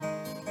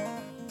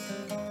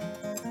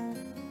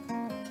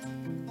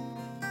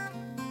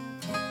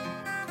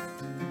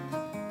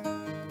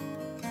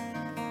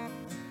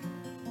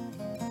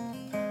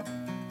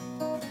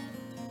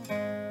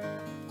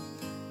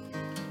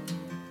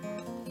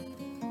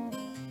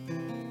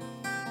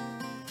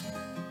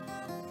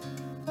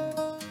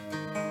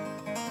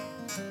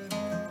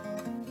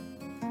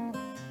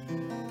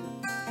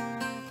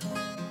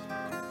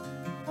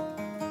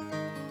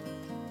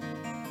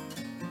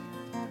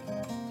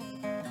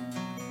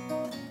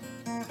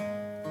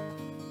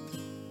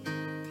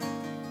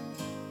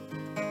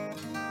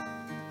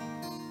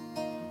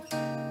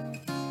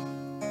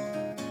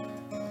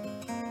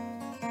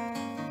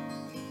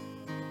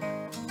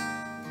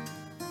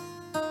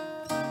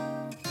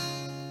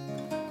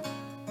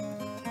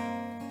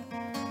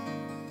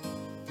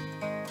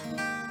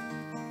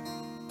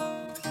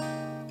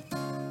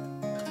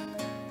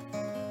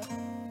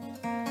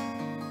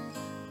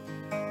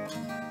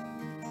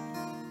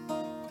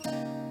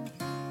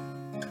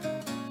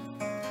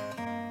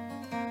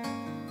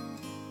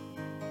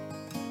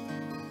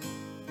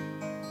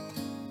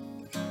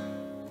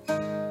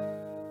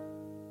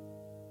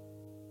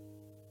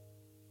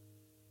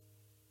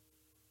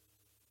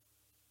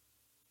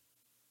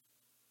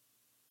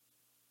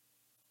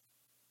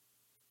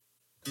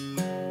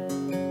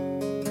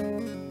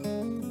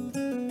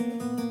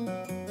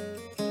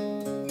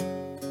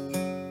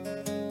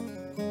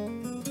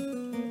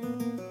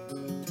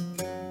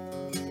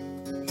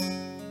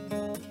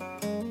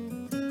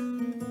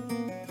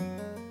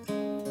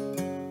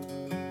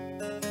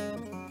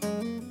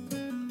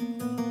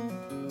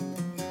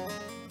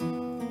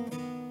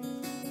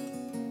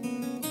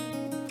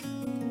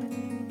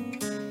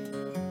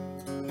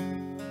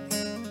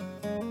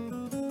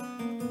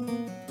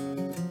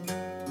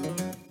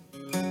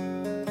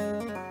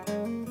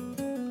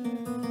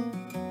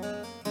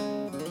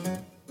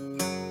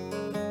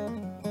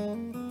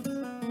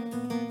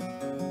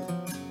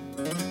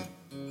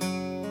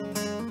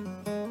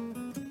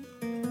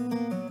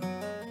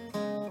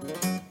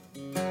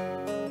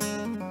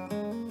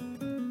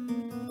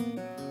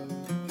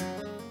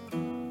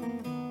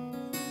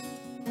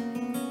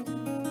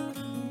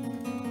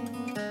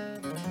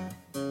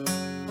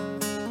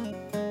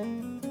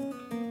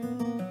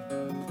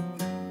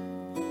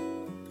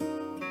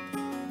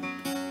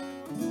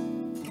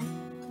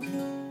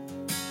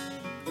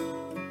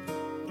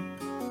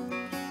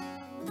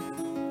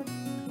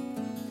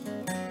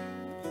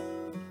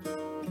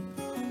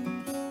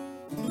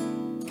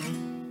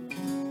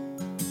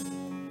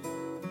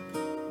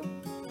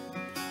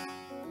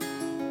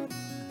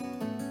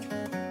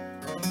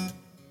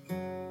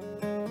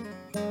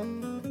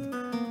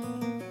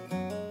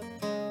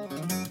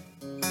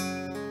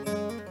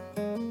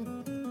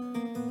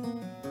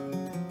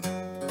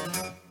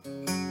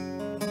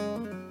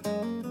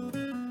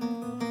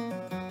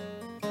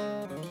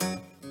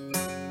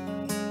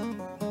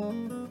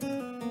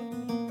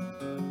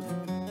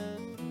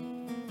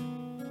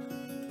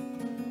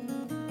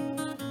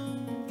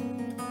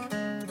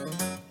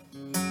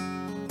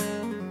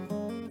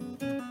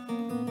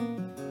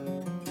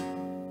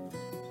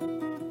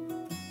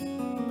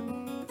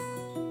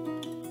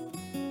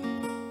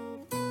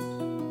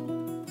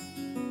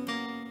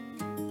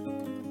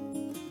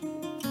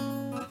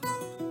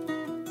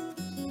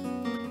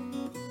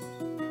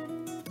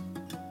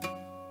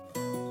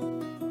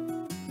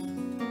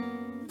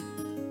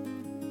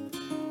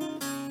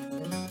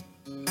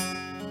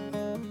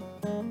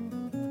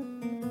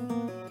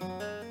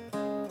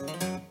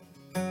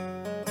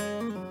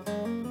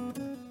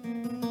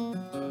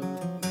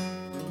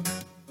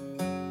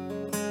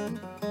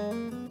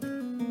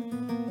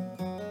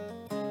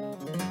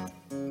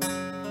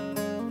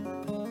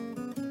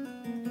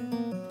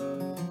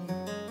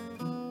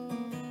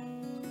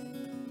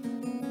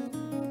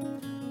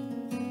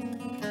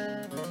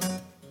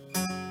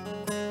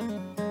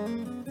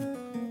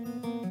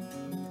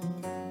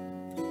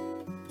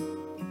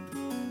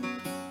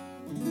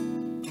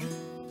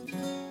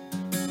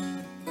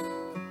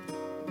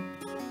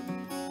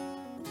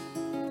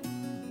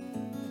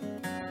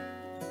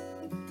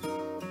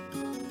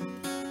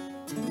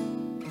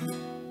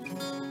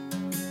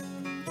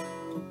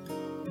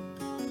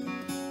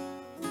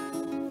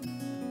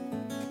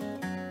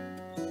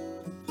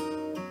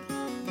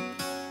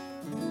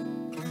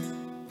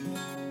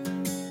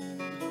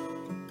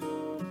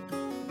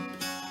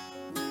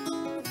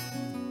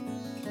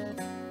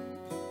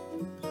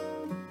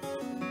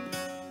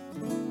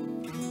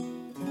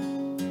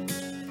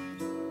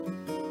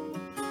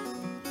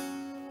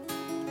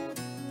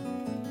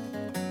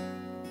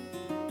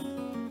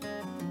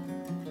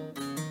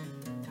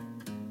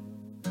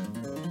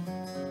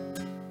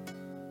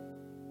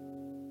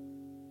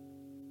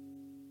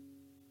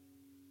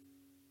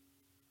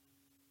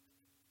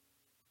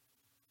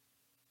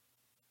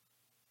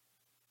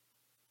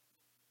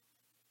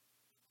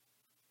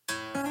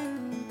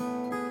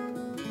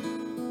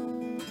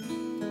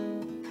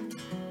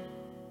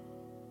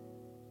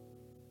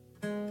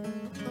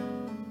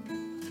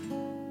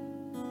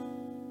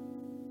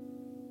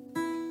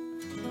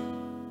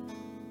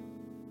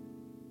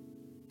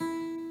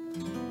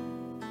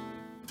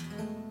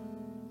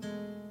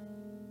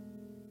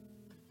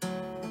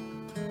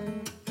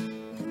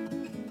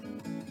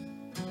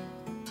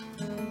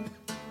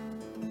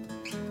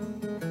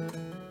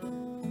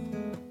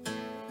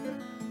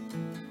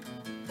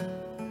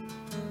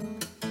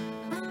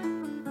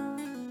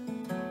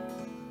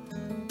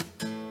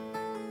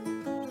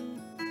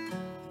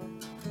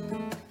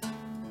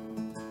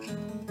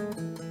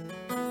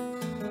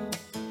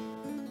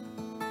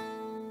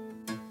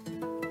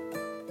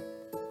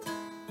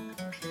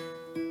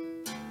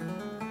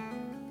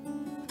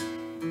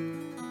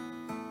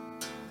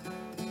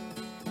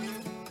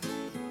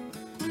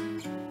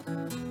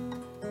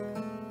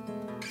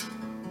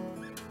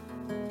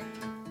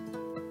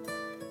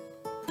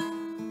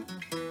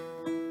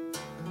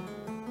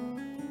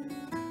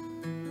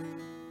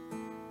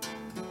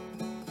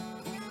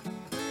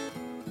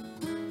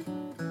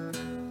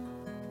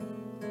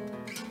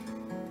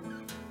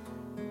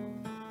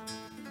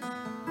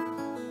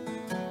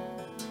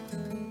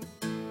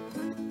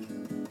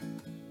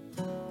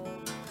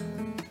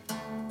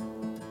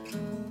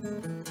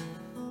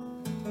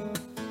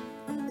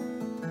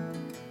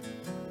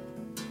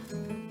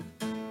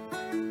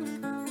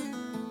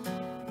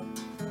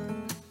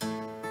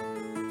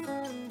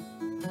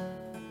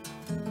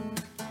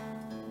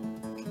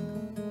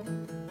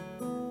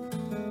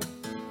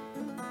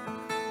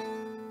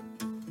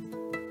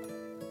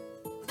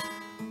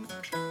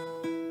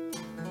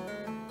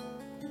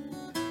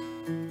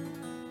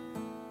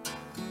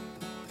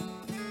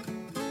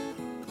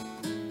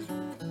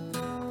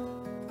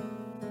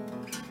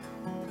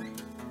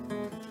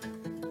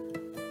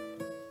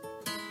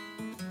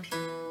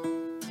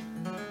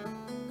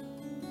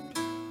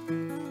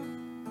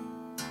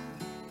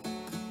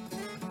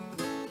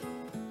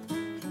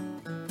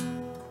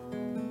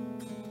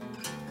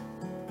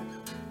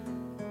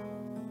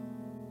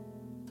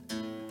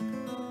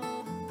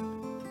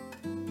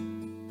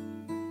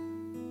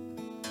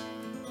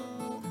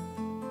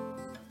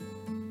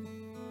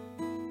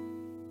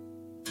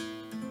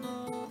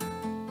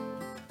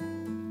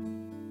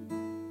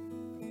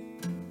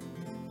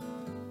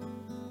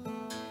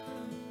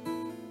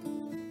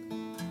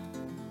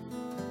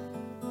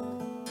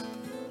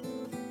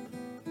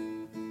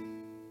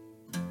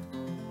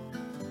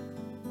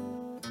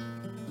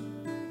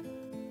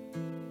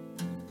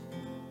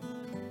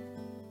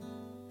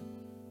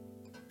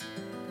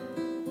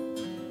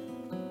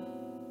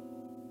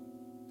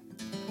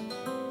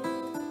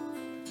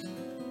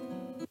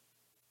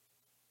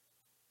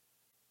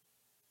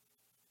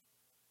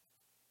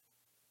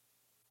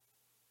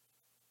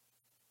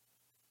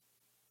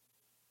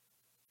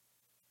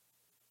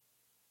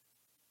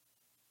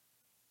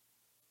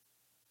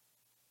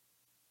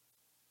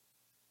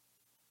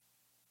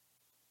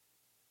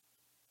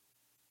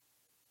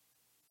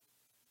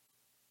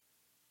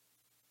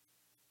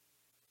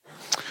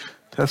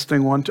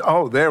Testing one, two.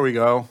 Oh, there we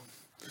go.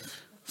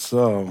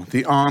 So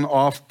the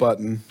on-off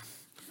button.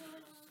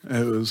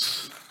 It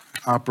was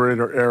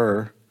operator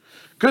error.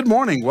 Good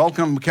morning.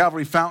 Welcome to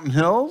Calvary Fountain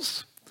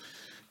Hills.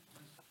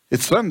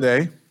 It's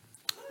Sunday.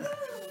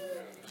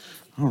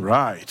 All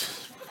right.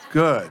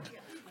 Good.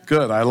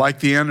 I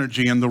like the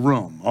energy in the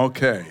room.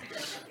 Okay.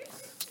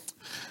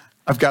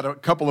 I've got a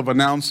couple of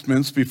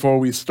announcements before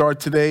we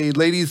start today.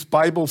 Ladies'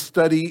 Bible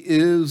study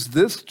is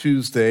this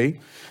Tuesday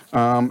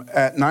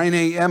at 9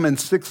 a.m. and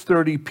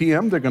 6:30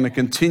 p.m. They're going to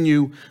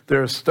continue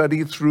their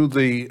study through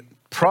the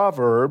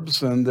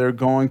Proverbs, and they're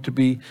going to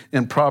be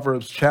in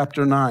Proverbs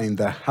chapter 9,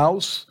 the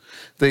house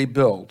they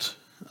built.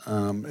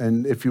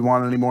 And if you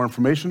want any more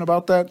information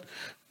about that,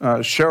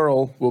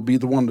 Cheryl will be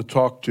the one to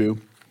talk to.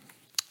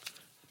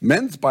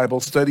 Men's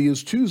Bible study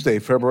is Tuesday,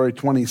 February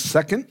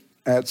 22nd.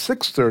 At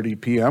 6:30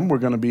 p.m., we're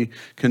going to be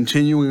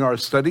continuing our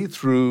study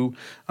through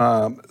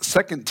 2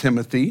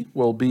 Timothy.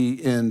 We'll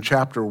be in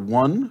chapter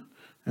 1,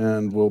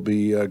 and we'll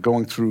be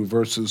going through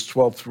verses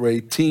 12 through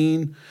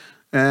 18.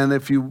 And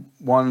if you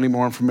want any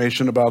more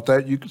information about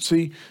that, you can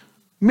see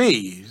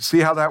me. See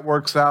how that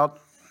works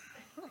out?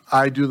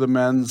 I do the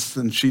men's,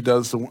 and she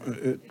does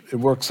it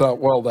works out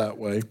well that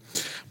way.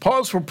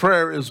 Pause for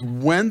prayer is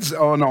Wednesday.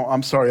 Oh, no,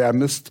 I'm sorry. I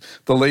missed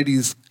the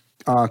ladies'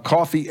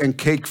 coffee and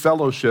cake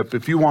fellowship.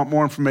 If you want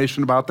more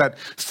information about that,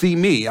 see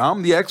me.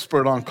 I'm the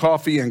expert on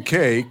coffee and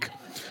cake.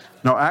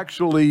 No,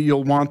 actually,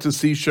 you'll want to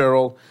see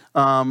Cheryl.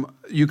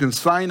 You can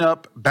sign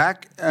up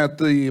back at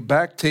the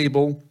back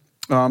table.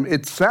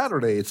 It's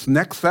Saturday. It's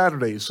next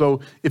Saturday.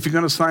 So if you're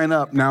going to sign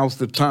up, now's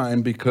the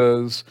time,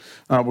 because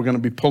we're going to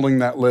be pulling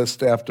that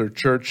list after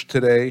church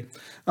today.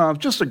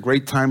 Just a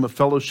great time of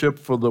fellowship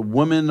for the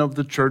women of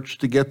the church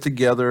to get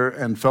together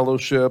and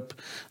fellowship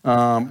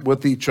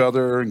with each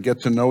other and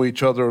get to know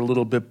each other a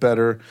little bit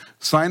better.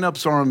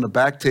 Sign-ups are on the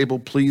back table.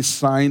 Please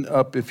sign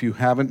up if you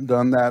haven't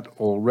done that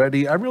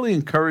already. I really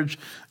encourage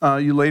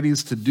you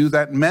ladies to do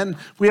that. Men,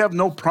 we have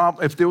no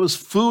problem. If there was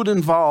food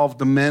involved,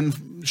 the men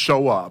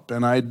show up,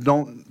 and I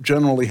don't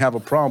generally have a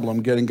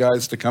problem getting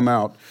guys to come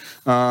out.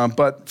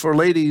 But for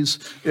ladies,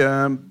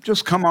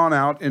 just come on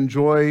out,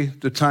 enjoy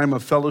the time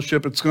of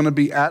fellowship. It's going to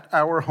be at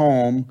our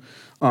home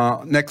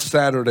next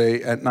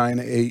Saturday at 9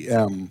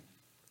 a.m.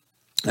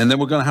 And then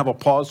we're going to have a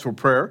pause for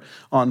prayer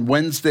on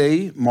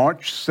Wednesday,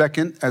 March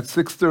 2nd at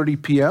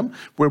 6:30 p.m.,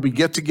 where we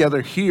get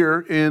together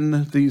here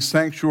in the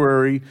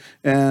sanctuary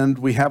and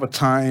we have a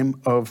time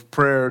of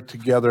prayer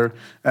together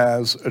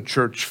as a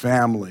church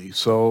family.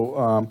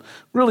 So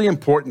really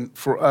important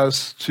for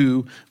us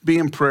to be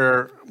in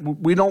prayer.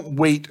 We don't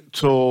wait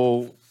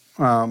till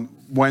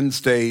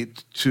Wednesday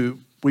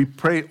we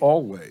pray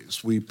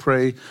always. We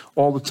pray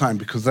all the time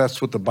because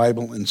that's what the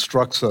Bible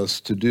instructs us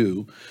to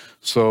do.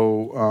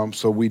 So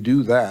we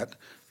do that.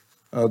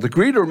 The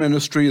greeter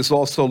ministry is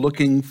also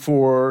looking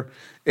for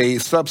a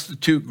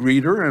substitute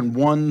greeter and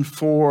one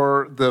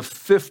for the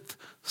 5th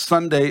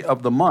Sunday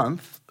of the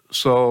month.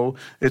 So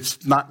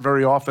it's not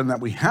very often that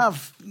we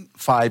have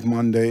 5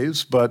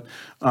 Mondays, but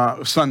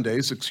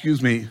Sundays,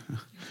 excuse me.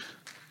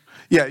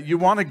 Yeah, you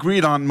want to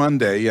greet on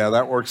Monday. Yeah,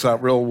 that works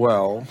out real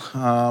well.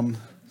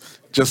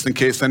 Just in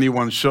case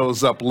anyone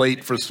shows up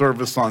late for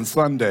service on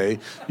Sunday,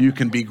 you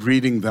can be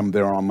greeting them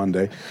there on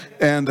Monday.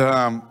 And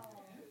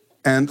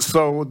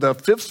so the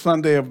 5th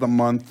Sunday of the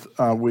month,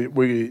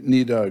 we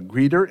need a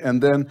greeter.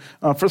 And then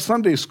for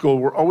Sunday school,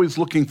 we're always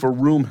looking for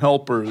room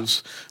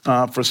helpers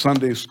for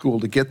Sunday school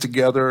to get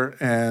together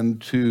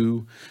and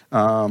to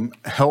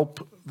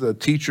help the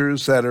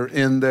teachers that are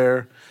in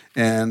there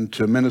and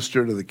to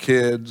minister to the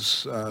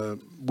kids.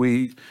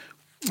 We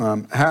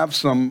have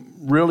some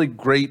really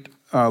great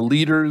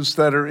leaders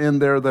that are in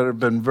there that have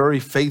been very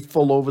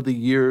faithful over the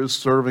years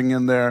serving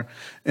in there,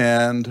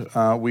 and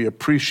we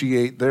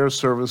appreciate their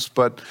service,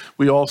 but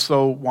we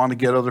also want to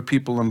get other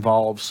people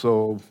involved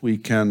so we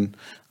can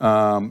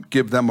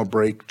give them a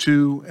break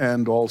too,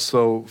 and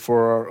also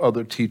for our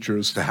other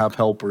teachers to have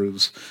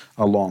helpers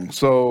along.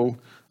 So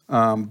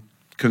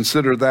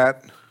consider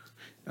that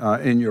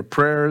in your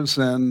prayers,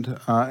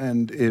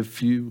 and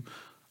if you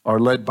are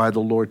led by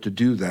the Lord to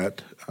do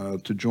that,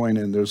 to join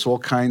in. There's all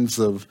kinds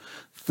of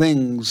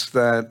things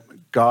that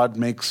God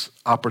makes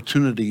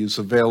opportunities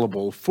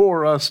available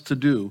for us to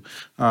do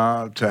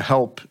to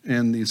help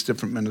in these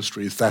different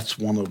ministries. That's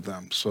one of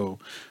them. So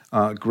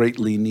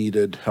greatly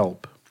needed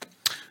help.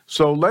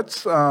 So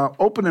let's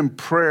open in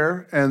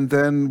prayer, and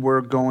then we're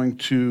going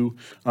to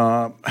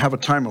have a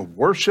time of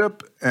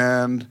worship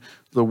and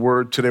the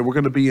word today. We're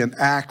going to be in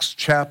Acts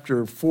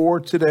chapter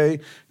 4 today,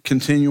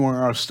 continuing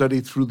our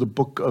study through the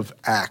book of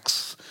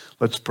Acts.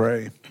 Let's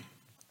pray.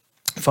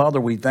 Father,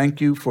 we thank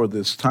you for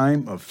this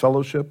time of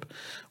fellowship.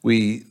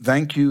 We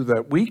thank you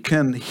that we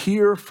can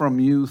hear from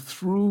you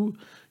through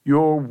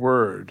your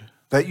word,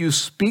 that you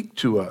speak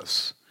to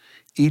us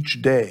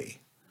each day.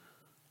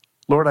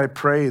 Lord, I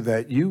pray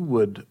that you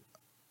would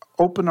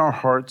open our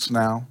hearts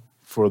now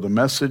for the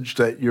message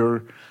that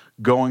you're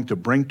going to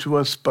bring to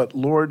us. But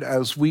Lord,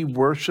 as we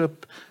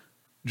worship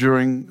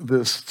during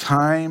this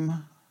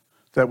time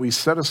that we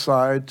set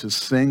aside to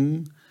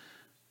sing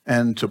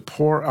and to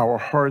pour our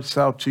hearts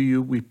out to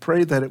you. We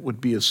pray that it would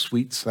be a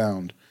sweet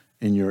sound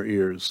in your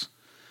ears,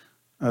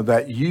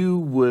 that you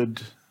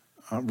would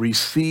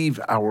receive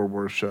our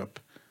worship,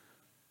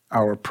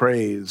 our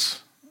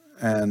praise,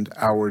 and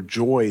our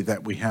joy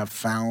that we have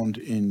found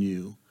in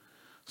you.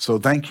 So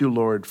thank you,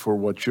 Lord, for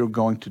what you're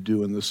going to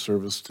do in this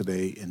service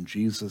today. In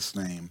Jesus'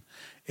 name,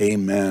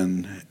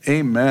 amen.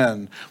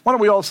 Amen. Why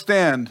don't we all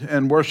stand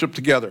and worship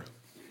together?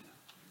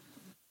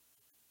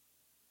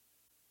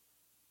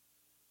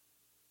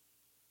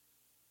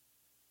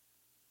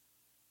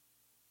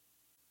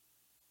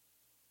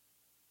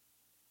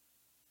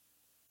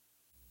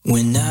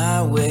 When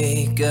I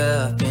wake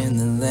up in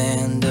the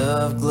land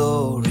of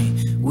glory,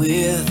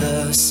 with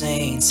the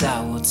saints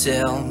I will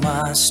tell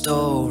my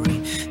story.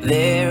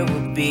 There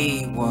will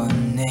be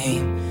one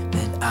name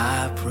that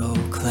I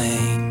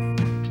proclaim.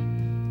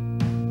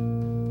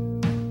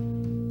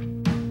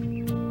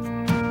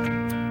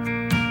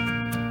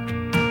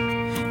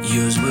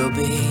 Yours will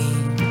be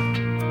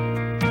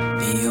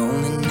the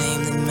only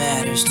name that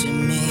matters to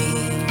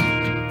me,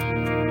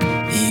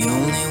 the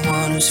only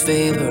one whose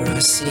favor I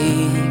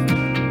seek,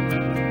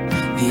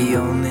 the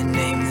only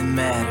name that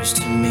matters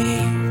to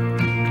me.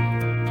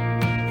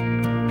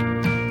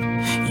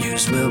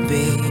 Yours will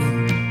be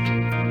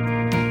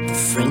the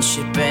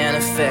friendship and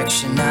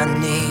affection I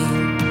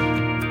need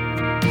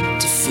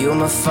to feel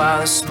my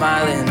Father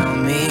smiling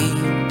on me,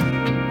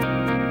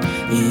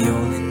 the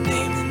only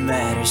name that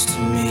matters to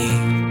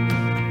me.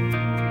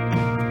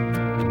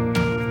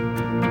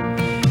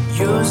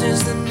 Yours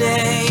is the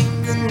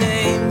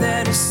name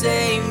that has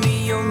saved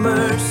me, your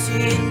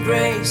mercy and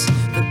grace,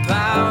 the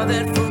power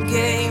that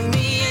forgave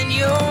me, and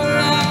your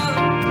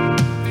love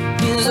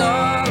is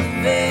all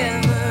I've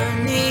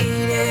ever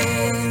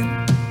needed.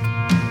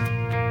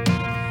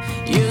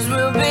 Yours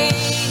will be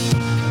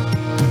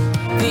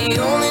the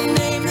only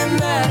name that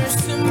matters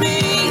to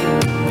me,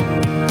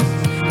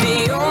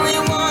 the only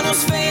one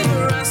whose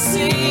favor I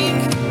seek,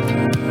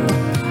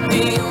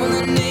 the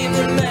only name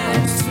that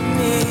matters to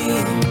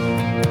me.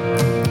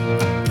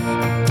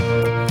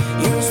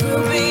 Yours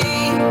will be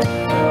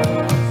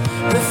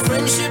the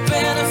friendship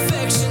and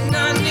affection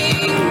I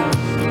need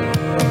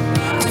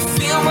to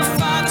feel my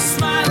Father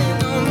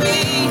smiling on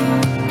me,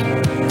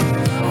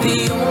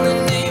 the only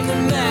name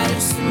that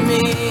matters to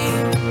me.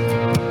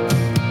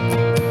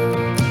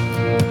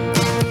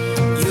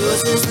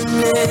 Yours is the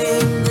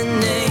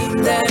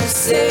name that has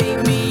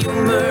saved me, your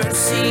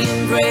mercy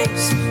and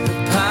grace,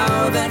 the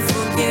power that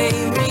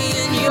forgave me,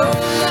 and your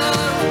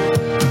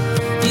love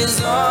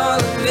is all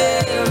I've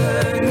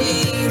ever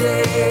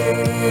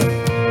needed.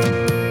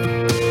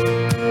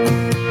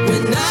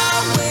 When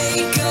I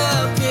wake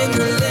up in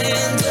the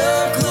land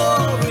of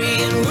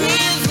glory, and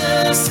with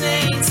the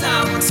saints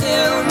I will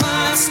tell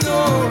my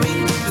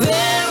story,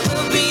 there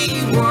will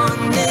be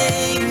one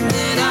name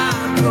that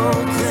I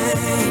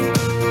proclaim.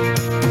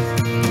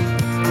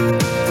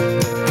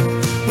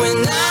 When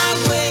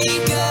I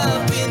wake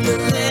up in the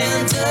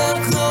land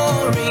of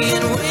glory,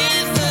 and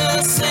with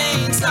the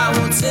saints I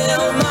will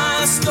tell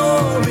my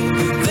story,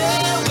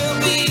 there will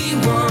be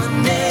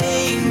one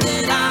name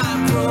that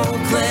I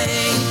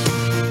proclaim.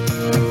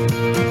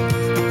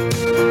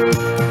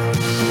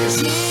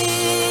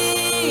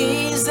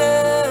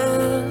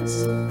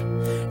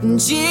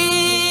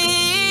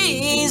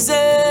 Jesus,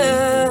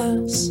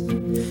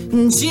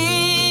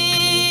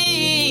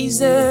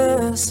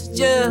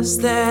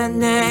 just that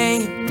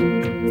name.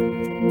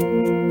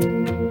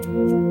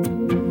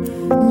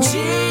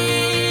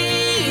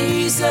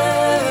 Jesus,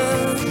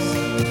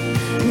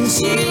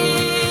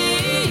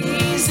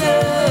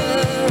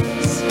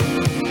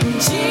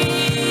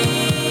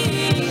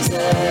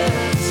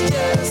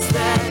 just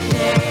that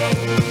name.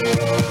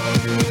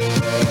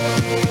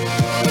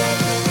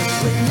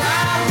 When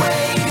I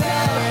wake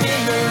up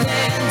in the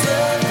land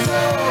of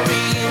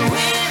glory, and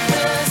with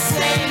the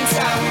saints I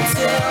will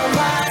tell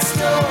my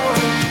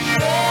story,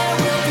 there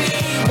will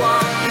be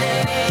one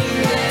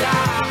name that I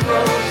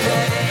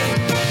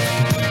proclaim.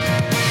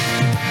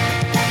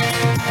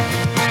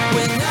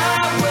 When I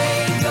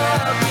wake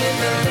up in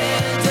the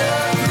land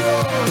of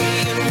glory,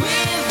 and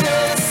with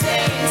the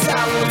saints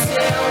I will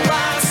tell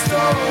my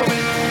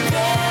story,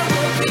 there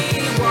will be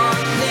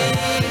one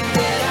name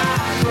that I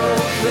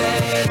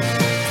proclaim.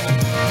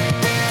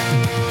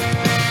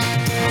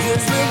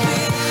 Yours will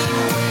be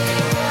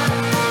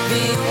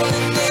the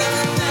only name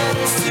that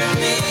matters to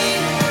me,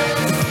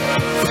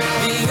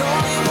 the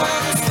only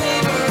one whose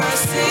favor I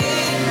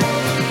see,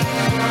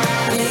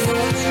 the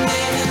only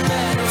name that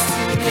matters to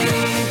me.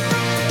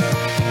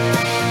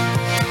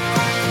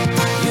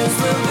 Yours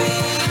will be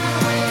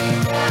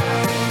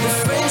the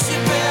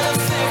friendship and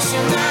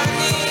affection I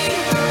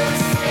need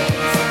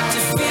to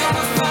feel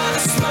my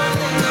Father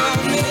smiling on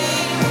me,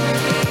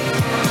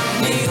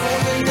 the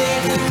only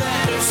name that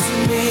matters to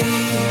me.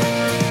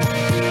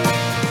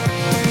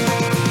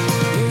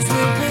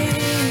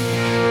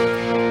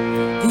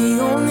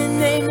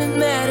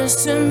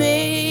 To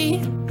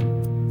me,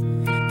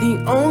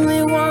 the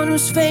only one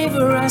whose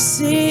favor I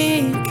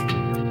seek,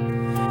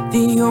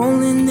 the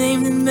only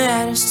name that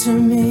matters to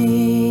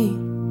me.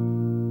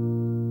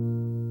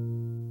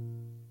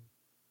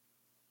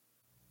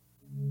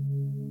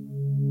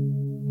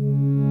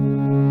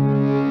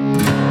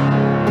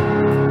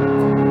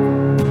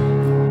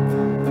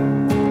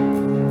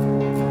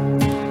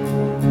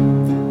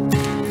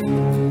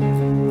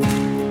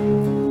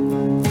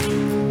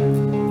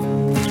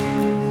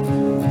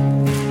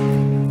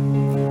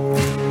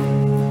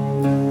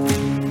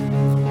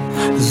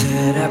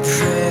 Let our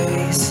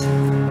praise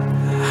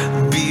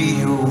be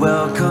your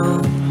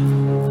welcome.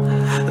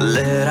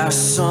 Let our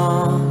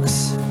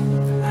songs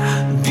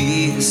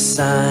be a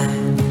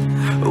sign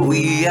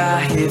we are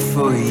here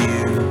for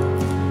you.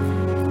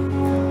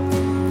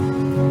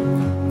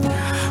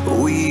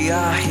 We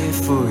are here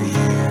for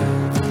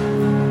you.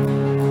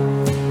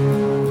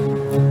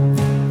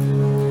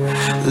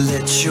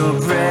 Let your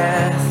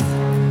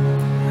breath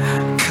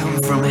come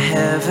from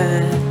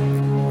heaven.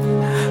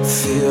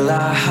 Fill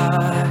our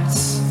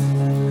hearts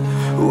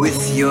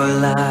with your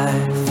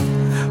life.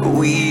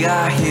 We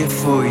are here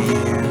for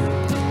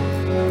you.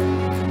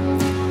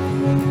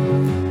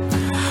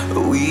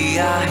 We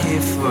are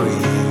here for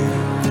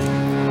you.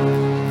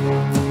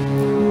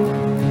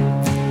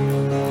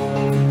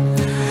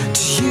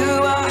 To you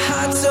our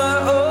hearts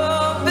are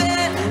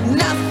open.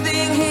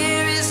 Nothing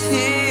here is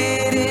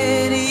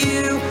hidden.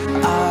 You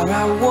are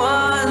our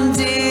one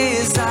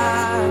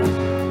desire.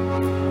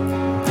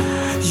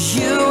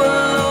 You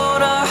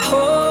alone are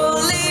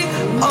holy.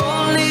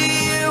 Only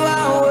you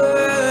are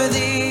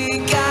worthy,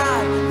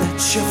 God.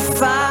 Let your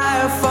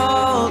fire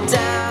fall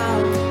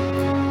down.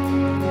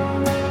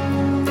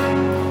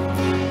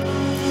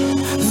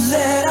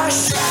 Let our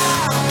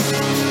shout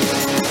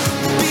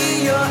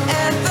be your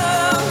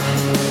anthem.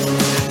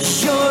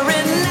 Your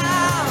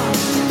renown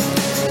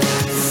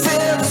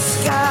fill the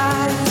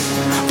sky.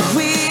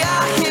 We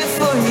are here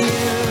for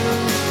you.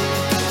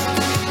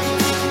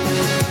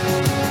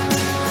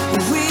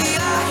 We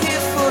are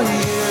here for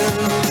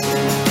you.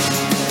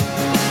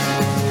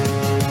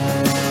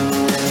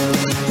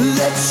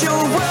 Let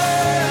your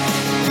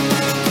word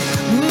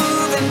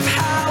move in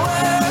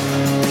power.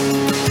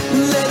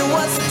 Let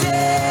what's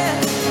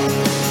dead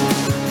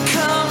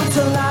come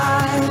to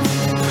life.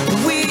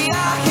 We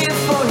are here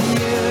for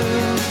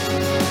you.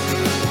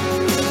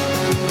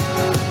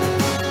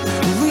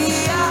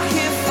 We are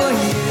here for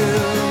you.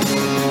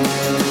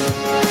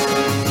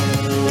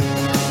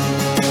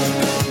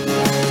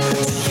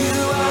 To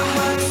you our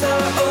hearts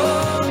are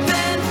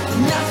open.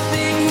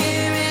 Nothing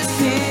here is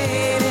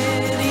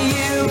hidden.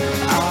 You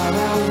are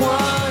our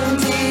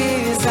one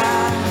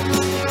desire.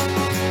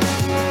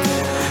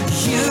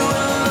 You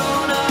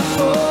alone are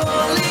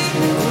holy.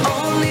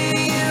 Only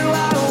you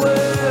are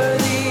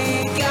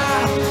worthy,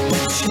 God.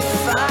 Let your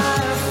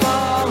fire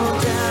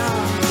fall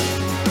down.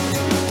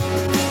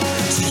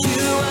 To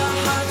you our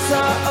hearts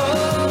are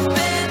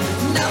open.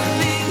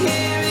 Nothing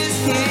here is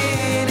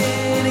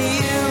hidden.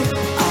 You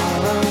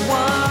are our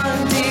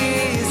one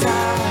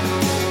desire.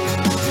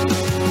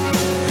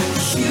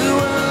 You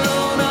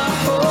alone are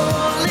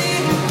holy.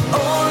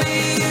 Only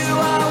you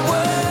are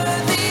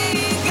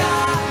worthy,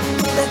 God.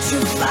 Let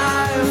your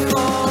fire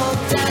fall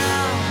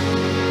down.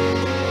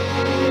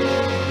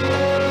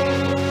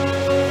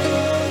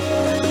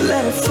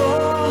 Let it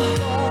fall.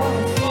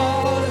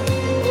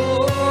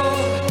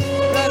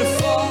 Let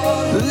it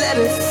fall. Let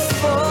it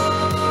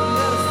fall.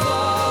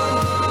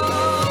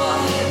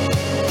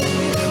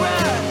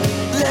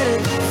 Let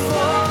it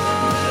fall.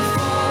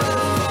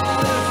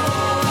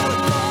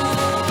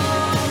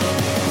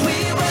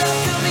 We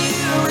welcome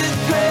you with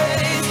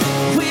praise.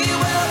 We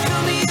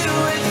welcome you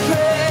with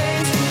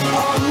praise.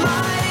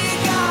 Almighty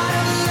God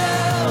of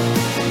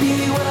love, be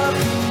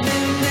welcomed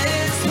in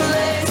this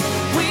place.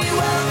 We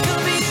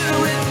welcome you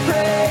with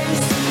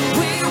praise.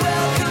 We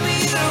welcome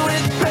you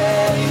with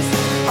praise.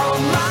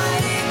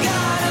 Almighty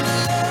God of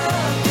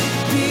love,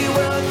 be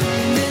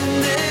welcomed in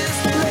this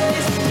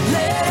place.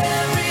 Let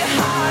every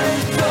heart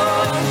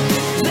adore.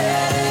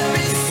 Let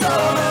every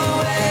soul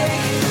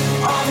awake.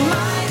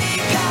 Almighty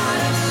God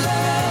of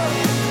love,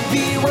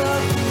 be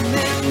welcomed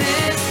in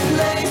this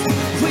place.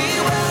 We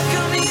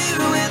welcome you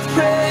with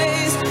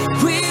praise.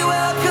 We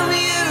welcome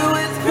you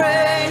with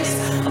praise.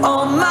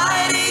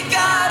 Almighty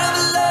God of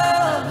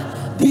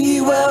love,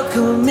 be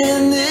welcome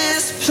in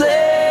this place.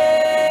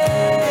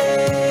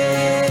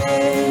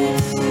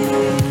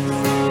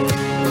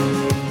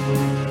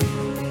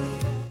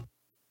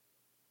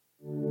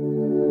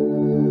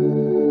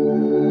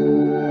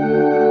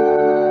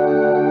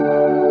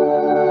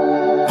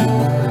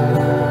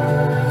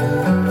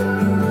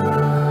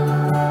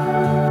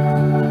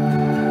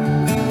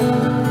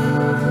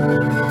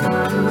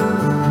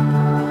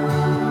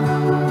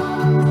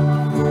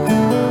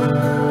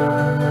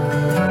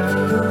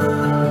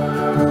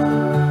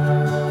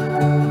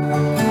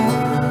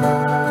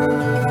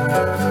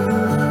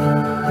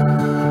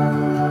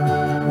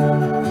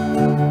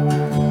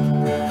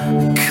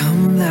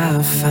 Come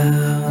thou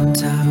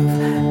fount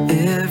of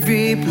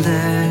every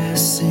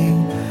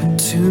blessing,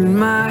 tune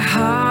my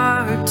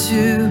heart to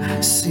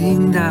to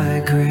sing thy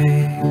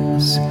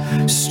grace.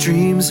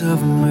 Streams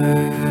of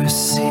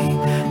mercy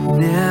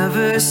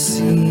never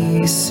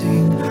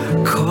ceasing,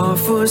 call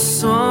for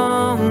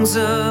songs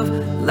of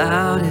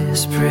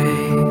loudest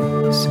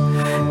praise.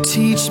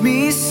 Teach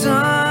me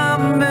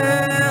some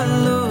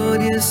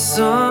melodious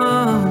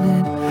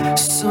sonnet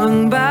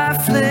sung by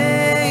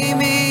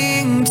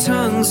flaming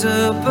tongues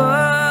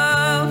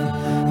above.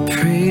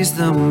 Praise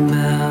the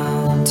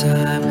mount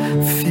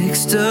I'm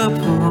fixed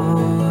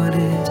upon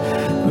it,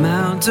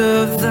 mount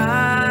of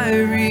thy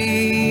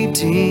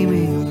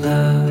redeeming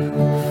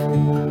love.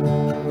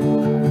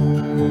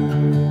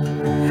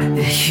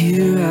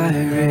 Here I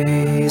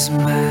raise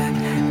my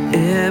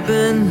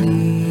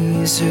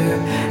Ebenezer,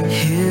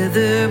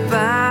 hither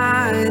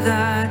by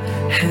thy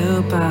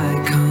help I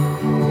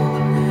come,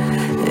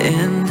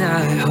 and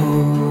I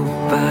hope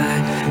by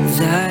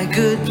thy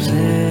good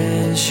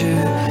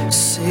pleasure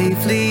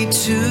safely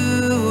to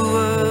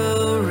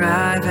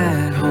arrive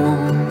at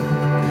home.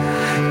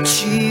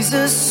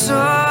 Jesus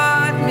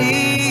sought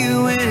me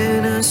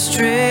when a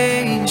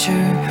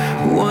stranger,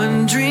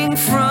 wandering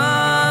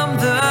from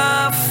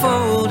the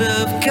fold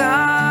of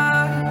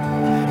God.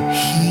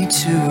 He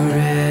to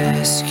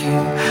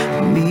rescue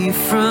me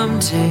from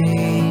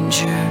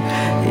danger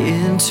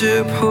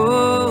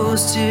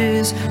interposed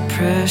his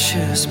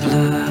precious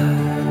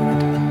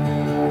blood.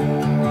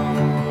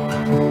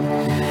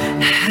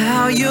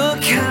 How your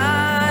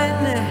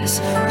kindness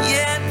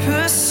yet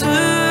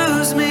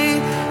pursues me,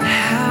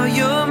 how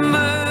your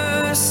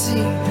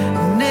mercy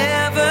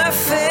never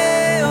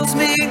fails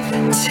me,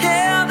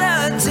 till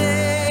the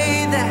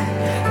day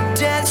that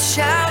death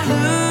shall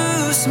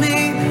lose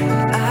me.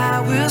 I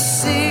will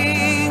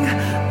sing,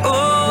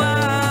 oh,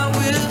 I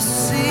will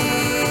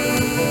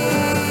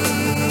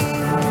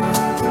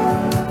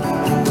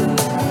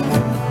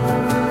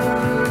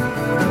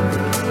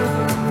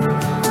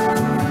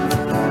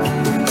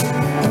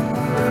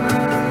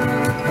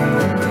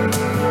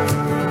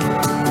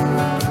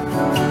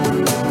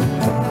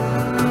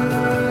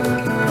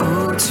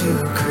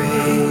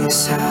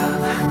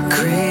how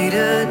great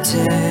a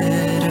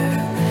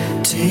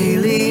debtor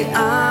daily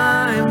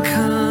I'm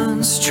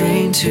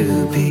constrained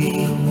to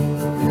be.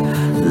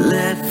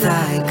 Let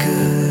thy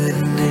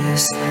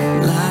goodness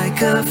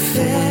like a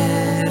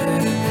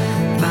fetter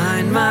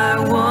bind my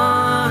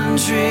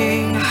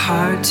wandering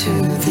heart to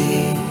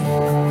thee.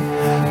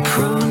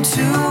 Prone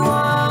to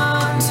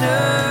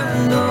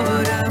wander,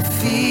 Lord, I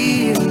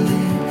feel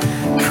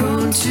it,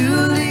 prone to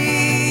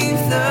leave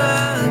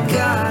the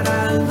God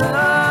I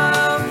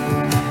love.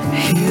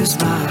 Here's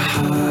my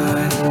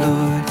heart,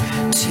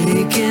 Lord,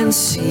 take and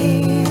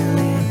seal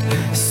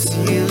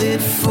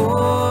it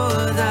for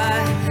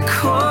thy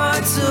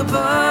courts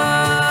above.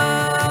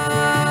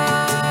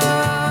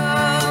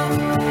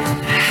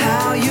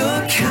 How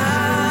your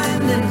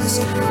kindness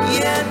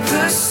yet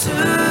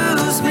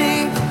pursues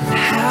me,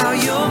 how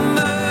your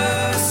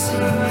mercy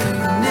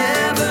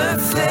never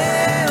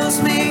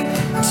fails me,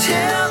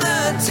 till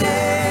the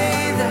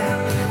day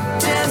that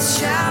death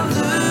shall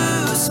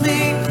lose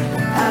me.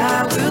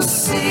 I will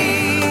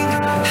sing,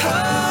 oh,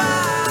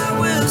 I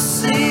will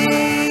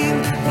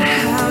sing,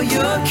 how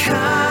your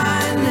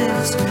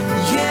kindness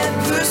yet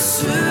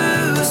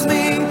pursues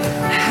me,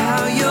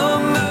 how your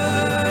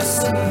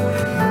mercy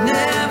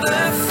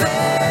never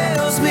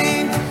fails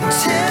me,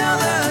 till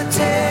the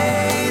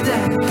day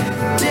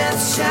that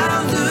death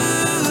shall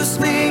lose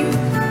me.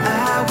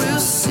 I will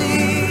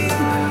sing,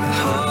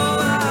 oh,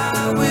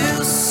 I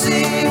will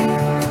sing,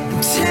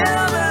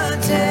 till the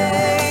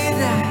day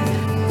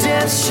that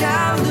death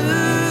shall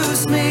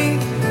lose me.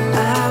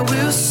 I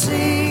will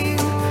sing,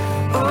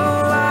 oh,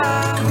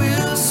 I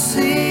will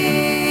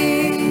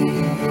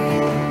sing.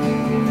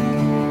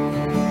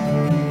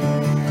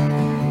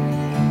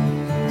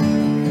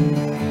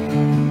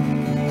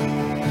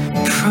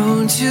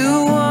 Prone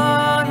to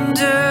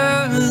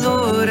wander,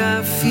 Lord,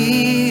 I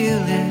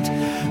feel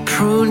it,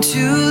 prone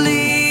to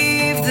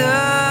leave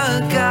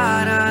the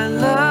God I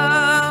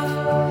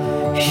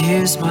love.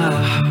 Here's my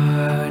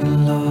heart,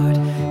 Lord,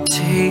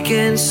 take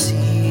and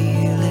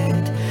seal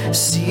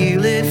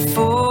it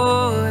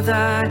for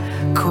thy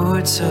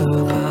courts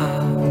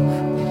above.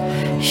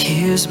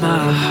 Here's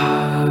my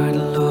heart,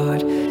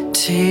 Lord,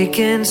 take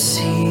and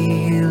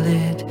seal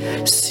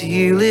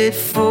it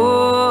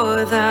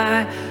for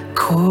thy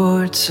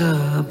courts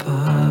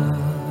above.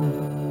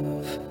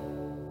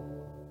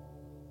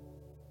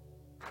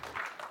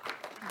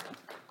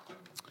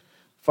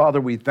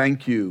 Father, we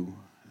thank you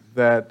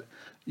that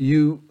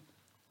you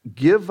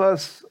give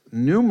us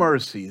new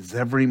mercies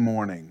every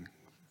morning,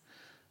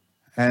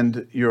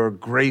 and your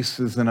grace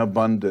is in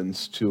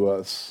abundance to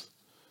us.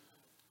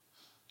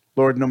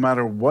 Lord, no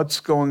matter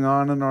what's going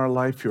on in our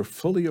life, you're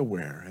fully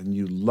aware, and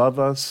you love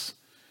us,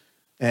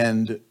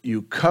 and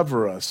you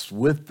cover us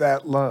with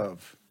that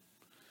love.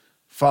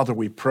 Father,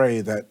 we pray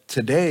that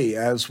today,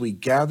 as we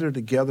gather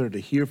together to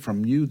hear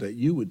from you, that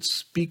you would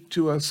speak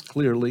to us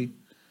clearly,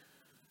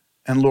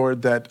 and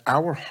Lord, that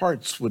our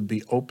hearts would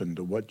be open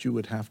to what you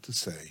would have to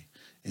say.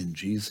 In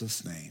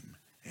Jesus' name,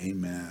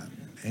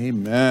 amen.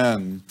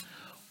 Amen.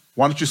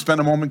 Why don't you spend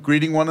a moment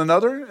greeting one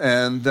another,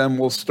 and then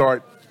we'll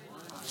start.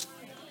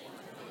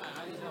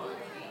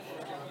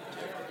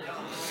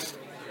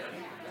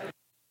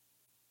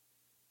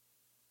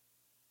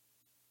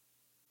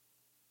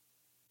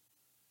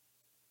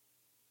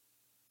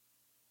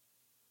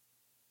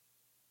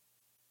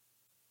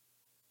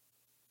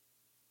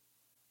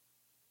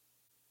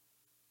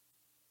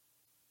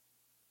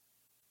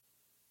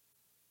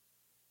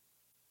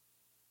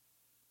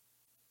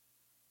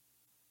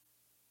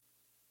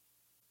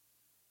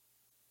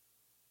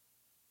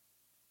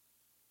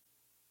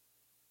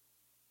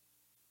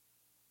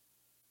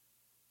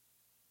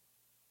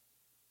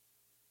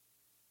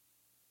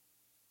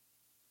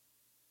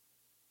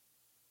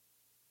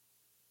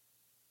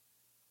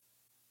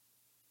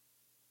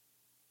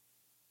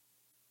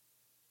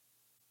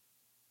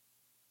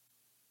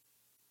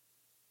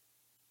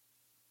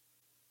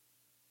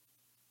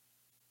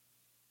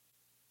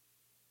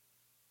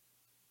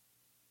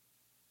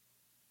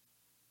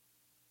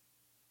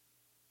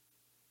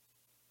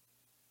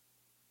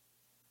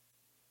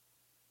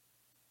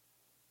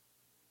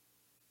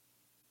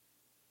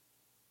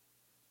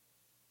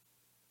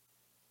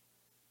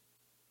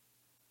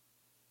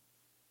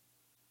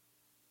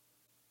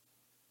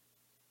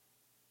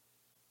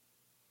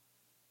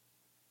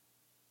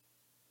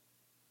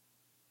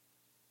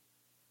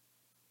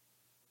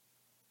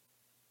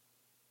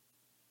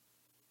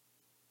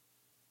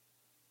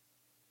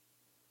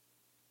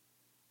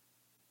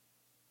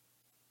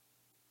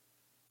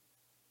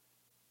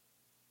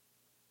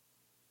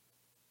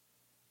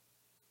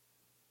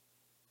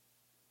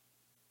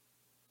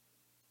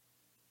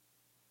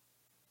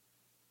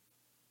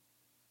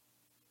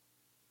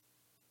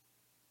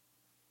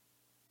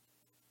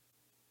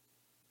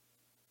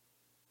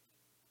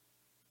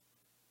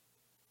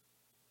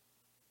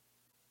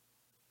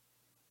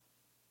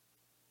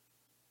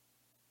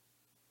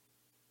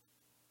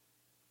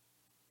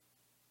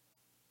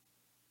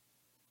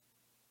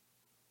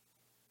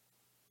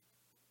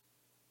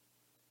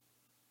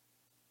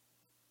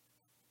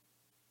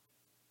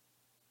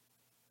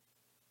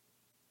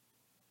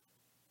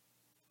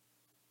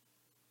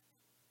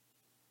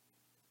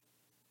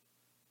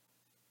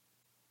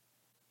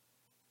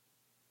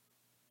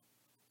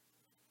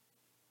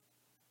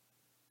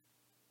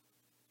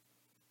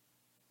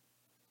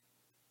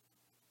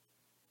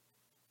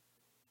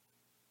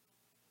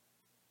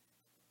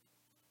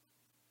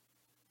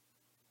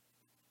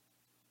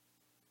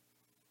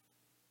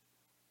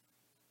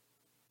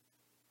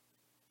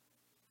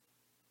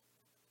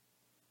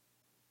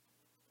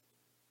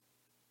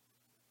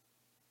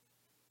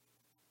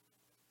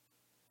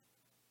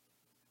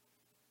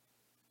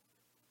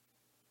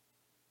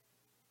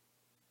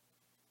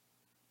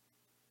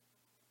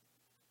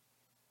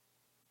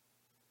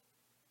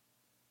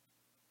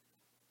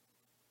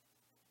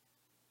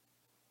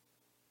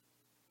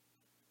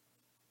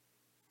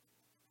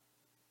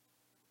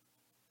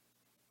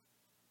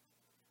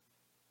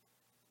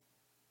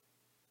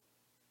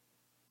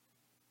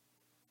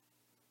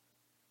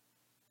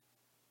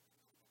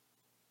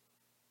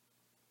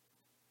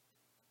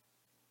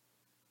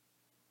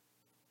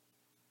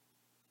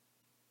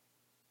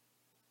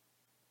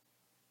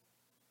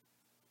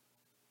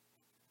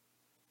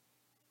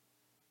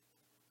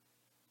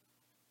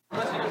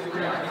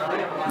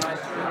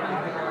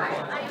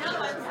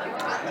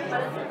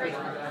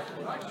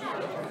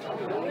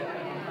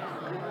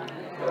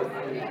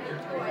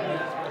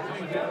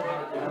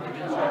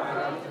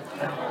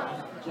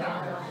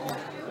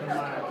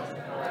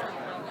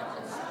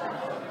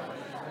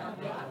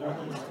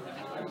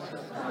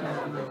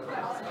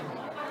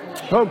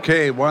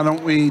 Okay, why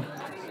don't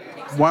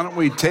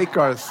we take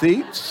our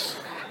seats?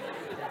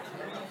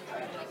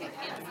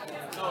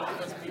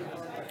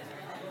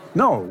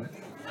 No,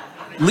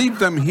 leave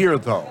them here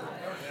though.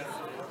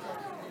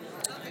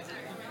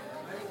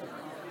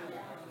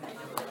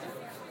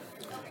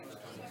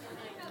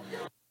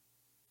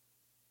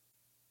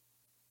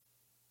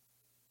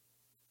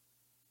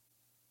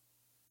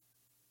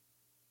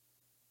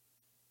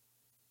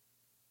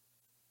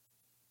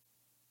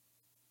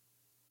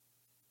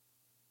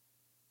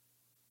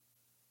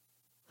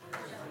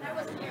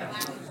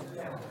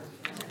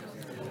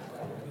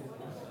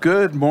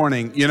 Good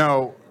morning. You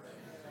know,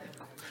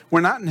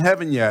 we're not in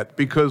heaven yet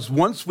because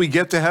once we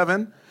get to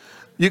heaven,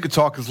 you could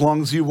talk as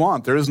long as you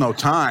want. There is no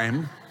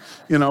time,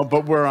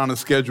 but we're on a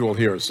schedule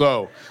here.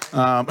 So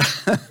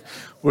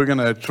we're going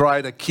to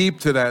try to keep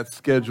to that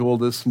schedule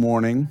this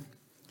morning.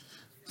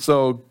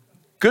 So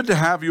good to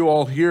have you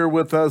all here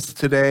with us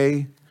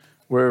today.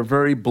 We're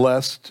very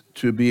blessed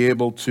to be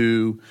able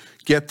to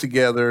get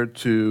together,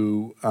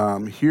 to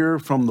hear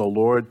from the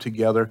Lord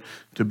together,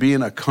 to be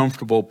in a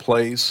comfortable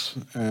place,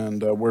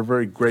 and we're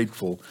very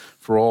grateful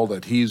for all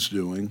that He's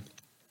doing.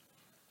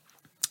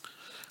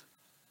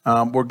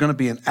 We're going to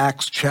be in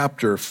Acts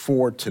chapter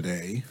 4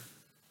 today.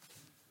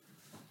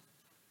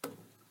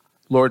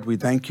 Lord, we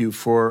thank you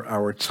for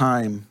our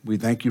time. We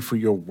thank you for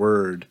your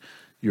word,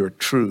 your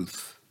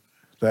truth.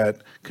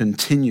 that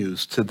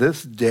continues to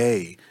this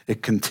day.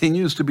 It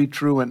continues to be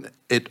true, and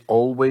it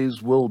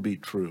always will be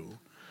true.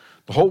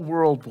 The whole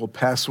world will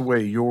pass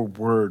away. Your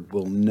word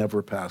will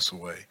never pass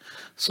away.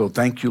 So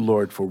thank you,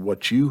 Lord, for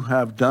what you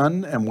have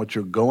done and what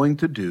you're going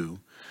to do.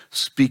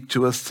 Speak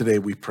to us today,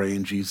 we pray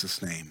in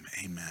Jesus' name.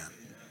 Amen.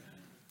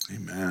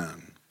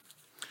 Amen.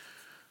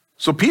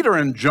 So Peter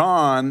and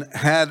John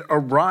had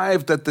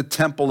arrived at the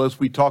temple, as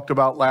we talked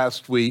about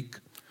last week.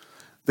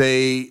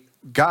 They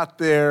got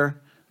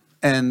there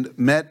and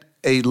met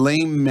a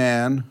lame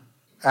man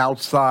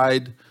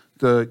outside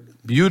the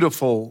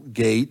beautiful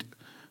gate.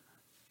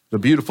 The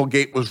beautiful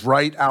gate was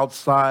right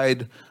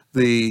outside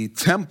the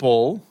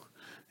temple.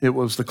 It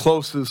was the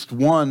closest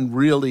one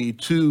really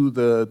to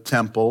the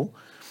temple.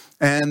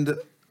 And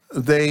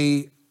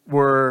they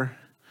were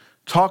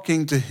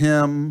talking to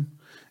him,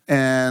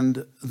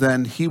 and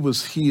then he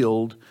was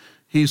healed.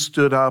 He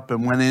stood up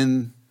and went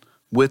in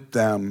with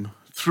them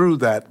through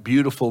that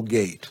beautiful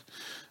gate.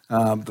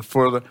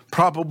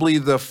 Probably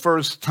the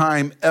first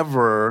time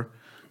ever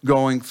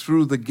going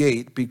through the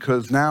gate,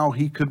 because now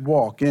he could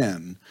walk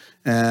in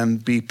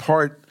and be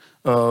part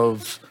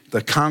of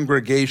the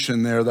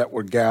congregation there that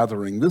were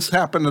gathering. This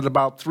happened at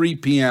about 3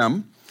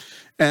 p.m.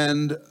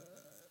 and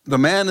the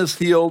man is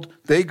healed.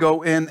 They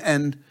go in,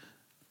 and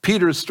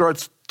Peter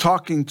starts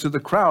talking to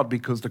the crowd,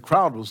 because the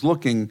crowd was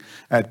looking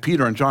at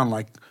Peter and John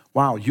like,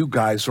 wow, you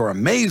guys are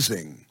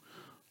amazing.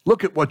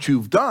 Look at what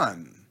you've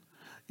done.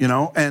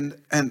 And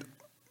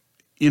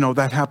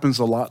that happens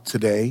a lot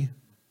today.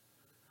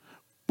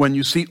 When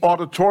you see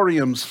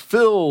auditoriums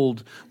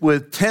filled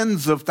with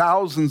tens of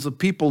thousands of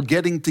people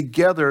getting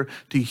together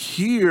to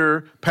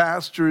hear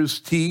pastors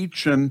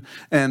teach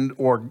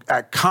or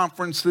at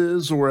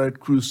conferences or at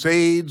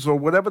crusades or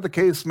whatever the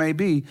case may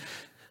be,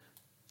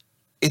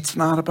 it's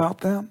not about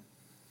them.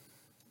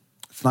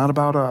 It's not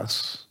about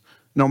us.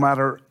 No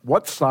matter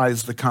what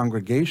size the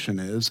congregation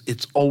is,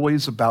 it's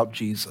always about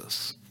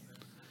Jesus.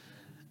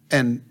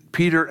 And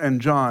Peter and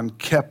John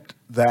kept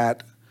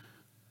that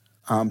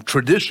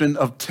tradition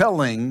of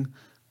telling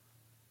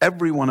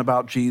everyone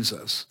about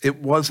Jesus.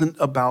 It wasn't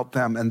about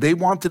them. And they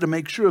wanted to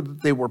make sure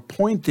that they were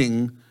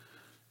pointing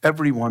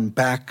everyone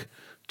back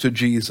to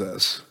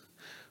Jesus.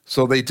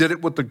 So they did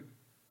it with the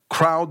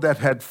crowd that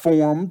had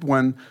formed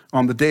when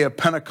on the day of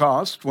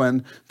Pentecost,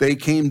 when they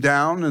came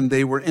down and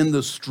they were in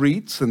the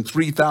streets and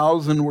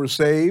 3,000 were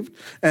saved.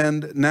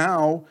 And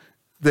now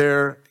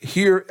they're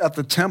here at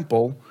the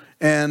temple,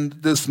 and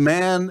this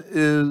man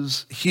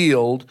is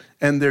healed,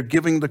 and they're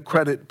giving the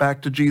credit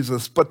back to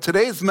Jesus. But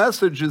today's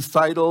message is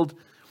titled,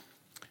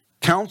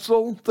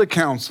 Counsel the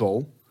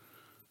Counsel,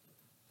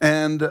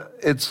 and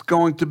it's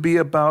going to be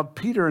about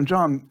Peter and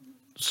John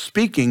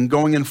speaking,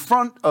 going in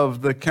front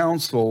of the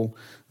council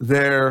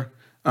there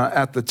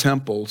at the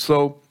temple.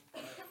 So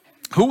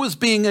who was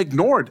being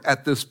ignored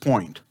at this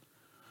point?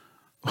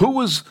 Who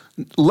was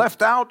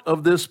left out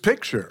of this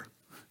picture?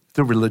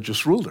 The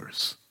religious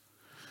rulers.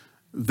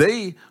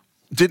 They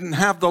didn't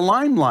have the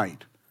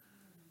limelight.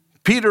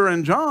 Peter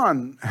and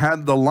John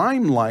had the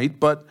limelight,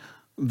 but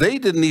they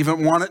didn't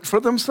even want it for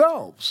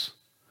themselves.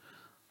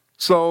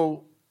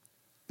 So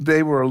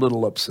they were a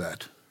little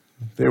upset.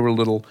 They were a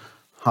little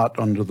hot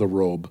under the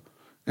robe.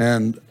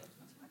 And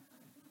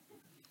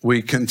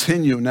we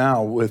continue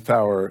now with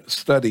our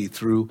study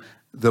through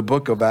the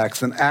book of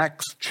Acts. In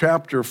Acts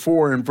chapter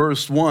 4 and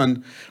verse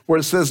 1, where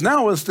it says,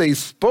 now as they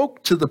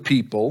spoke to the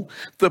people,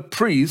 the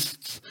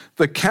priests,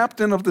 the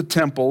captain of the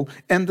temple,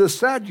 and the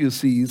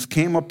Sadducees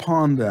came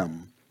upon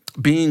them,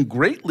 being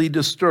greatly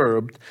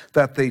disturbed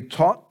that they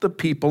taught the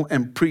people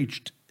and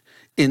preached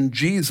in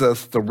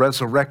Jesus the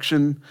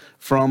resurrection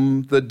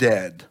from the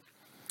dead.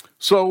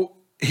 So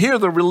here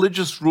the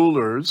religious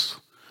rulers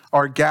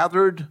are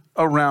gathered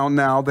around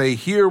now. They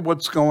hear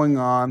what's going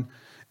on,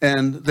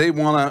 and they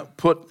want to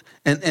put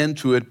an end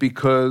to it,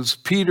 because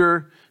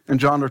Peter and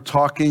John are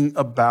talking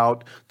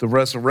about the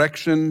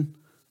resurrection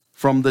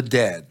from the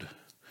dead.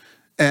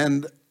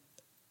 And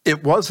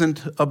it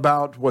wasn't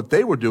about what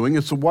they were doing,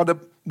 it's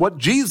what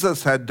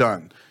Jesus had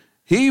done.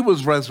 He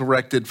was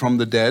resurrected from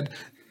the dead,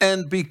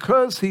 and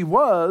because he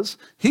was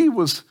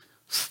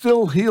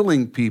still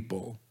healing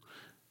people.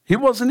 He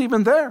wasn't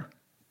even there,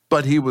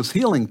 but he was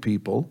healing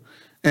people,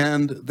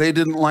 and they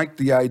didn't like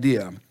the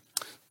idea.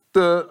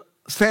 The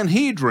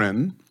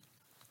Sanhedrin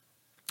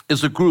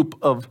is a group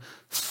of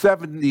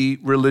 70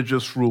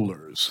 religious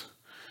rulers.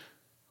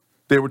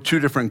 There were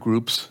two different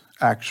groups,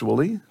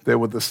 actually. There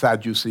were the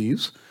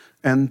Sadducees,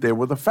 and there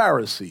were the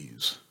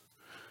Pharisees.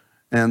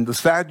 And the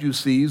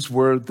Sadducees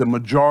were the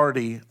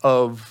majority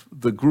of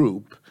the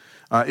group.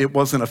 It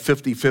wasn't a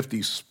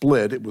 50-50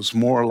 split. It was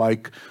more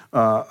like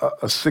a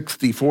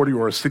 60-40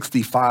 or a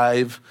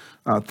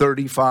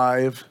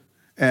 65-35.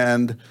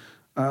 And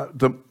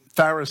the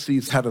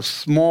Pharisees had a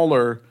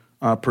smaller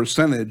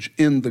percentage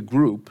in the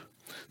group.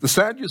 The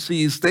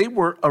Sadducees, they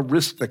were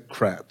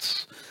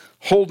aristocrats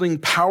holding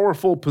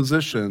powerful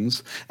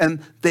positions,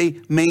 and they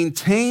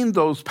maintained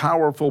those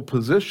powerful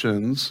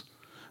positions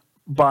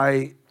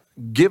by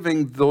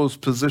giving those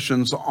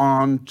positions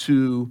on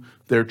to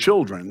their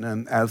children.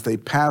 And as they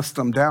passed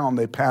them down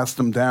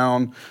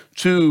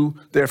to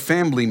their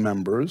family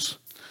members.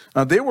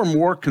 They were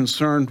more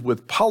concerned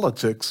with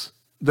politics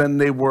than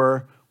they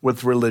were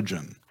with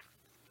religion.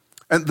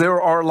 And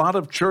there are a lot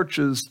of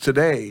churches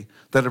today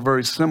that are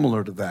very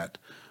similar to that.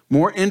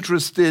 More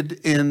interested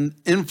in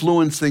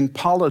influencing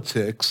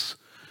politics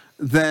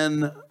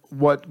than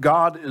what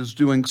God is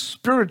doing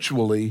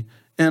spiritually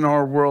in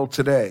our world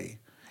today.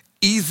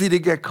 Easy to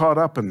get caught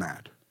up in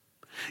that.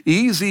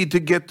 Easy to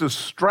get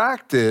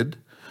distracted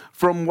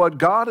from what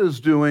God is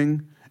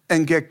doing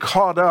and get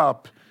caught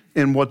up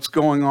in what's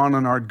going on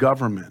in our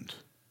government.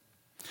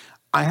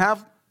 I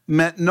have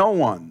met no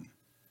one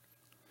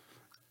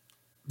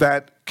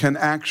that can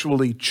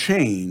actually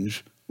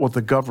change what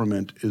the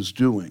government is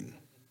doing,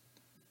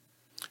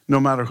 no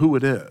matter who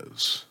it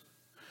is.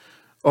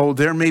 Oh,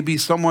 there may be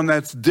someone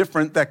that's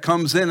different that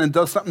comes in and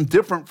does something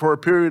different for a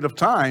period of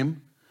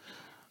time,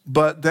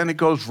 but then it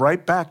goes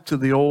right back to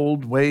the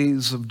old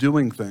ways of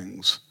doing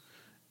things.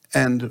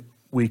 And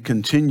we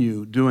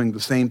continue doing the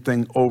same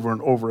thing over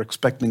and over,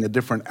 expecting a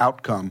different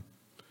outcome.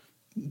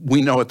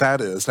 We know what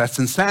that is. That's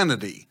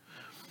insanity.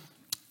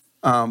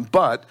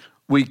 But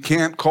we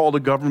can't call the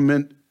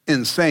government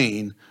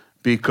insane,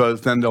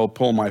 because then they'll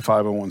pull my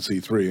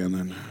 501c3.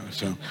 And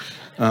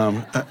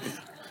then,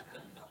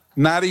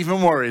 not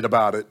even worried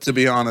about it, to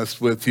be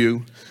honest with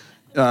you.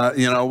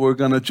 We're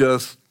going to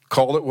just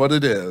call it what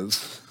it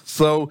is.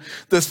 So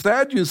the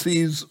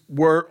Sadducees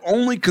were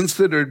only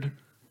considered,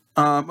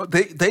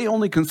 they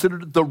only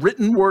considered the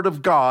written word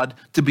of God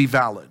to be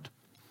valid.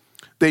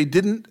 They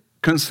didn't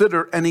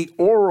consider any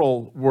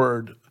oral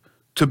word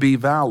to be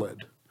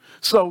valid.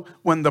 So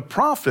when the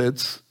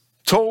prophets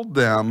told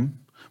them,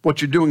 what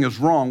you're doing is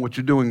wrong, what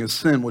you're doing is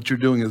sin, what you're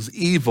doing is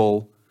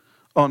evil,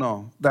 oh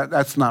no,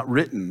 that's not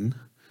written.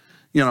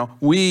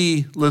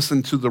 We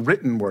listen to the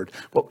written word.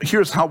 Well,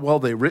 here's how well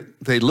they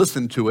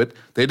listened to it.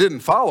 They didn't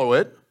follow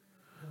it.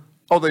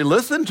 Oh, they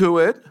listened to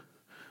it.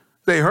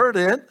 They heard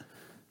it.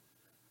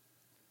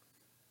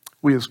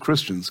 We as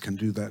Christians can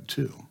do that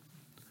too.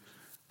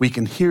 We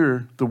can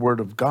hear the word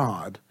of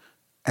God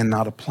and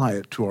not apply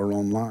it to our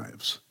own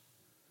lives.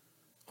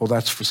 Oh,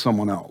 that's for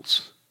someone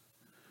else.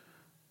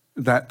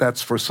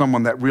 That's for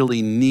someone that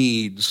really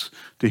needs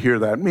to hear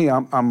that. Me,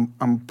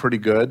 I'm pretty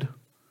good.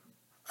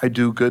 I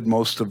do good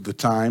most of the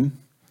time.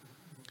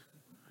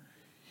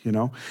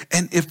 And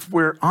if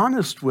we're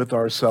honest with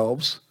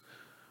ourselves,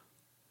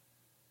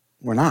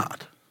 we're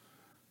not.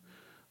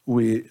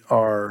 We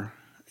are,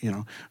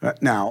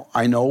 Now,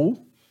 I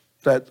know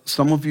that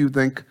some of you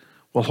think,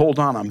 well, hold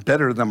on, I'm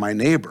better than my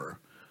neighbor.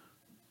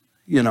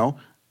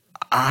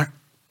 I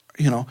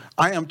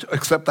am,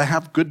 except I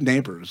have good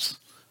neighbors,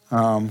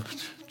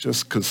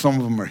 just because some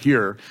of them are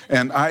here.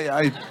 And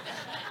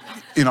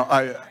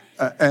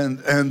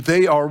and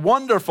they are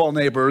wonderful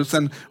neighbors.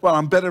 And, well,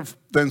 I'm better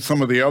than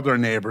some of the other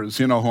neighbors.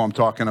 You know who I'm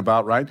talking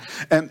about, right?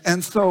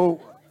 And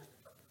so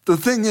the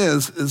thing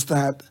is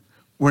that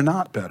we're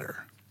not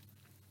better,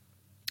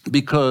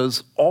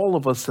 because all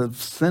of us have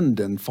sinned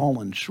and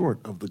fallen short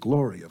of the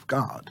glory of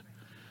God.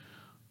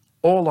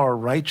 All our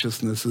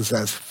righteousness is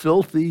as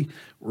filthy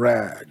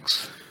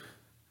rags.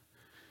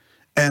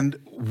 And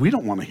we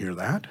don't want to hear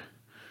that.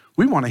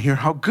 We want to hear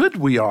how good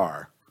we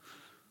are.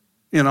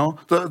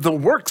 The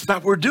works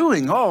that we're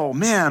doing. Oh,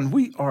 man,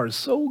 we are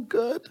so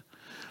good.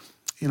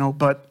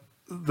 But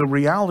the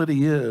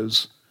reality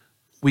is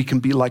we can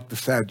be like the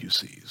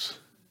Sadducees.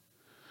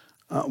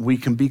 We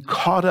can be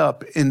caught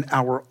up in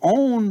our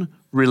own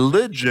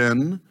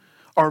religion,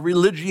 our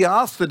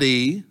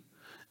religiosity,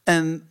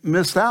 and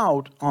miss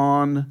out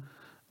on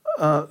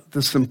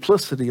the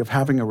simplicity of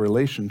having a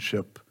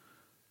relationship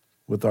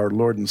with our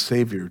Lord and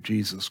Savior,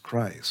 Jesus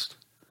Christ.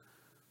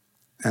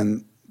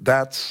 And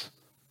that's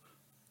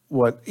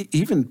what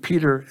even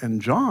Peter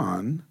and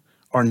John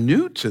are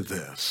new to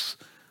this.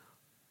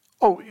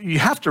 Oh, you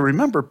have to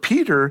remember,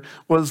 Peter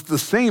was the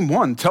same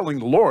one telling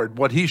the Lord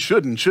what he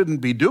should and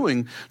shouldn't be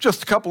doing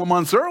just a couple of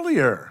months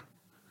earlier.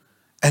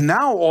 And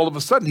now all of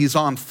a sudden he's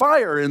on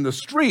fire in the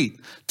street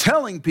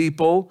telling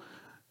people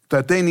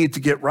that they need to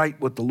get right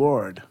with the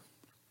Lord.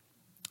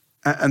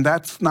 And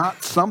that's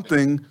not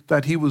something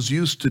that he was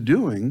used to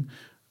doing.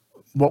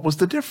 What was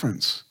the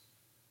difference?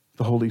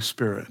 The Holy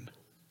Spirit.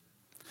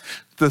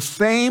 The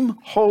same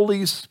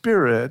Holy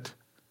Spirit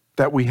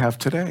that we have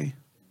today.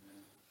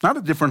 Not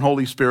a different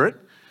Holy Spirit.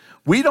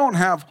 We don't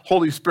have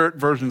Holy Spirit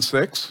version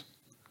 6.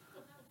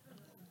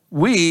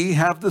 We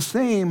have the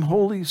same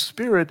Holy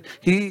Spirit.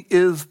 He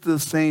is the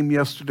same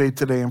yesterday,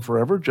 today, and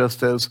forever,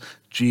 just as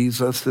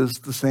Jesus is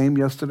the same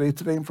yesterday,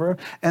 today, and forever.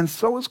 And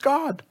so is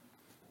God.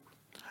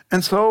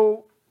 And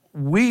so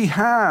we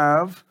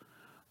have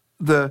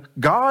the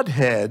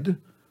Godhead,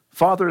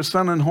 Father,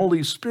 Son, and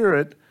Holy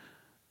Spirit,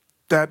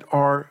 that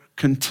are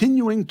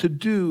continuing to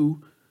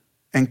do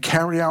and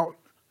carry out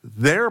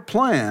their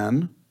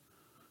plan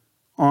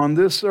on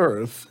this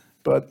earth,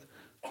 but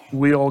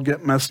we all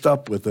get messed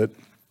up with it.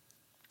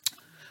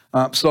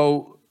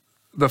 So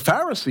the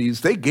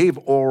Pharisees, they gave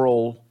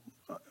oral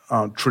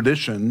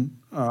tradition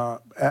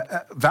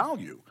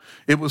value.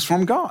 It was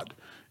from God.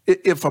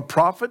 If a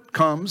prophet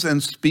comes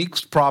and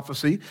speaks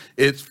prophecy,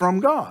 it's from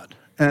God.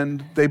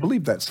 And they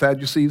believe that.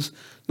 Sadducees,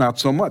 not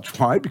so much.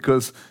 Why?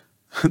 Because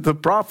the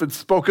prophets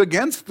spoke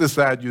against the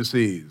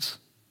Sadducees.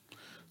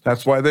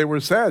 That's why they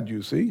were sad,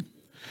 you see.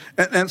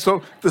 And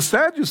so the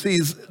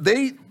Sadducees,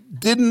 they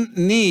didn't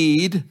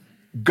need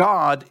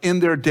God in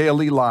their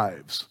daily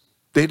lives.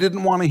 They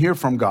didn't want to hear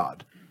from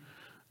God.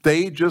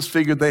 They just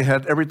figured they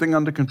had everything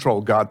under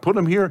control. God put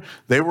them here.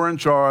 They were in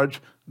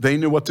charge. They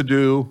knew what to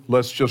do.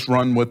 Let's just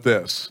run with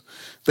this.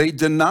 They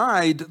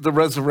denied the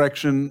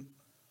resurrection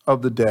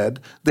of the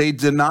dead. They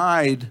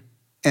denied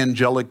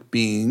angelic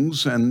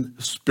beings and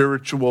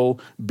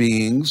spiritual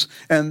beings.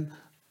 And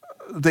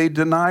they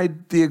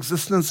denied the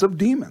existence of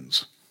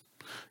demons.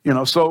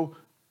 So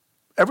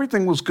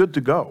everything was good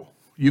to go.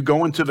 You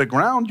go into the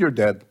ground, you're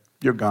dead.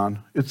 You're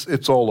gone.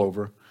 It's all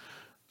over.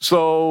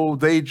 So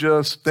they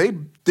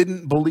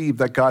didn't believe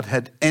that God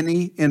had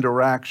any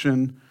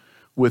interaction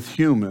with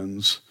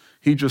humans.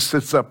 He just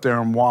sits up there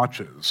and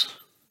watches.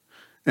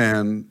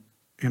 And,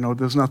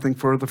 there's nothing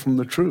further from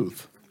the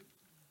truth.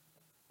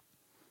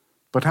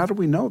 But how do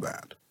we know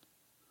that?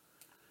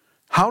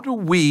 How do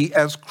we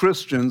as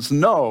Christians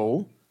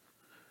know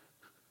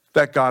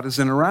that God is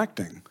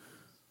interacting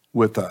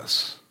with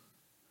us?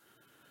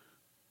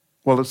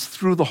 Well, it's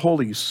through the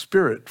Holy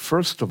Spirit,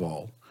 first of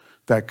all,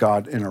 that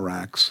God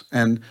interacts.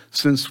 And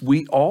since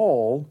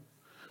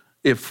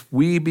if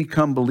we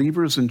become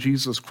believers in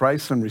Jesus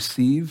Christ and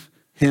receive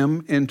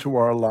him into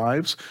our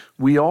lives,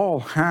 we all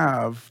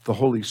have the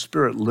Holy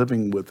Spirit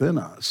living within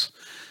us.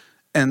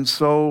 And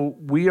so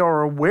we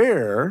are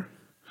aware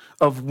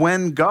of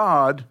when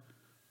God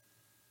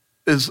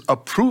is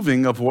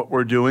approving of what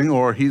we're doing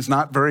or he's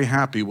not very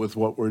happy with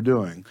what we're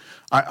doing.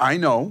 I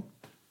know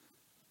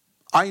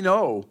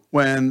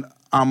when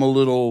I'm a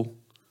little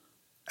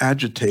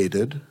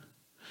agitated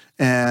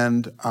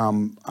and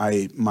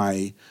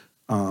my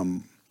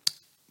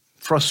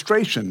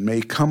frustration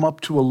may come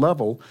up to a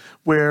level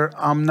where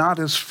I'm not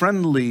as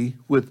friendly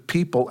with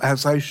people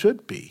as I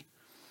should be.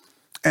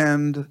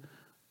 And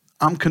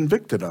I'm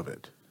convicted of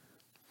it.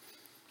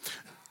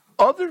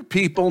 Other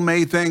people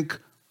may think,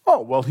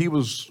 oh, well, he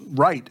was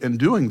right in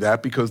doing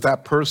that because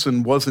that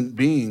person wasn't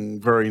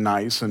being very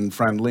nice and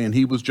friendly and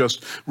he was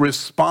just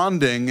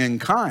responding in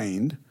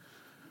kind.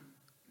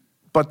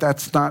 But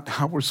that's not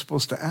how we're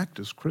supposed to act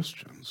as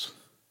Christians.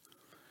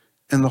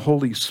 And the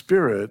Holy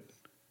Spirit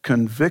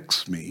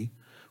convicts me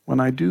when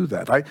I do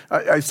that.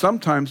 I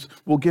sometimes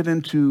will get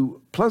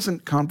into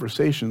pleasant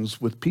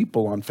conversations with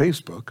people on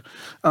Facebook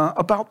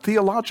about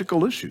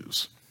theological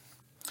issues.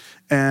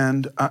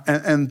 And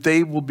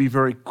they will be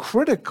very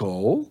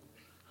critical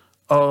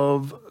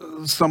of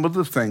some of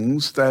the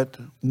things that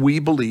we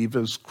believe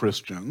as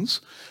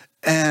Christians.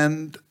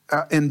 And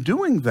in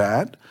doing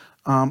that,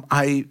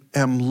 I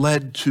am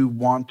led to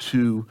want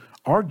to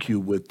argue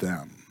with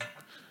them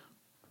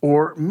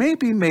or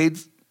maybe made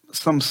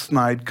some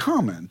snide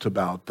comment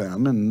about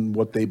them and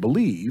what they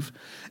believe.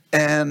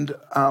 And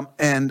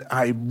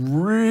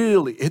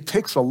it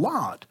takes a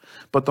lot,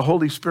 but the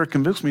Holy Spirit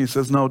convicts me and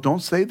says, no, don't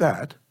say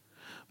that,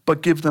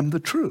 but give them the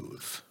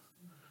truth.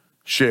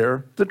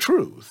 Share the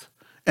truth.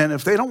 And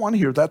if they don't want to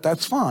hear that,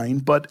 that's fine,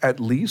 but at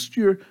least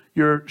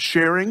you're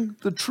sharing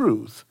the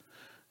truth.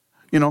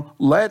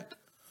 Let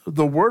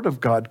the word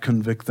of God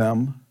convict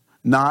them,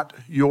 not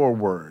your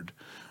word.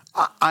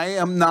 I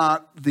am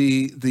not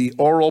the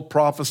oral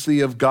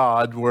prophecy of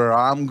God where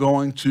I'm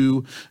going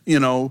to,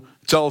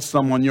 tell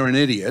someone you're an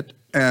idiot.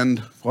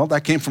 And, well,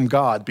 that came from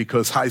God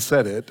because I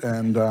said it.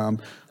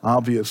 And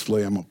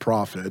obviously I'm a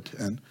prophet.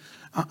 And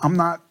I'm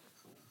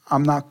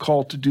not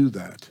called to do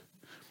that.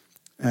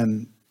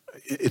 And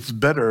it's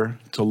better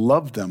to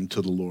love them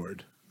to the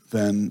Lord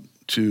than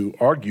to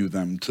argue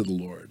them to the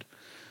Lord.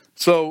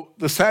 So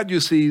the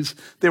Sadducees,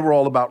 they were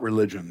all about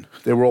religion.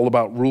 They were all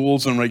about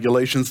rules and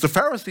regulations. The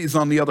Pharisees,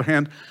 on the other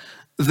hand,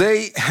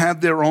 they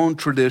had their own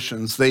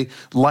traditions. They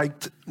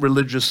liked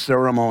religious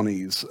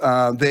ceremonies.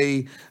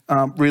 They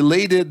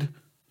related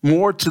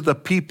more to the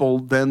people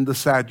than the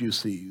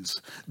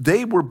Sadducees.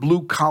 They were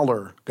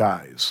blue-collar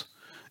guys,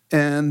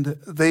 and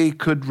they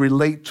could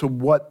relate to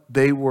what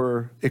they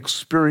were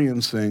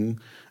experiencing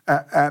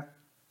at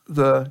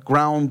the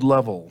ground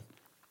level.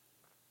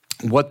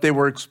 What they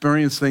were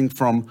experiencing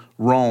from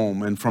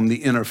Rome and from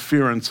the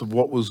interference of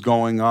what was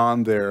going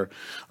on there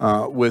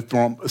with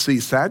Rome. See,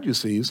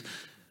 Sadducees,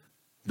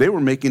 they were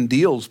making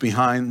deals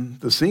behind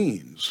the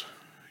scenes.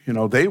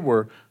 They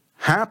were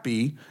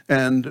happy,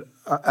 and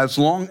as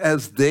long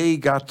as they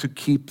got to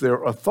keep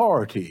their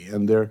authority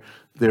and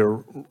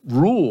their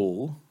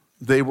rule,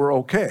 they were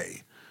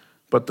okay.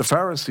 But the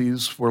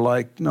Pharisees were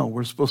like, no,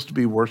 we're supposed to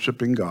be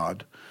worshiping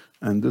God.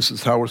 And this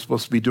is how we're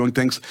supposed to be doing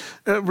things.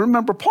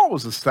 Remember, Paul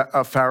was a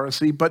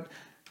Pharisee, but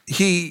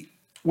he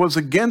was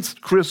against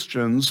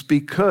Christians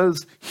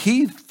because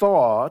he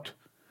thought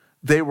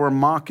they were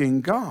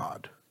mocking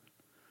God.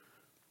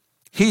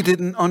 He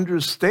didn't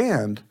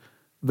understand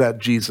that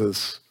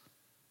Jesus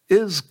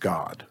is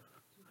God.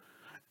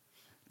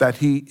 that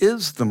he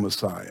is the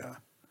Messiah.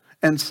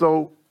 And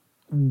so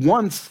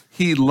once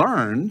he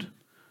learned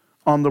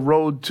on the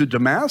road to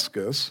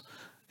Damascus,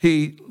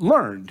 he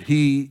learned.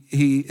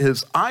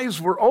 His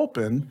eyes were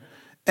open,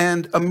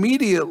 and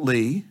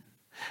immediately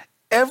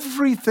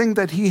everything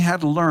that he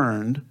had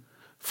learned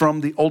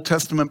from the Old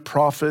Testament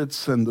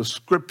prophets and the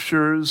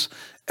scriptures,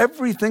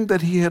 everything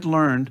that he had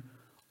learned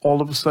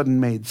all of a sudden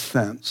made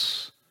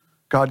sense.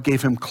 God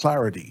gave him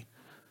clarity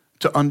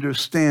to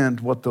understand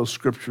what those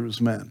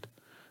scriptures meant.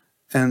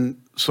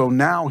 And so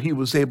now he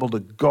was able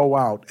to go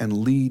out and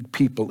lead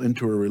people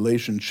into a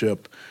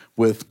relationship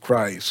with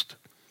Christ.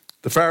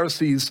 The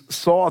Pharisees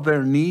saw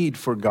their need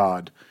for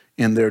God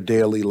in their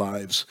daily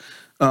lives,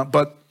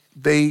 but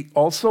they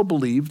also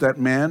believed that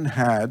man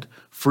had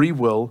free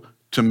will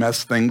to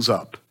mess things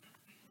up.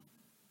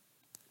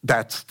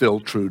 That's still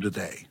true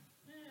today.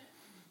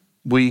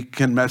 We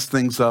can mess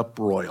things up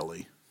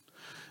royally,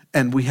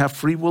 and we have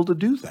free will to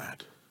do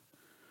that.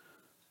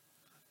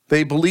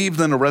 They believed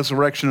in a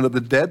resurrection of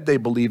the dead. They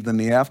believed in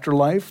the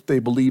afterlife. They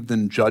believed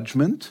in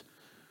judgment,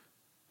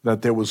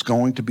 that there was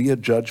going to be a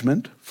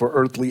judgment for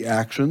earthly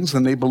actions,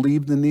 and they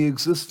believed in the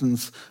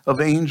existence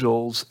of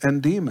angels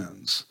and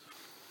demons.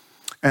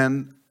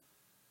 And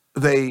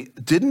they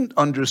didn't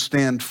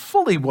understand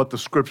fully what the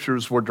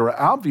scriptures were.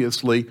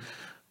 Obviously,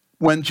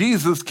 when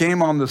Jesus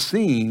came on the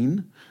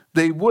scene,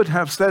 they would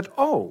have said,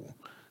 oh,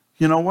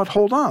 you know what,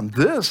 hold on.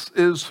 This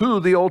is who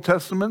the Old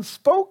Testament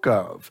spoke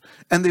of.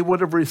 And they would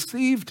have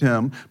received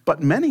him,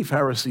 but many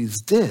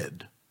Pharisees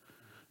did.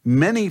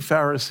 Many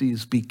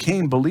Pharisees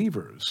became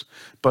believers,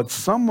 but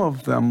some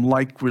of them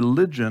liked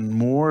religion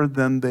more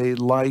than they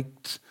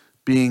liked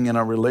being in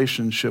a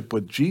relationship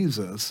with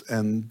Jesus,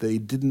 and they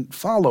didn't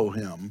follow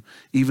him,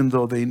 even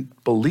though they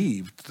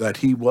believed that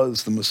he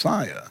was the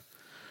Messiah.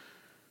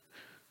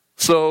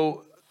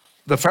 So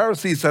the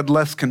Pharisees had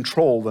less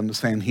control than the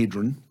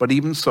Sanhedrin, but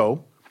even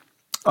so,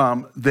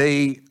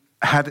 they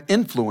had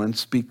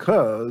influence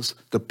because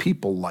the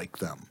people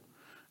liked them.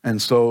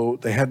 And so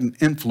they had an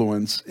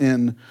influence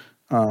in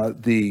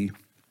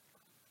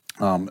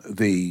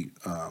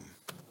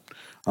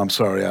I'm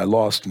sorry, I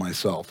lost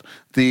myself.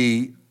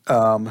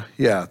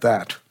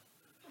 That.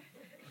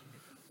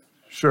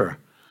 Sure.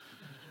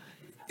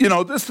 You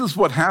know, this is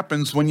what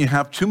happens when you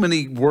have too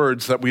many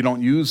words that we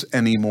don't use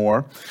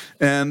anymore.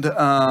 And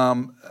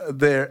the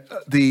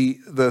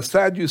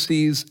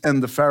Sadducees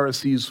and the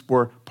Pharisees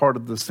were part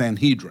of the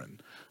Sanhedrin.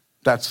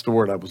 That's the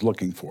word I was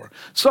looking for.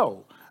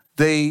 So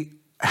they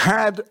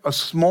had a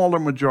smaller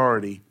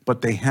majority,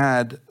 but they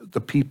had the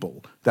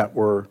people that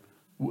were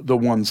the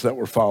ones that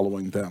were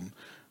following them.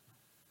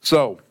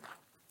 So,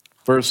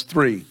 verse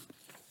 3.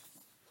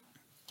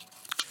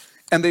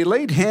 And they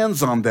laid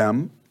hands on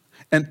them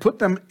and put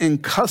them in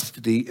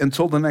custody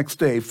until the next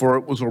day, for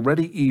it was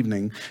already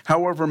evening.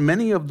 However,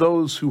 many of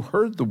those who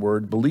heard the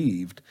word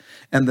believed,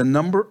 and the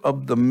number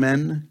of the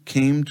men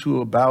came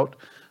to about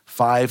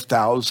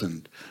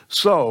 5,000.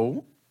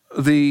 So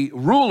the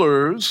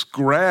rulers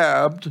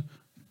grabbed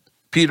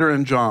Peter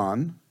and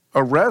John,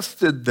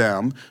 arrested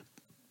them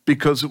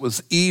because it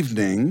was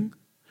evening.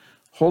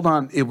 Hold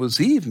on, it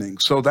was evening.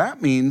 So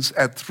that means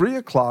at 3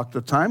 o'clock, the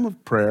time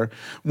of prayer,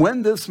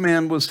 when this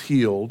man was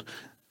healed,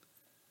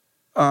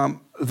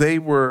 they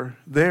were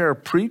there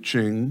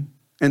preaching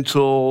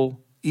until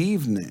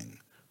evening.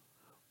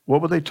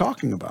 What were they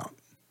talking about?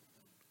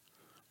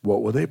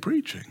 What were they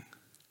preaching?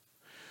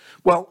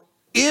 Well,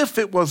 if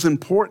it was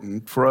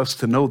important for us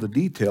to know the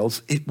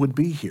details, it would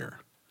be here.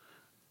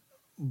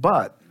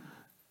 But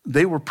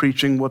they were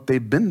preaching what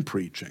they've been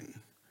preaching.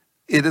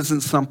 It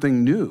isn't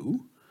something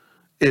new.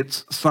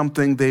 It's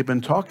something they've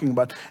been talking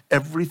about.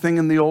 Everything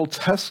in the Old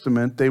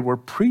Testament, they were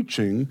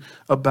preaching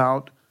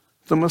about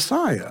the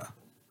Messiah.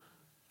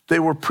 They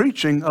were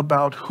preaching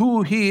about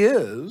who he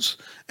is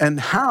and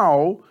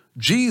how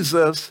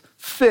Jesus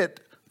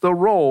fit the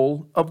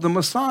role of the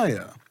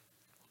Messiah.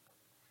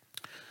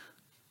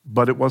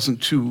 But it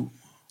wasn't too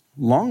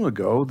long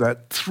ago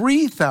that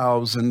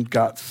 3,000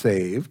 got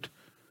saved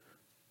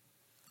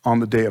on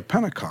the day of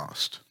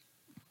Pentecost.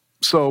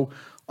 So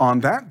on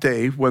that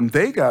day, when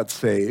they got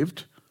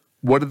saved,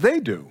 what did they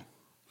do?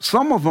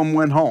 Some of them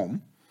went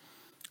home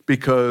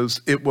because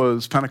it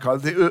was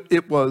Pentecost.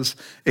 It was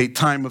a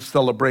time of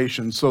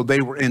celebration, so they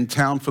were in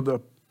town for the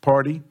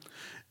party.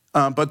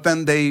 But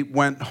then they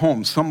went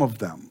home, some of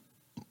them.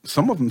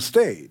 Some of them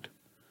stayed.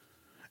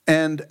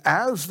 And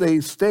as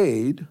they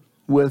stayed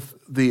with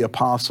the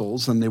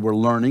apostles and they were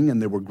learning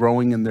and they were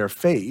growing in their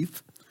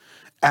faith,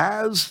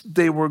 as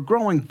they were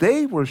growing,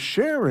 they were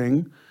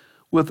sharing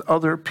with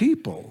other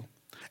people.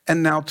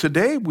 And now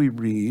today we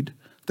read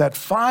that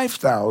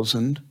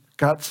 5,000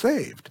 got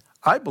saved.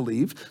 I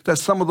believe that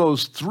some of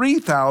those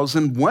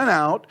 3,000 went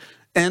out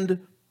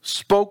and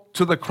spoke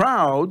to the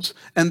crowds,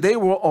 and they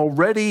were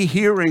already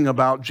hearing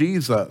about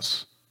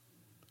Jesus.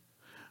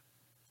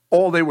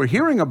 All they were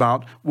hearing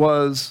about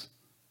was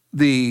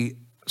the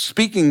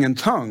speaking in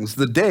tongues,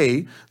 the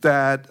day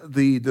that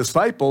the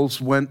disciples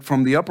went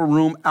from the upper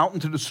room out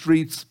into the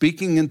streets,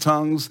 speaking in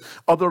tongues,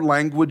 other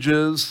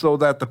languages, so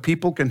that the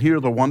people can hear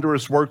the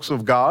wondrous works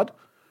of God.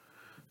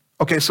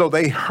 Okay, so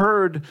they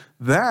heard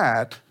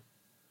that,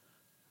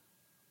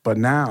 but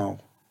now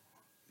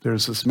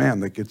there's this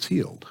man that gets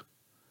healed.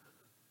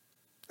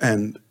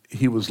 And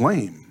he was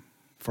lame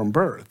from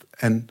birth,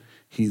 and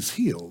he's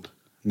healed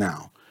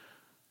now.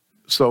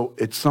 So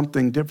it's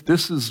something different.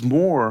 This is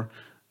more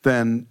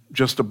than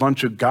just a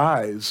bunch of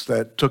guys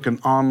that took an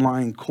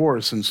online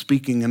course in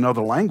speaking in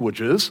other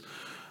languages.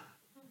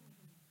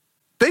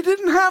 They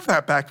didn't have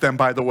that back then,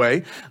 by the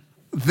way.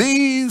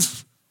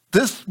 This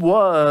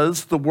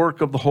was the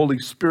work of the Holy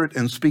Spirit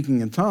in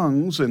speaking in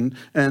tongues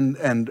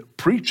and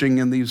preaching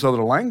in these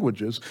other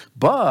languages,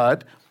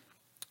 but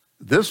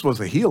this was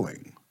a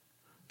healing.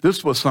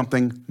 This was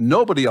something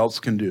nobody else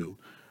can do.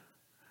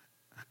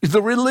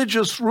 The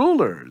religious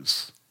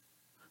rulers,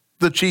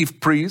 the chief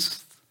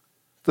priests,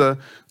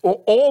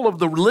 all of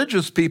the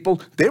religious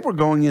people, they were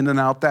going in and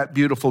out that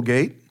beautiful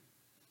gate.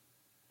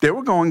 They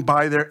were going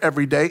by there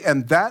every day,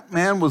 and that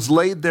man was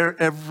laid there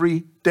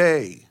every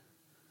day.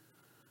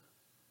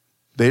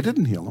 They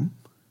didn't heal him.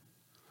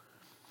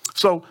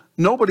 So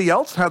nobody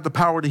else had the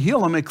power to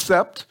heal him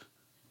except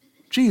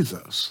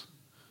Jesus.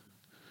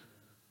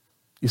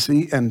 You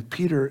see, and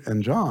Peter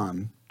and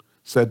John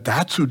said,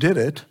 that's who did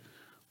it.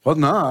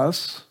 Wasn't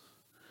us.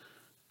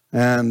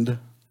 And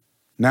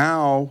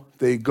now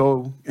they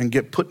go and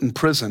get put in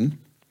prison,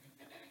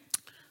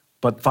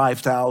 but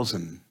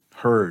 5,000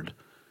 heard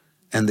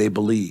and they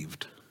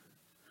believed.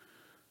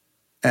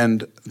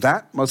 And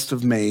that must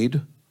have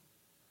made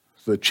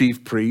the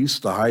chief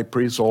priest, the high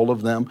priest, all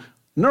of them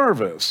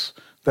nervous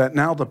that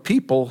now the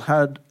people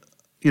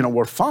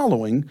were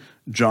following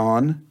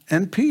John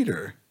and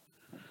Peter.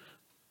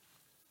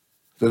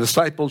 The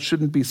disciples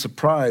shouldn't be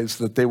surprised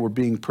that they were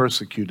being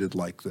persecuted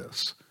like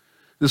this.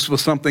 This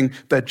was something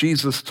that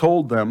Jesus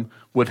told them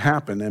would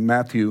happen in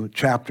Matthew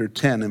chapter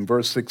 10 and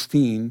verse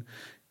 16.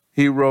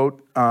 He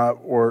wrote,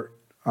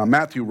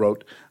 Matthew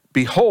wrote,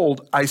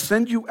 "Behold, I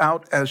send you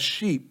out as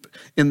sheep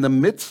in the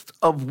midst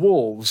of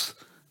wolves.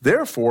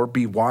 Therefore,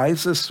 be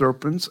wise as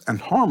serpents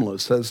and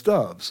harmless as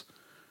doves.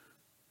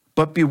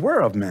 But beware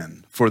of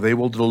men, for they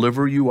will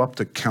deliver you up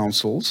to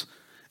councils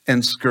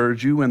and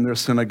scourge you in their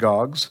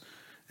synagogues.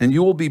 And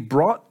you will be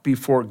brought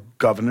before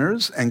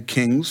governors and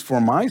kings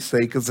for my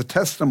sake as a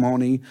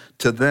testimony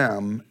to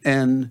them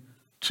and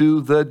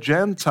to the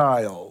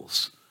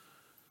Gentiles."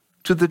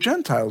 To the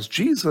Gentiles,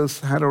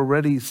 Jesus had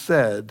already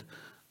said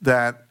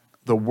that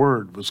the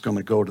word was going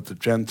to go to the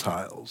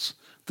Gentiles.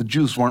 The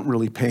Jews weren't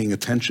really paying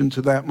attention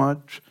to that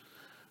much.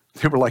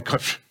 They were like,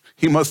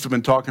 he must have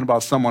been talking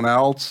about someone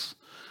else.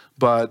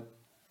 But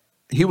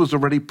he was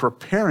already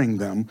preparing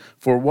them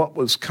for what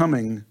was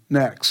coming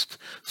next.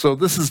 So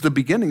this is the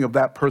beginning of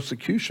that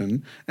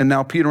persecution. And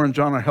now Peter and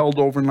John are held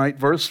overnight.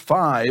 Verse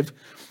 5,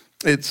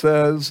 it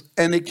says,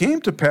 "And it came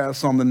to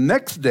pass on the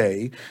next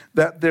day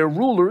that their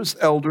rulers,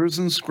 elders,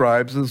 and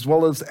scribes, as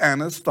well as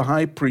Annas the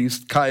high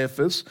priest,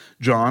 Caiaphas,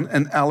 John,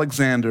 and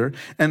Alexander,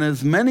 and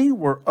as many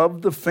were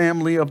of the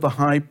family of the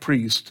high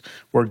priest,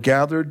 were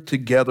gathered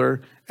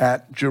together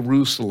at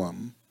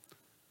Jerusalem."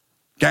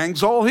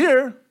 Gang's all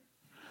here.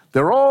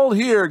 They're all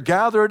here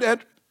gathered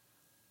at...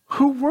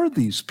 Who were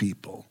these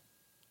people?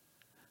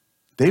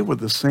 They were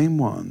the same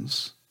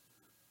ones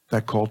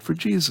that called for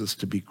Jesus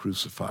to be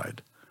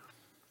crucified.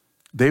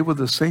 They were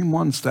the same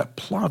ones that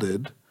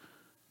plotted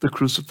the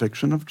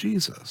crucifixion of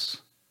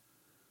Jesus.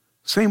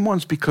 Same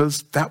ones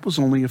because that was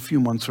only a few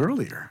months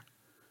earlier.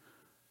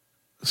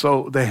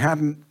 So they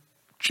hadn't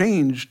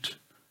changed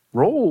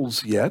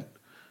roles yet.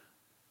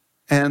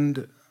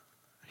 And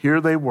here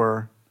they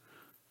were.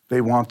 They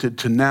wanted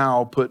to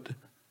now put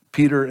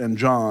Peter and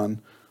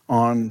John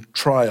on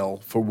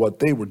trial for what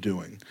they were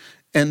doing.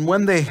 And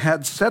when they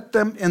had set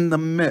them in the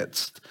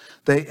midst,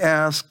 they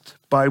asked,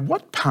 "By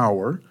what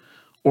power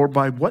or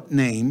by what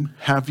name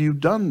have you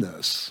done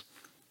this?"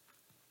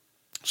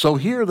 So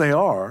here they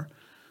are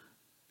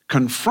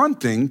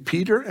confronting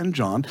Peter and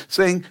John,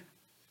 saying,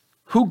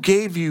 "Who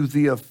gave you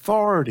the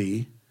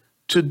authority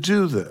to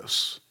do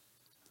this?"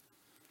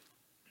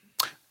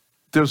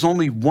 There's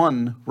only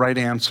one right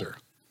answer.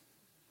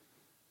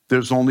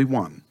 There's only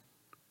one.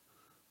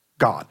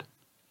 God.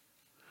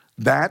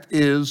 That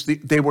is,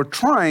 they were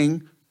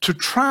trying to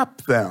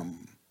trap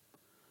them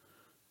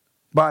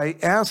by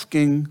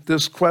asking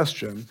this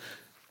question.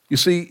 You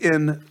see,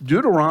 in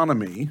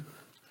Deuteronomy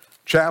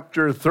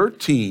chapter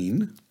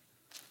 13,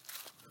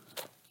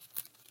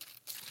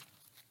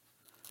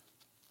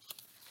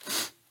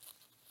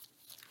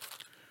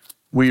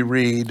 we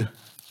read,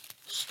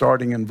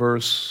 starting in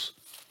verse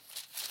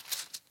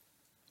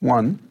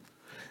 1,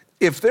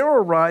 "If there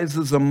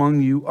arises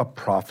among you a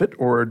prophet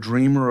or a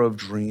dreamer of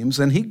dreams,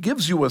 and he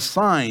gives you a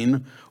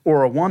sign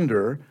or a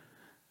wonder,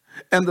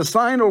 and the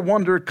sign or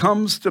wonder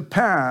comes to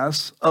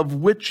pass of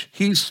which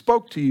he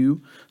spoke to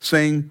you,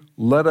 saying,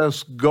 'Let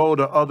us go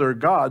to other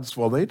gods.'"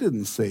 Well, they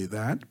didn't say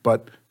that,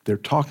 but they're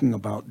talking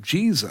about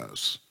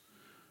Jesus.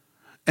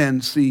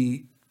 And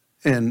see,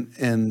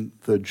 in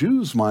the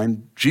Jews'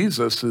 mind,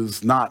 Jesus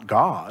is not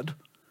God.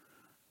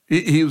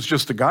 He was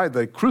just a guy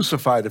they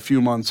crucified a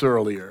few months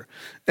earlier.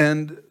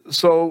 And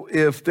so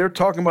if they're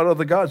talking about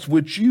other gods,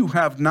 which you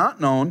have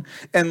not known,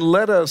 and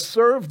let us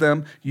serve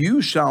them,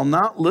 you shall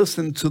not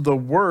listen to the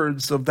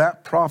words of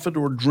that prophet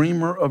or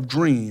dreamer of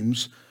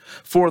dreams.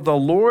 For the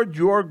Lord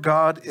your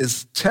God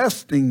is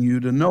testing you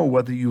to know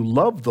whether you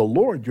love the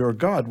Lord your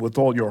God with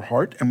all your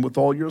heart and with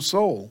all your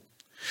soul.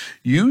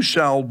 You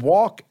shall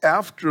walk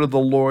after the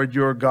Lord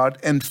your God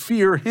and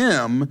fear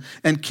him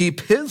and keep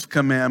his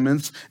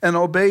commandments and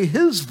obey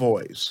his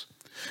voice.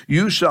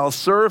 You shall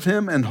serve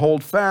him and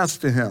hold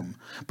fast to him.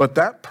 But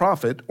that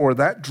prophet or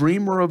that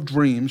dreamer of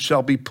dreams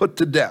shall be put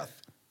to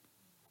death.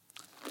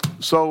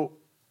 So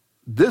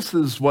this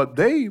is what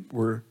they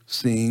were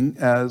seeing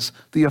as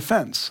the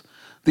offense.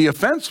 The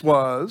offense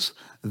was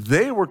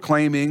they were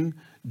claiming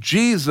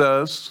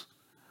Jesus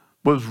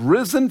was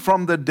risen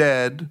from the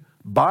dead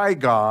by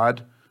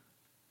God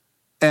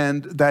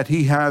and that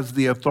he has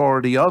the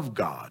authority of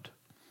God.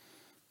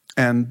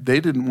 And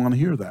they didn't want to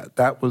hear that.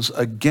 That was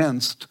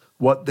against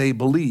what they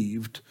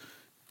believed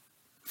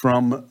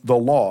from the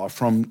law,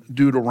 from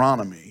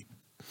Deuteronomy.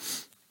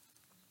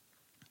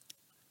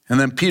 And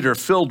then Peter,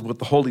 filled with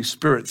the Holy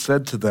Spirit,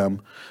 said to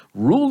them,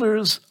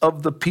 rulers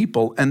of the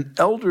people and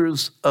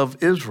elders of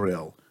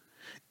Israel,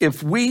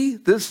 if we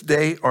this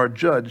day are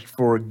judged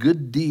for a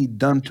good deed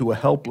done to a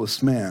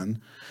helpless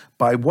man,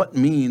 by what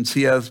means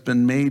he has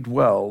been made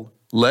well,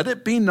 let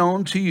it be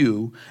known to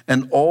you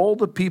and all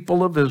the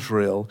people of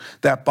Israel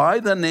that by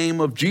the name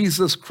of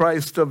Jesus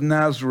Christ of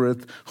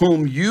Nazareth,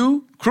 whom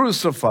you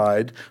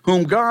crucified,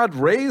 whom God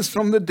raised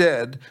from the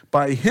dead,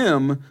 by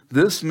him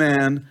this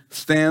man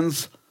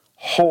stands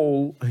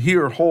whole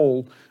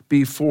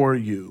before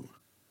you.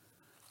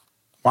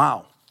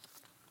 Wow.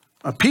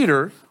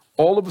 Peter,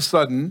 all of a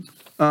sudden,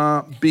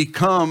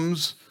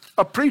 becomes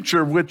a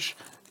preacher, which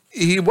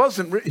he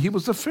wasn't. He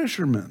was a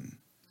fisherman.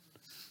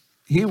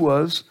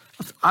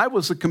 I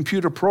was a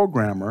computer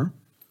programmer.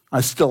 I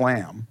still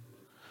am.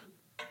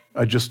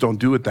 I just don't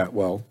do it that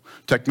well.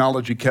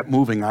 Technology kept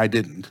moving. I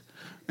didn't.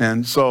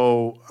 And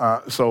so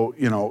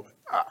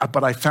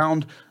but I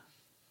found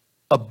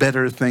a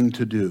better thing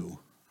to do,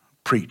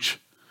 preach.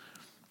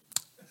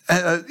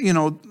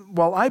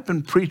 While I've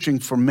been preaching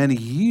for many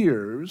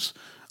years,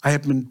 I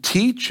have been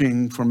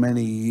teaching for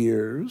many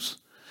years,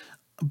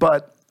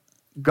 but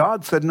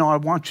God said, no, I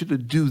want you to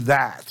do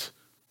that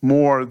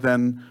more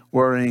than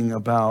worrying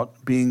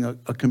about being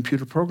a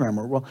computer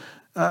programmer. Well,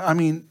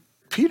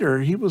 Peter,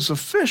 he was a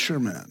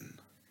fisherman.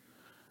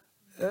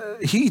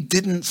 He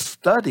didn't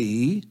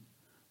study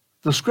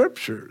the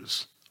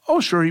scriptures.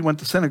 Oh, sure, he went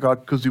to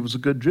synagogue because he was a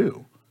good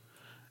Jew.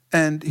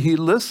 And he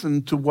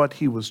listened to what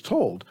he was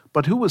told.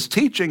 But who was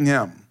teaching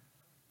him?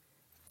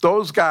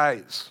 Those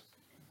guys.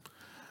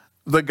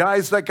 The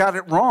guys that got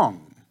it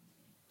wrong.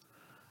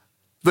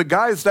 The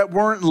guys that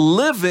weren't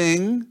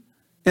living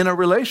in a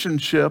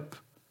relationship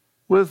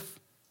with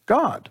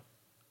God.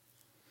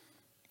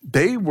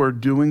 They were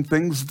doing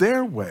things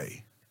their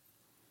way.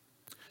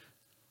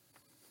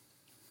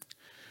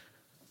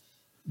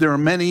 There are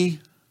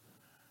many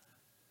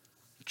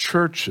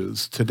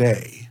churches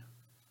today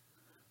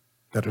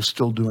that are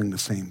still doing the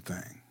same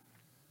thing.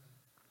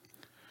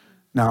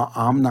 Now,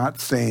 I'm not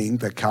saying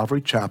that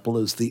Calvary Chapel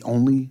is the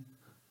only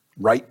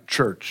right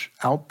church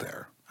out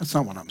there. That's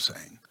not what I'm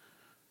saying.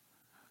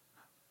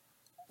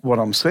 What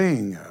I'm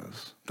saying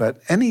is that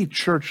any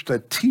church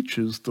that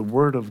teaches the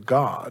Word of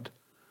God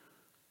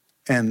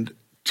and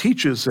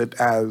teaches it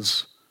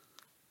as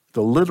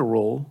the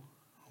literal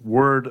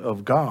Word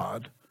of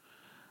God,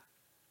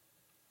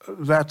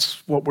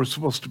 that's what we're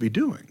supposed to be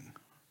doing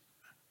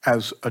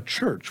as a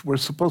church. We're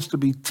supposed to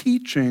be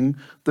teaching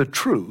the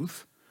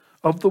truth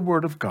of the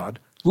Word of God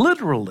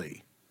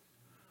literally.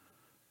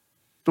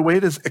 The way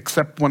it is,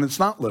 except when it's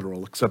not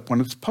literal, except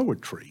when it's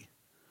poetry.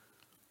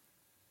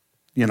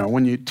 You know,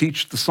 when you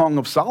teach the Song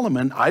of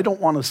Solomon, I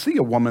don't want to see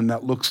a woman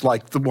that looks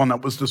like the one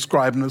that was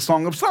described in the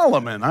Song of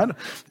Solomon.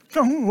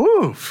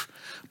 Oof.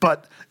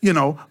 But,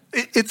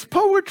 it's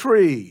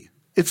poetry.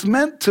 It's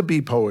meant to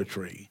be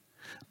poetry.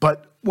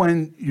 But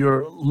when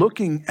you're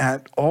looking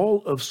at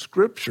all of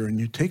Scripture and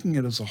you're taking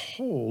it as a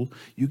whole,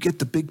 you get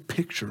the big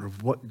picture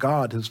of what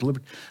God has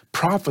delivered.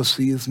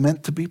 Prophecy is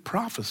meant to be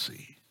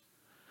prophecy.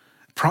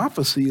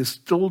 Prophecy is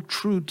still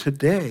true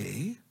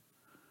today.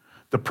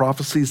 The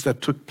prophecies that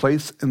took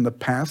place in the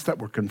past that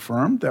were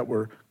confirmed, that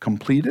were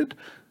completed,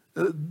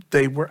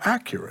 they were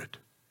accurate.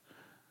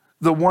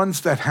 The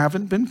ones that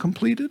haven't been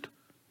completed,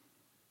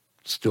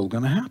 still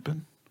going to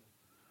happen.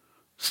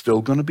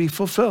 Still going to be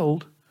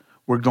fulfilled.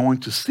 We're going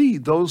to see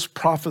those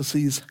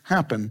prophecies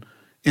happen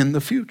in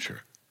the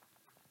future.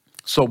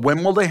 So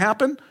when will they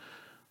happen?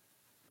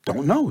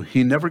 Don't know.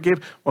 He never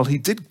gave, well, he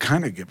did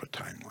kind of give a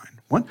timeline.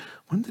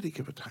 When did he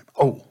give a time?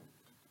 Oh,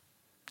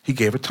 he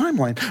gave a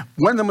timeline.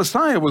 When the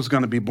Messiah was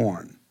going to be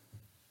born.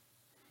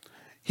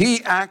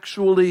 He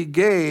actually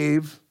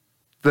gave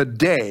the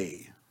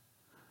day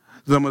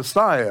the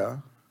Messiah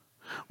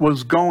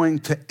was going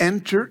to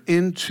enter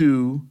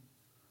into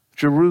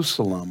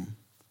Jerusalem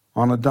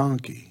on a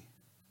donkey.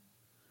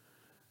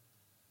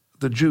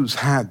 The Jews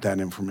had that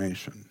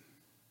information.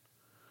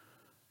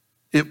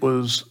 It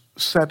was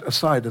set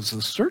aside as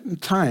a certain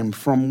time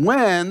from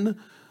when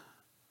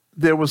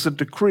there was a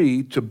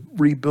decree to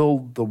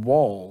rebuild the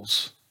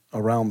walls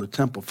around the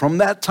temple. From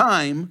that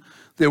time,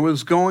 there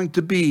was going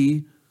to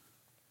be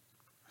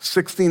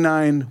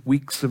 69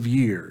 weeks of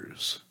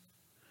years.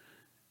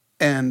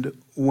 And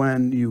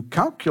when you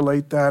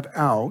calculate that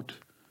out,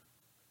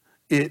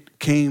 it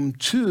came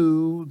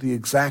to the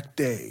exact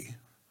day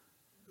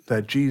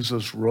that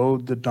Jesus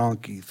rode the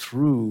donkey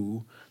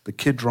through the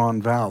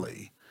Kidron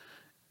Valley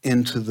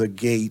into the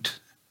gate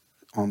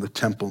on the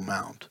Temple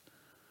Mount.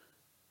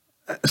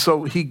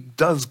 So he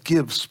does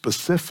give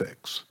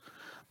specifics,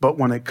 but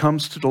when it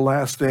comes to the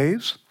last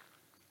days,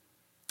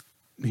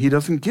 he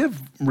doesn't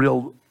give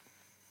real,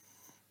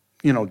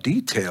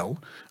 detail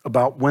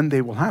about when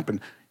they will happen.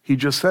 He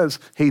just says,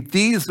 hey,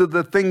 these are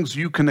the things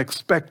you can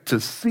expect to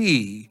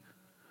see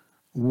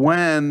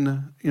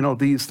when,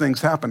 these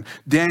things happen.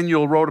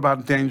 Daniel wrote about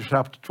in Daniel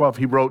chapter 12,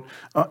 he wrote,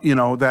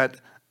 that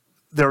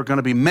there are going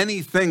to be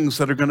many things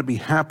that are going to be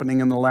happening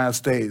in the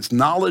last days.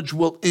 Knowledge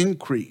will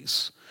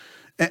increase,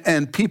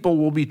 and people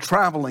will be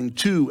traveling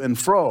to and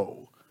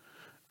fro.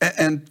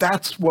 And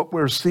that's what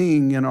we're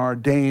seeing in our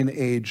day and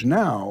age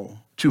now.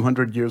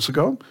 200 years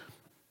ago,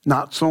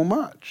 not so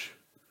much.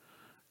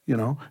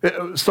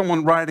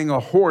 Someone riding a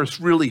horse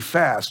really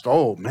fast.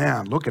 Oh,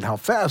 man, look at how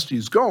fast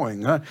he's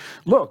going.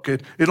 Look,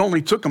 it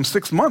only took him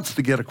 6 months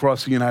to get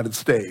across the United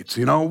States.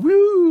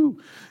 Woo!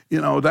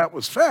 That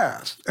was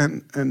fast.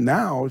 And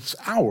now it's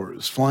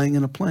hours flying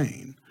in a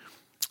plane.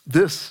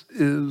 This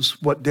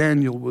is what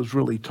Daniel was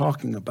really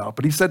talking about.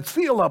 But he said,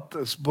 seal up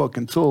this book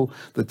until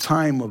the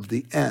time of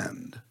the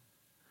end.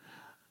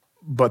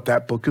 But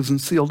that book isn't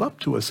sealed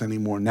up to us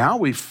anymore. Now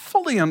we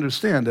fully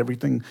understand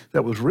everything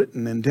that was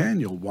written in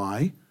Daniel.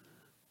 Why?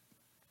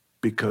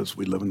 Because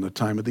we live in the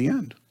time of the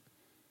end.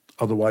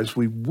 Otherwise,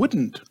 we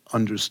wouldn't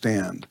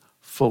understand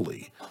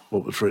fully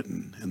what was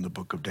written in the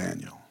book of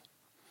Daniel.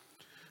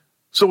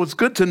 So it's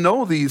good to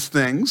know these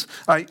things.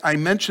 I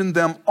mention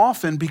them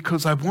often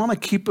because I want to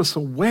keep us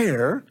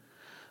aware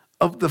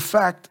of the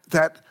fact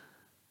that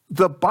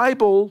the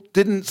Bible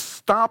didn't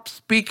stop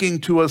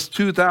speaking to us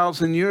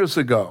 2,000 years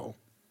ago.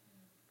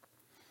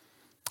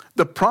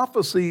 The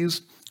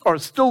prophecies are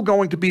still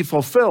going to be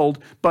fulfilled,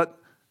 but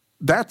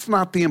that's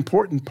not the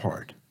important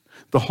part.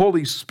 The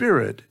Holy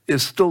Spirit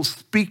is still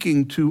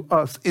speaking to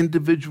us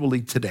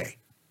individually today.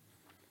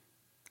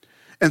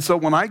 And so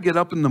when I get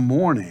up in the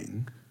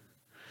morning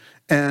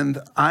and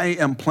I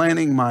am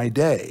planning my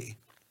day,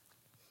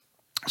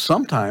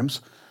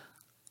 sometimes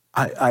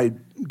I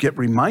get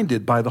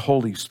reminded by the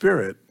Holy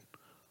Spirit,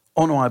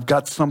 oh no, I've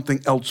got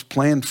something else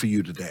planned for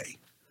you today.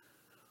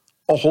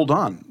 Oh, hold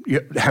on.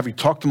 Have you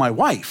talked to my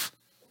wife?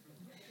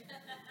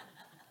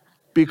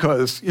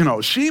 Because,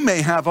 she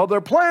may have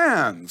other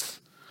plans.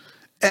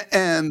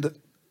 And,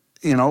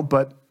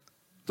 but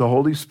the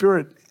Holy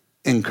Spirit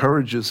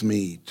encourages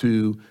me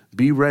to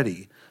be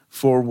ready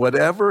for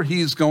whatever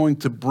he's going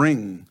to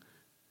bring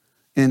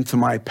into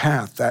my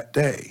path that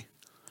day.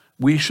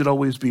 We should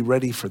always be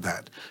ready for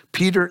that.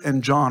 Peter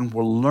and John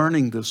were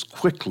learning this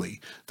quickly,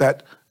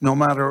 that no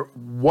matter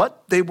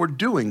what they were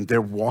doing,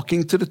 they're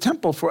walking to the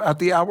temple at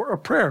the hour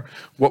of prayer.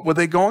 What were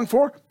they going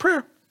for?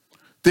 Prayer.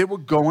 They were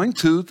going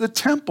to the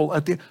temple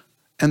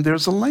and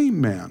there's a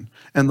lame man.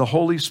 And the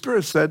Holy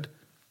Spirit said,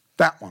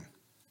 that one,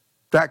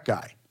 that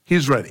guy,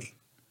 he's ready.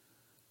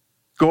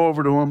 Go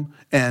over to him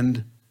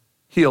and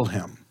heal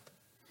him.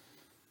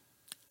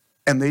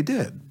 And they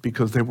did,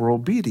 because they were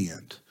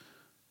obedient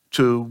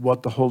to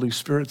what the Holy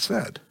Spirit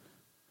said.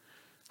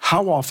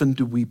 How often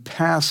do we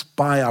pass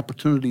by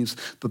opportunities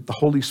that the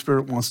Holy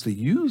Spirit wants to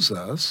use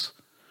us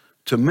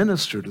to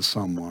minister to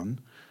someone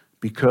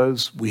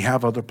because we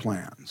have other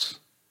plans,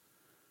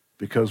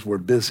 because we're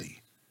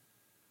busy,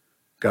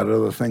 got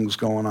other things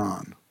going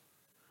on?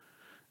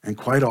 And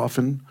quite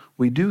often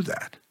we do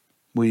that.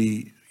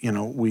 We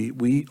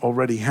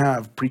already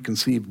have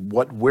preconceived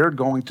what we're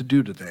going to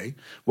do today,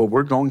 what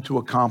we're going to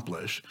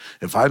accomplish.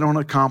 If I don't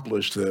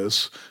accomplish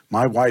this,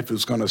 my wife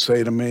is going to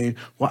say to me,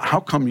 well, how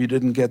come you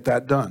didn't get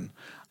that done?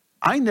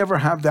 I never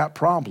have that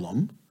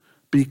problem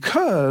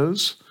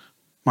because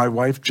my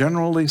wife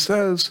generally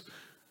says,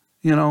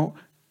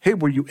 hey,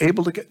 were you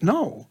able to get?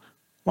 No.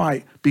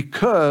 Why?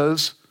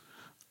 Because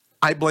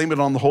I blame it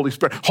on the Holy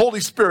Spirit. Holy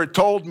Spirit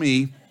told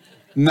me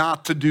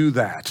not to do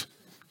that.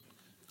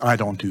 I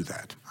don't do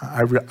that.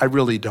 I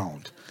really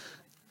don't.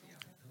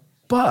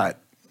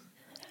 But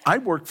I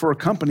work for a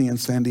company in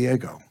San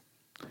Diego.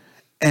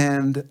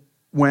 And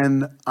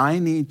when I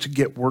need to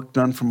get work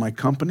done for my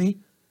company,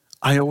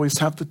 I always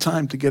have the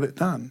time to get it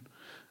done.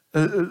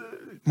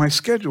 My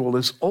schedule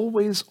is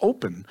always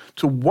open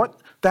to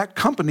what that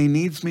company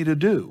needs me to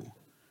do.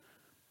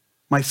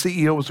 My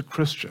CEO is a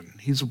Christian.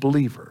 He's a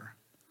believer.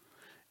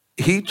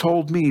 He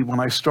told me when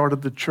I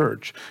started the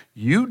church,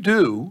 you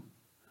do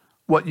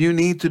what you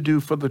need to do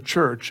for the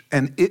church,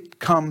 and it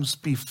comes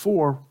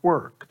before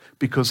work,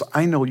 because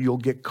I know you'll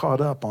get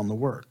caught up on the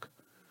work.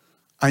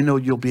 I know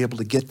you'll be able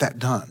to get that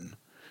done.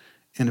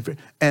 And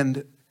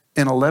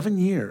in 11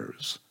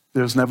 years,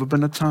 there's never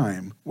been a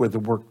time where the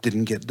work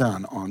didn't get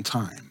done on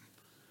time.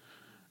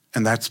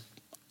 And that's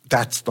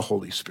the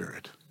Holy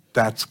Spirit.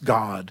 That's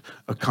God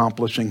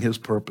accomplishing his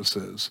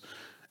purposes.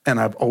 And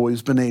I've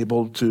always been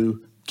able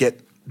to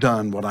get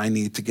done what I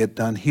need to get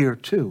done here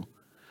too,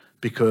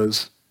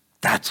 because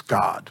that's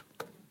God.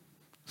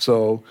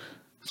 So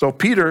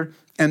Peter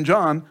and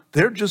John,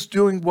 they're just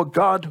doing what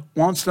God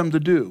wants them to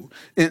do.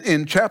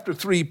 In chapter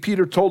 3,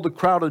 Peter told the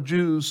crowd of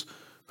Jews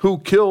who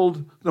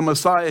killed the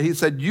Messiah, he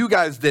said, you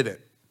guys did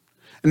it.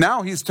 And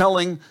now he's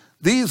telling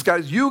these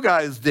guys, you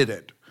guys did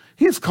it.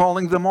 He's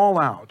calling them all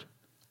out.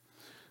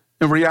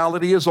 The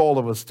reality is all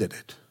of us did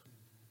it.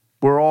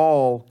 We're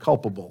all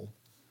culpable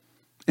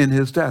in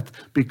his death,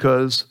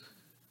 because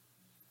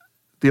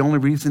the only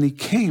reason he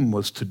came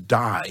was to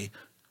die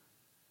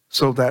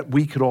so that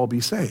we could all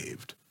be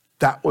saved.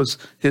 That was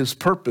his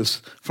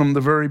purpose from the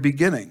very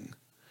beginning.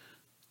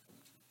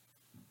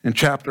 In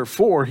chapter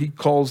 4, he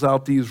calls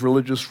out these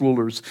religious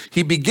rulers.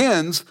 He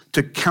begins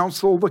to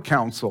counsel the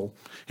council.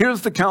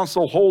 Here's the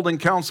council holding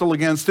counsel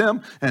against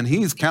him, and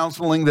he's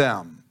counseling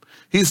them.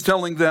 He's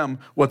telling them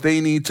what they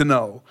need to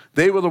know.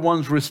 They were the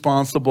ones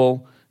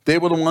responsible. They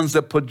were the ones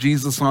that put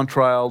Jesus on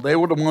trial. They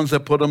were the ones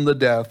that put him to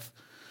death.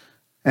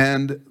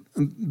 And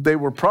they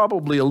were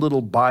probably a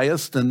little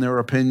biased in their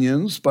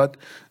opinions, but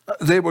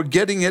they were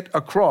getting it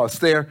across.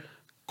 They're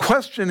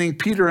questioning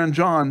Peter and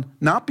John,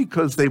 not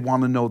because they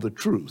want to know the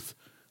truth.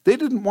 They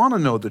didn't want to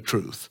know the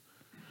truth.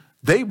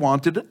 They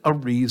wanted a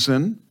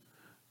reason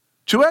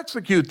to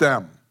execute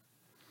them.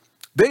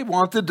 They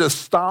wanted to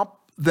stop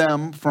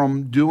them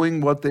from doing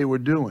what they were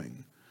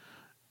doing.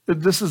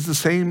 This is the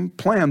same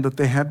plan that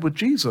they had with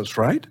Jesus,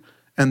 right?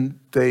 And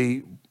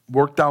they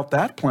worked out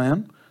that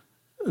plan.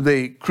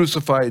 They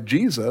crucified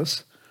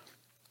Jesus.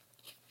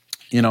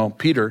 You know,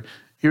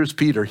 here's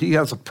Peter. He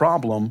has a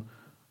problem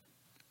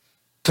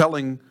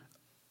telling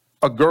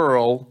a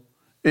girl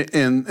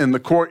in the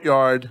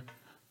courtyard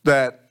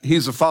that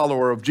he's a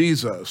follower of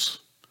Jesus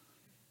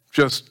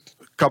just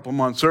a couple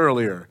months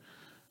earlier,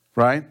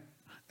 right?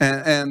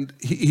 And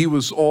he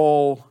was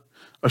all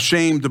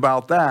ashamed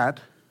about that,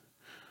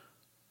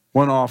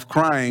 went off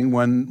crying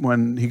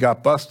when he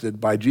got busted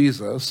by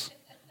Jesus.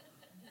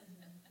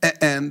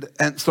 And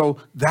so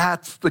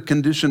that's the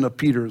condition of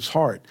Peter's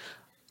heart.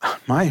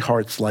 My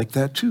heart's like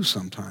that too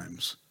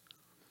sometimes.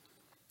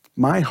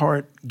 My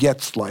heart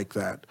gets like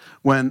that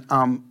when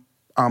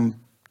I'm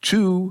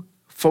too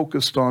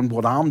focused on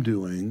what I'm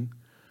doing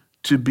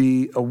to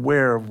be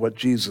aware of what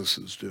Jesus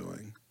is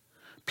doing.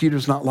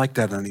 Peter's not like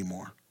that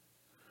anymore.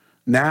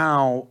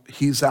 Now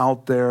he's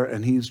out there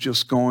and he's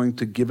just going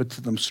to give it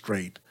to them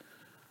straight.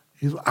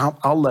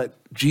 I'll let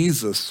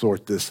Jesus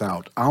sort this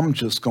out. I'm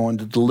just going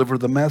to deliver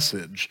the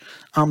message.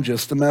 I'm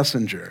just the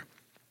messenger.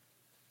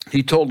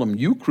 He told them,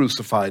 you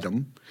crucified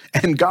him,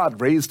 and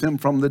God raised him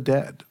from the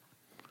dead.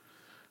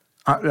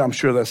 I'm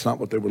sure that's not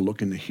what they were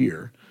looking to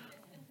hear.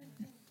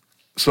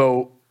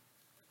 So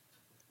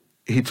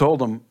he told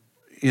them,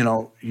 you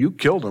know, you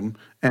killed him,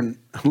 and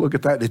look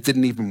at that, it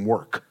didn't even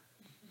work.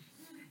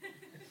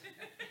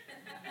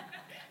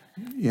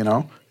 You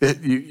know,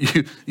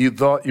 you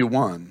thought you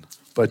won,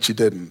 but you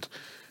didn't.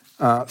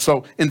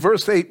 So in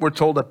verse 8, we're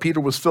told that Peter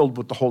was filled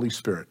with the Holy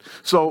Spirit.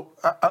 So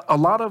a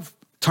lot of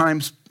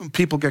times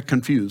people get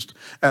confused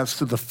as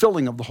to the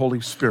filling of the Holy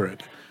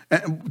Spirit.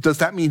 And does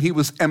that mean he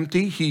was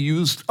empty? He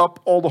used up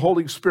all the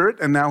Holy Spirit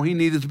and now he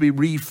needed to be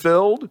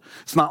refilled?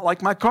 It's not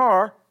like my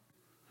car.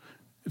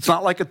 It's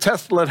not like a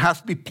Tesla that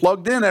has to be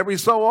plugged in every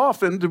so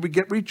often to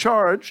get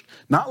recharged.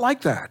 Not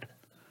like that.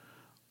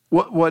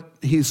 What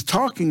he's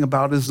talking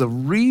about is a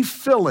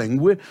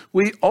refilling.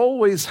 We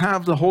always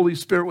have the Holy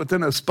Spirit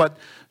within us, but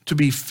to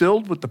be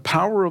filled with the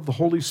power of the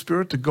Holy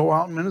Spirit to go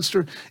out and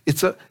minister,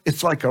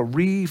 it's like a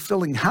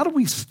refilling. How do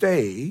we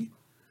stay?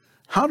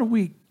 How do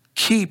we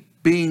keep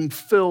being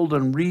filled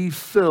and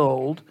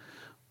refilled?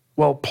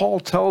 Well, Paul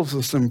tells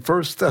us in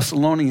 1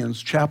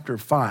 Thessalonians chapter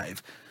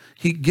 5,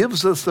 he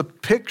gives us a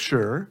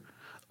picture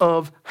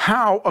of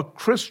how a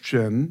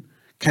Christian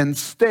can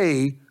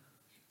stay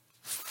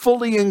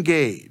fully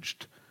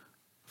engaged,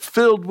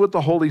 filled with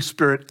the Holy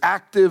Spirit,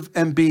 active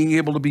and being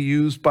able to be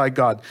used by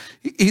God.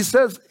 He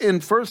says in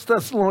 1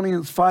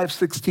 Thessalonians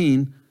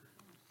 5:16,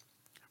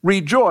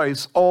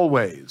 rejoice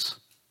always.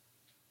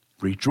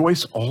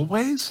 Rejoice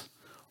always?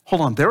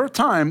 Hold on, there are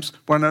times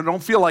when I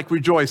don't feel like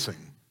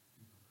rejoicing.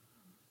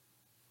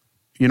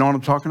 You know what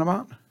I'm talking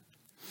about?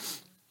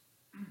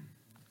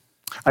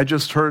 I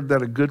just heard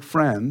that a good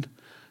friend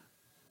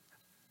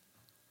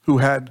who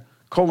had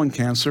colon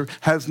cancer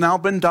has now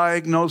been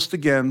diagnosed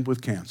again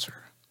with cancer.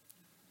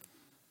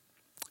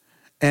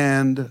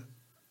 And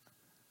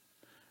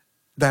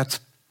that's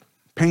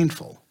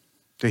painful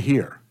to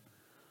hear.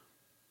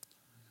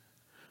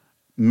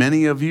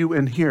 Many of you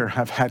in here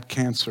have had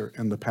cancer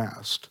in the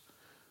past.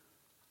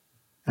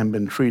 and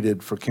been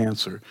treated for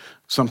cancer.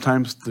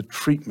 Sometimes the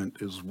treatment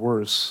is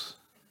worse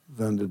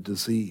than the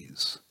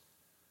disease.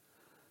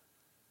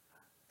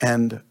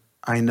 And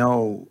I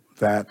know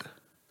that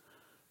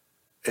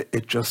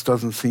it just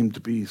doesn't seem to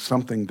be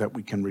something that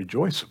we can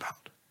rejoice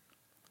about.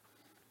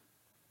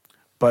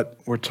 But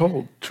we're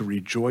told to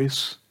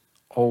rejoice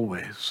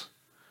always.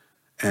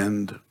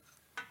 And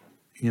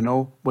you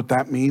know what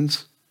that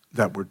means?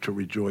 That we're to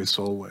rejoice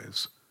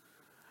always.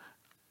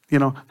 You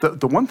know,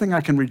 the one thing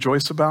I can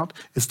rejoice about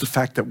is the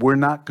fact that we're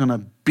not going to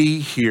be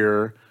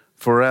here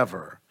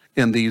forever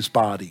in these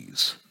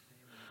bodies.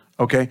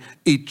 Okay?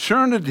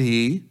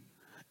 Eternity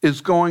is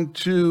going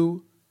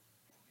to,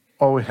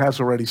 it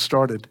has already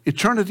started.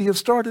 Eternity has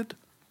started.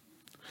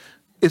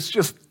 It's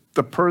just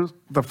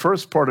the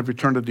first part of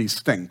eternity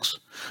stinks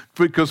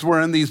because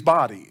we're in these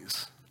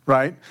bodies,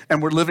 right?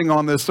 And we're living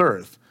on this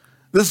earth.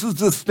 This is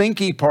the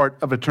stinky part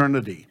of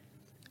eternity.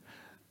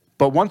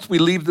 But once we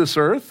leave this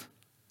earth,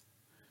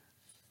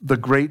 the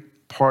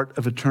great part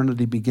of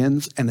eternity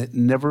begins, and it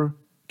never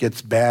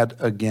gets bad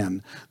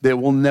again. There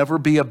will never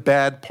be a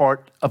bad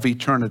part of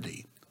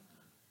eternity.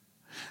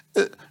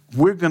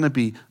 We're going to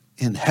be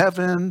in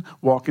heaven,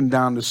 walking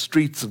down the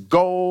streets of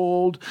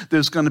gold.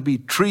 There's going to be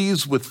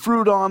trees with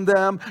fruit on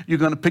them. You're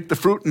going to pick the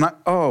fruit and,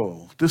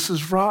 this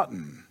is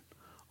rotten.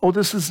 Oh,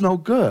 this is no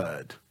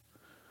good.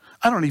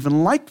 I don't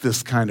even like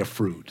this kind of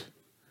fruit.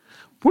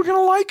 We're going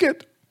to like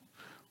it.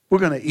 We're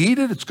going to eat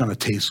it. It's going to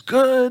taste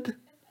good.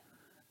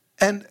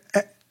 And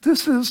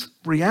this is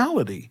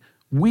reality.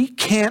 We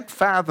can't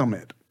fathom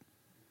it.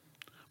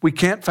 We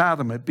can't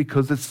fathom it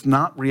because it's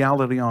not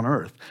reality on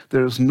earth.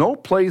 There's no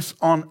place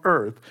on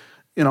earth.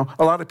 You know,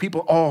 a lot of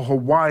people,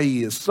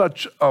 Hawaii is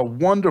such a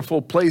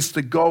wonderful place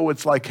to go.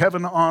 It's like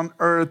heaven on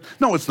earth.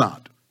 No, it's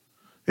not.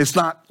 It's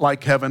not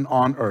like heaven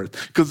on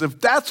earth. Because if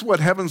that's what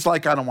heaven's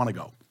like, I don't want to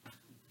go.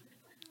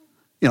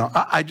 You know,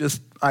 I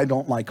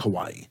don't like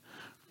Hawaii.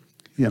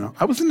 You know,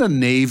 I was in the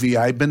Navy.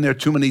 I've been there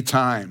too many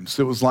times.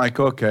 It was like,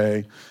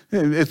 okay,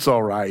 it's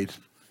all right,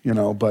 you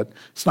know, but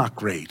it's not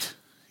great,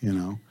 you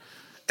know.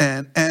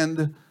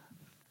 And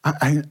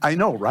I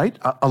know, right?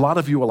 A lot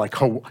of you are like,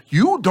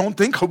 you don't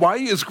think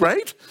Hawaii is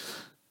great?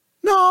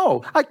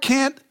 No, I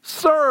can't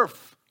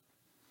surf.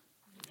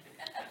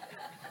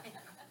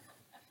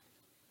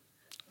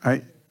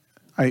 I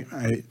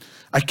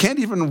can't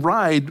even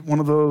ride one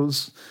of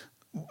those,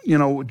 you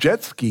know,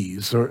 jet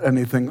skis or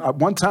anything.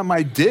 One time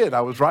I did.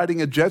 I was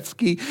riding a jet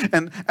ski,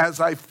 and as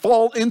I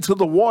fall into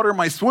the water,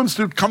 my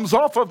swimsuit comes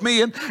off of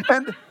me, and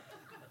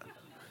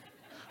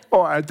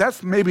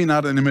that's maybe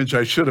not an image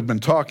I should have been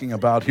talking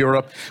about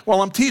here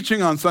while I'm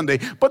teaching on Sunday,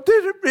 but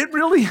it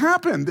really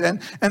happened, and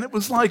it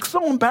was like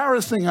so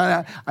embarrassing.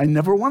 I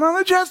never went on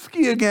a jet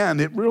ski again.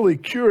 It really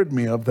cured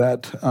me of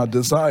that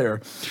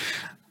desire.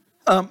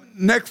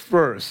 Next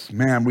verse.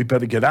 Man, we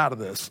better get out of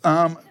this.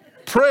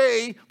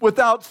 Pray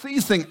without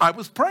ceasing. I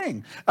was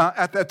praying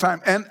at that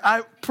time, and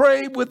I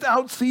pray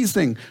without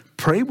ceasing.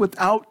 Pray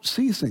without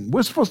ceasing.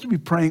 We're supposed to be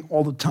praying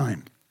all the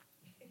time.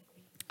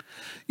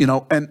 You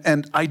know,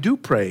 and I do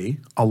pray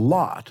a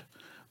lot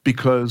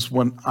because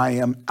when I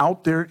am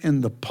out there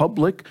in the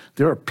public,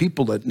 there are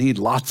people that need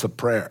lots of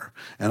prayer,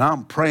 and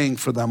I'm praying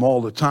for them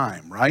all the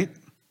time, right?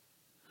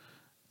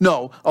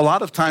 No, a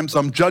lot of times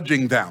I'm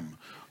judging them.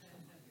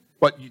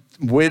 But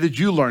where did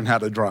you learn how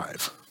to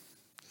drive?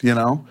 You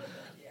know?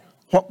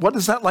 What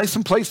does that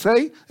license plate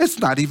say? It's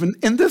not even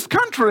in this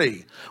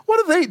country. What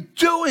are they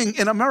doing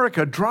in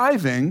America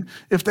driving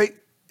if they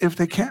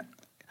can't?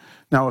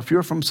 Now, if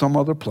you're from some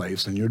other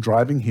place and you're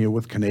driving here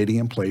with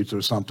Canadian plates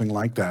or something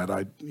like that,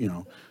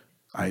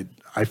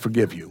 I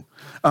forgive you.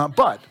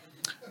 But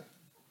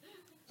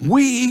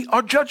we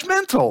are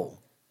judgmental.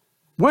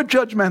 We're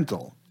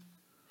judgmental.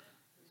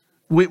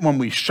 When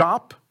we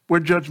shop,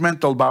 we're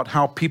judgmental about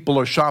how people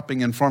are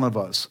shopping in front of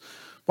us.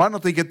 Why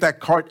don't they get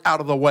that cart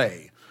out of the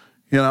way?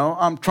 You know,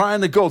 I'm trying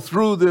to go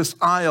through this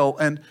aisle,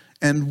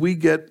 and we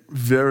get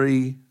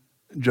very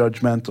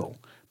judgmental.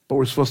 But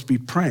we're supposed to be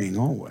praying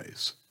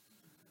always.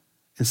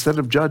 Instead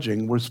of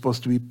judging, we're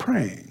supposed to be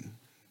praying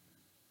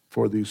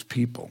for these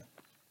people.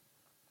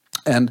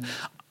 And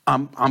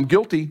I'm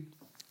guilty.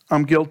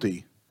 I'm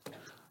guilty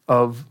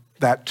of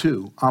that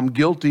too. I'm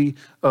guilty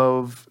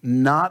of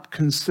not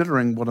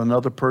considering what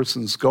another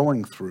person's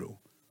going through.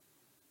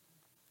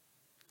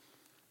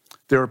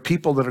 There are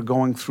people that are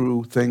going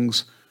through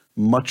things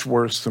much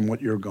worse than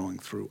what you're going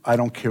through. I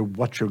don't care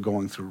what you're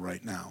going through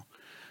right now.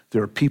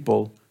 There are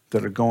people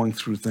that are going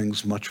through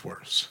things much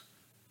worse.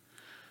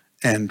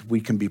 And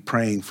we can be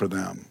praying for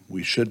them.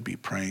 We should be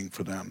praying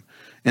for them.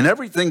 In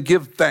everything,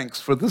 give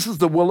thanks, for this is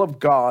the will of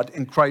God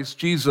in Christ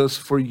Jesus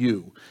for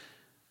you.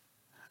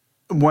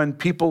 When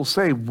people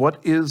say, what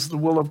is the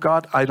will of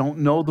God? I don't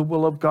know the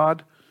will of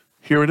God.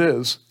 Here it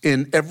is.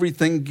 In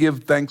everything,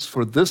 give thanks,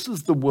 for this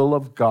is the will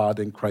of God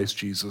in Christ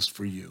Jesus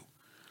for you.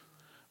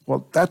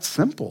 Well, that's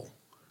simple.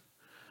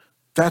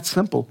 That's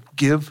simple.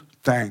 Give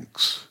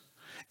thanks.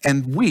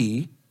 And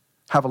we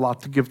have a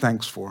lot to give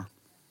thanks for.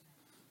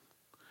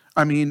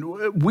 I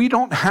mean, we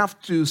don't have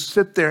to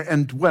sit there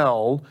and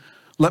dwell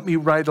let me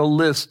write a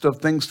list of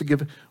things to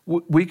give.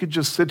 We could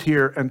just sit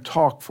here and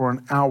talk for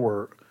an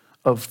hour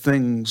of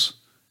things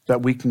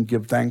that we can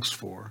give thanks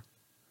for.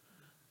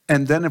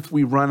 And then if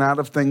we run out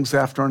of things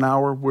after an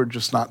hour, we're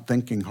just not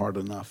thinking hard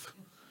enough,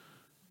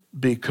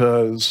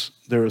 because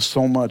there is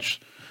so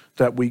much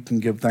that we can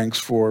give thanks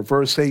for.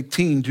 Verse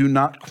 18, do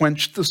not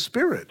quench the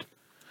Spirit.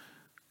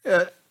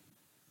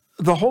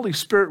 The Holy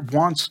Spirit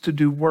wants to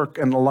do work,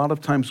 and a lot of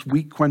times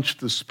we quench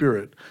the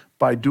Spirit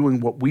by doing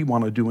what we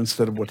want to do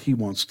instead of what he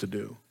wants to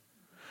do,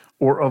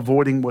 or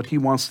avoiding what he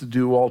wants to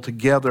do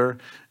altogether,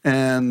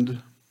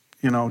 and,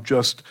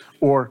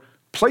 or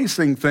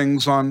placing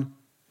things on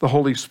the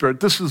Holy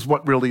Spirit. This is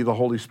what really the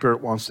Holy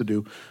Spirit wants to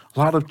do. A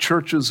lot of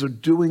churches are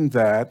doing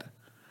that.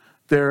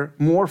 They're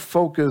more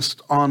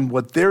focused on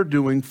what they're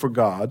doing for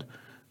God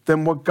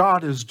than what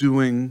God is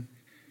doing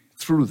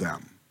through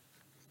them.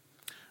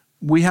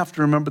 We have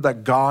to remember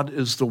that God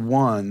is the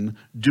one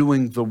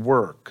doing the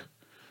work,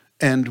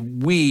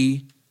 and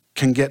we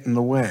can get in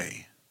the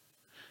way.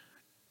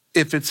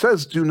 If it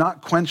says do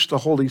not quench the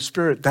Holy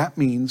Spirit, that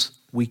means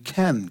we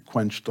can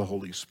quench the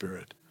Holy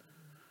Spirit.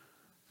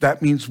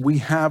 That means we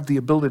have the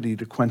ability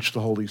to quench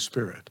the Holy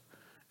Spirit.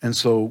 And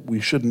so we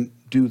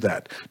shouldn't do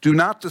that. Do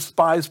not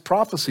despise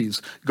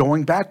prophecies.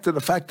 Going back to the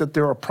fact that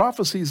there are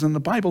prophecies in the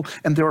Bible,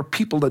 and there are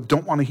people that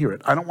don't want to hear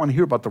it. I don't want to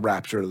hear about the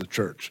rapture of the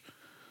church.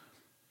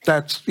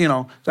 That's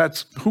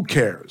who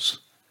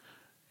cares?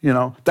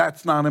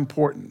 That's not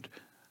important.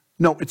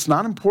 No, it's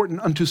not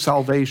important unto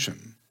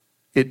salvation.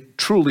 It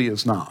truly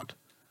is not.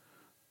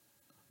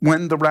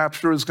 When the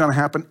rapture is going to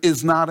happen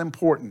is not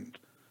important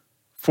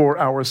for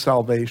our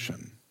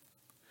salvation.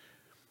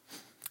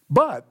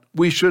 But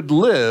we should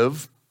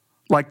live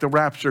like the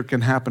rapture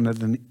can happen at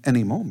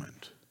any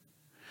moment.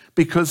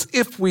 Because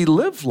if we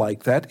live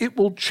like that, it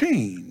will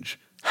change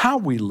how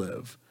we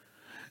live.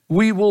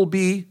 We will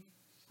be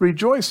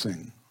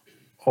rejoicing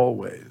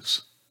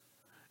always.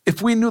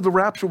 If we knew the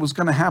rapture was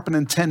going to happen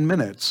in 10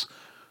 minutes,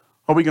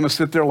 are we going to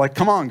sit there like,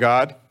 come on,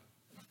 God,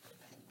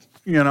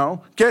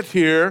 get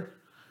here?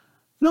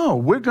 No,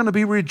 we're going to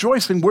be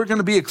rejoicing. We're going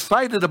to be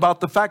excited about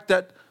the fact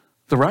that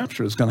the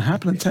rapture is going to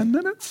happen in 10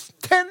 minutes.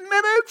 10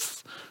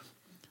 minutes!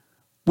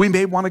 We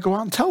may want to go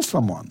out and tell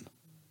someone.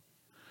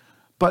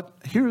 But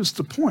here's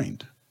the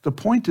point. The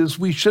point is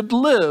we should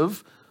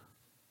live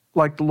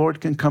like the Lord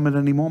can come at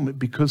any moment,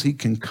 because he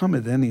can come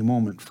at any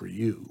moment for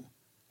you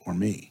or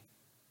me.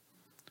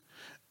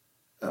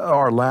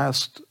 Our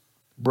last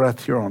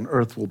breath here on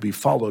earth will be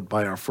followed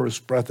by our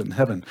first breath in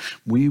heaven.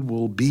 We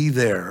will be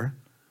there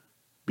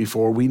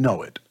before we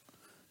know it.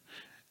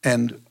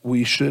 And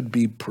we should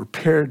be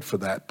prepared for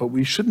that. But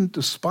we shouldn't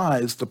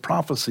despise the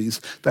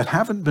prophecies that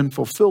haven't been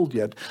fulfilled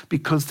yet,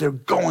 because they're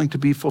going to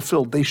be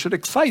fulfilled. They should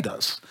excite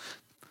us.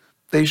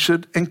 They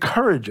should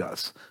encourage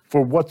us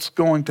for what's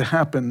going to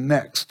happen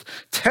next.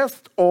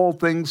 Test all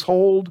things,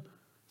 hold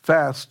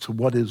fast to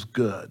what is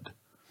good.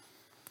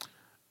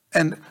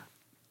 And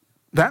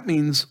that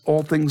means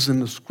all things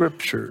in the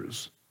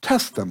scriptures.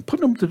 Test them,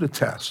 put them to the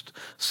test.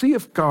 See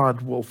if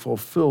God will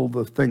fulfill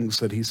the things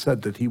that he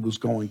said that he was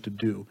going to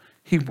do.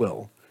 He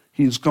will.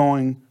 He's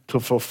going to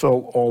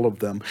fulfill all of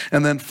them.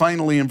 And then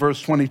finally in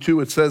verse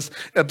 22, it says,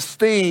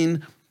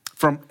 abstain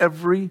from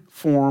every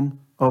form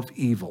of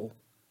evil.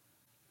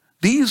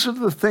 These are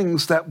the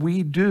things that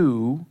we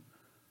do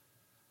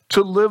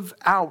to live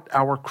out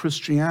our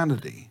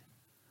Christianity,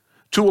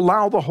 to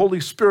allow the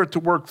Holy Spirit to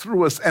work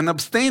through us, and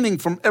abstaining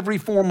from every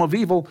form of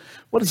evil.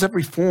 What is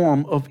every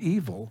form of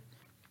evil?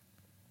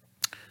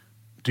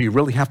 Do you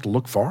really have to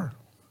look far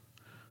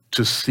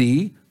to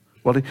see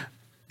what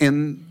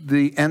in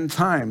the end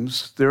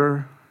times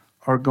there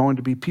are going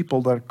to be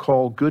people that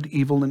call good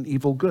evil and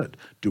evil good?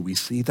 Do we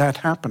see that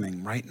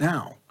happening right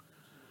now?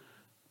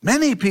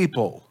 Many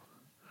people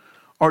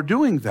are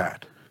doing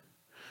that.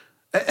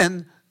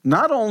 And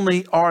not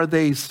only are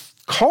they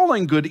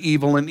calling good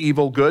evil and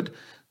evil good,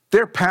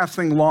 they're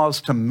passing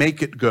laws to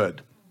make it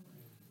good.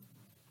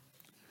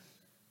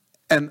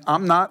 And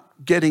I'm not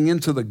getting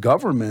into the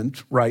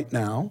government right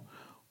now.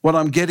 What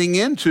I'm getting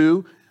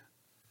into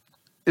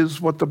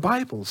is what the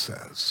Bible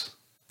says.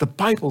 The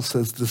Bible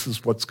says this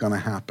is what's going to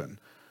happen.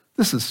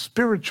 This is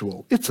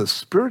spiritual. It's a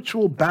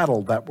spiritual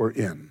battle that we're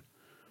in.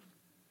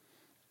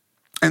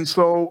 And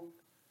so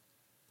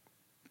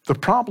the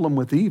problem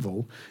with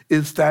evil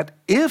is that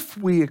if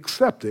we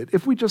accept it,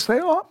 if we just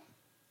say,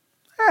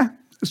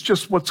 it's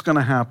just what's going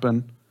to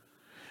happen,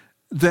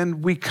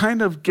 then we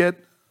kind of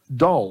get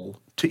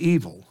dull to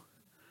evil.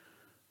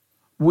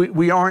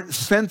 We aren't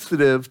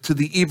sensitive to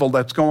the evil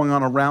that's going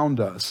on around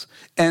us,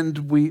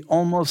 and we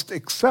almost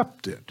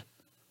accept it.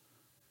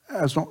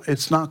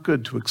 It's not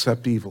good to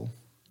accept evil.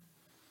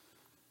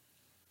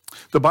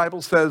 The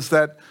Bible says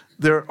that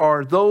there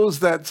are those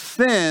that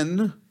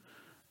sin,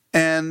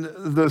 and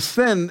the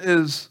sin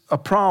is a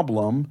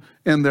problem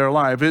in their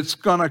life. It's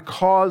going to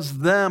cause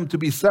them to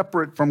be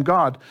separate from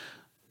God.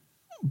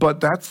 But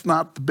that's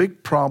not the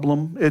big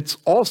problem. It's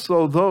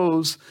also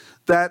those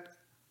that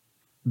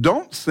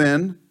don't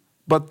sin,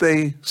 but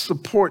they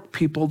support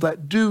people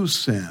that do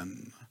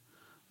sin,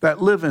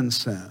 that live in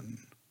sin.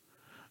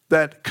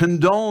 that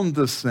condone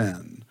the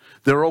sin.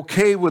 They're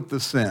okay with the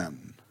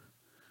sin.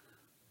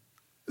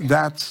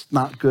 That's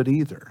not good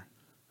either,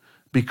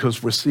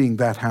 because we're seeing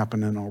that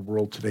happen in our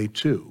world today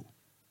too.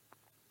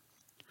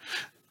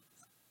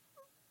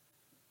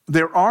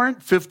 There aren't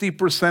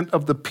 50%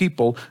 of the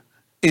people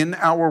in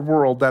our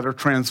world that are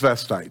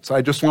transvestites.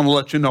 I just want to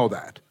let you know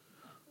that.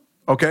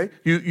 Okay?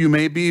 You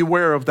may be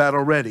aware of that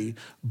already.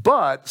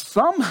 But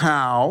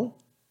somehow,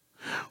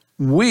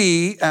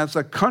 we as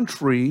a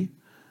country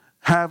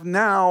have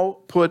now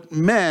put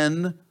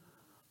men,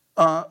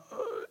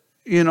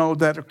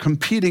 that are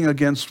competing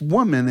against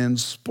women in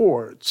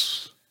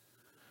sports.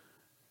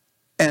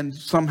 And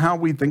somehow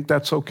we think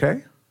that's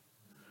okay.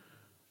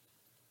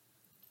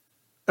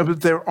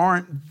 But there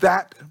aren't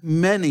that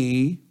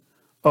many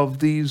of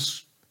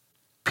these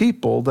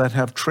people that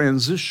have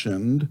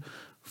transitioned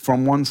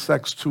from one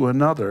sex to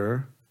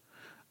another.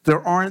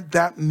 There aren't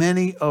that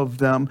many of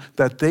them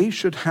that they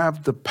should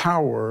have the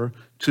power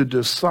to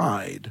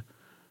decide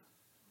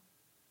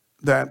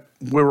that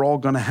we're all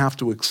going to have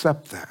to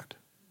accept that.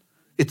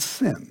 It's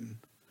sin.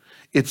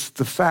 It's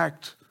the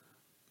fact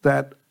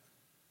that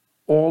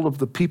all of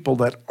the people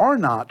that are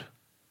not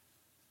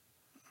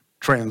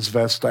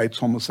transvestites,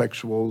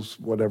 homosexuals,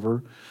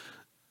 whatever,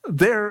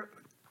 they're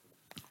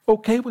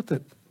okay with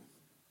it.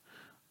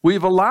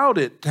 We've allowed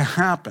it to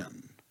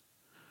happen.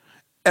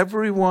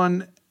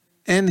 Everyone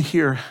in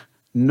here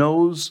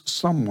knows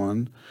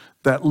someone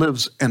that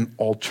lives an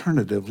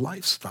alternative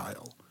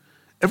lifestyle.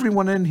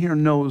 Everyone in here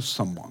knows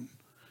someone.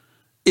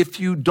 If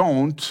you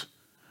don't,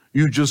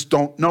 you just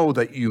don't know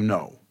that you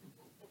know.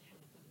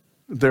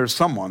 There's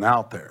someone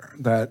out there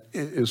that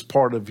is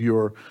part of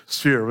your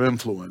sphere of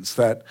influence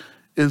that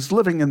is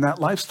living in that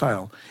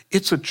lifestyle.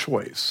 It's a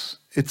choice.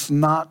 It's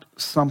not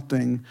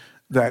something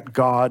that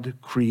God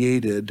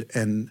created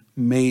and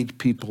made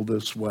people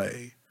this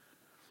way.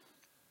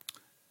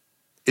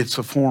 It's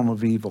a form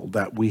of evil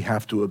that we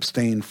have to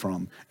abstain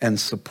from and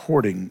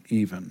supporting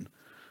even.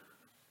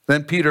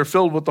 Then Peter,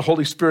 filled with the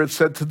Holy Spirit,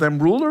 said to them,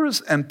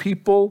 rulers and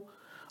people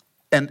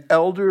and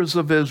elders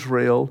of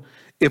Israel,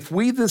 if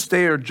we this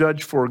day are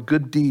judged for a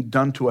good deed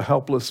done to a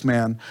helpless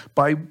man,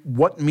 by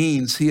what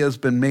means he has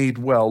been made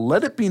well,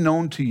 let it be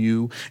known to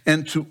you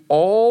and to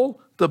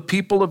all the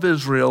people of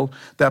Israel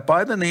that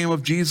by the name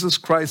of Jesus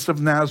Christ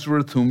of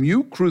Nazareth, whom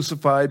you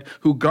crucified,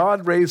 who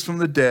God raised from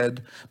the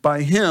dead,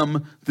 by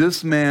him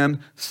this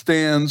man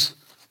stands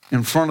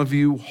in front of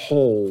you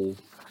whole.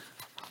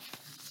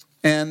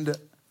 And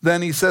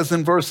then he says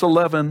in verse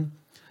 11,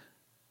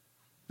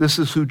 this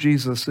is who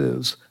Jesus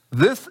is.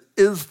 This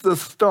is the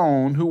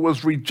stone who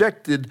was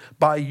rejected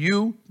by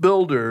you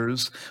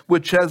builders,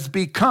 which has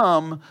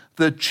become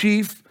the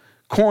chief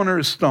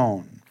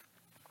cornerstone.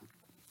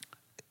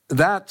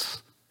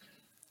 That's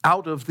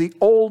out of the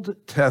Old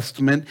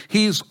Testament.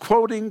 He's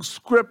quoting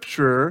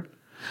scripture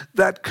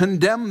that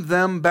condemned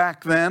them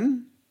back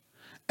then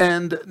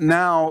and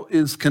now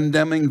is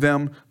condemning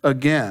them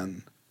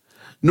again.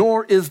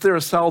 Nor is there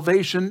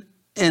salvation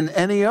in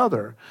any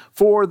other,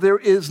 for there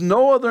is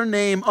no other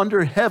name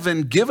under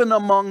heaven given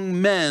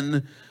among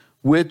men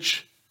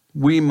which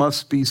we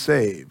must be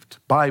saved,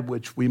 by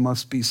which we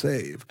must be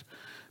saved.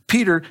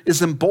 Peter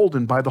is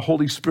emboldened by the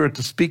Holy Spirit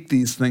to speak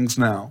these things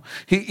now.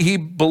 He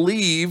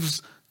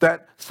believes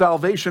that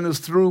salvation is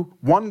through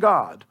one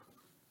God,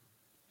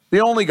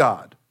 the only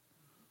God,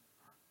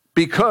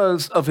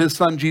 because of his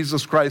son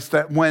Jesus Christ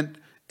that went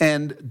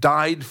and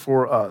died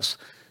for us.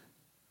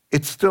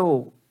 It's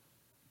still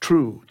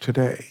true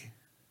today.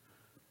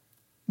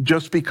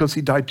 Just because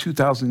he died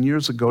 2,000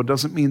 years ago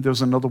doesn't mean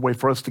there's another way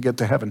for us to get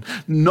to heaven.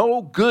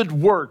 No good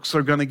works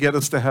are going to get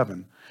us to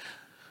heaven.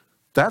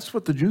 That's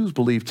what the Jews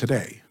believe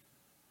today.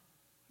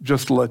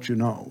 Just to let you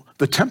know,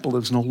 the temple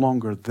is no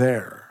longer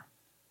there.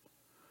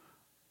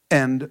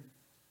 And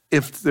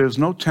if there's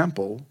no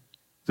temple,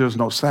 there's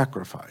no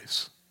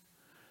sacrifice.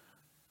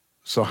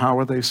 So how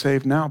are they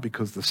saved now?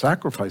 Because the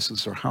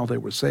sacrifices are how they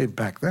were saved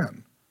back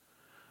then.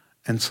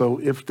 And so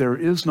if there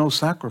is no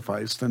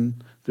sacrifice,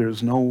 then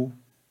there's no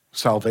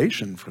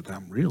salvation for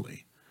them,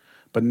 really.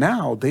 But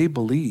now they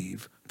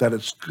believe that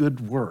it's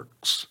good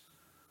works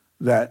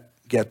that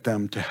get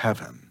them to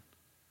heaven.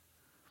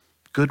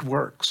 Good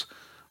works.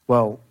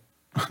 Well,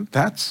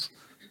 that's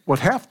what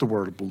half the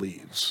world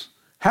believes.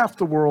 Half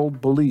the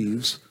world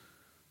believes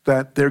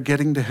that they're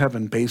getting to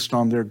heaven based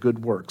on their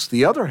good works.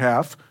 The other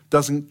half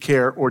doesn't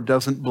care or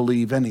doesn't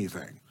believe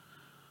anything.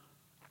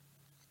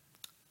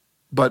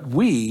 But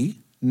we,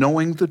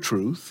 knowing the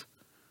truth,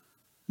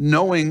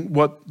 knowing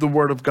what the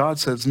Word of God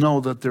says, know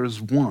that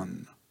there's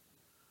one.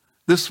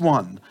 This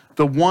one,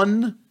 the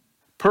one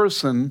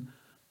person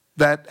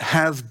that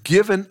has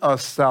given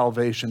us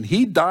salvation.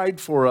 He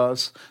died for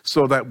us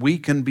so that we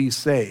can be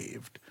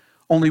saved.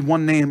 Only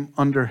one name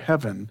under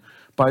heaven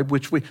by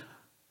which we,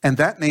 and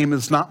that name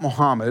is not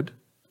Muhammad,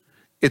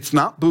 it's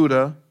not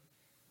Buddha,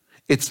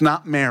 it's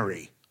not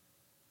Mary.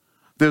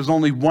 There's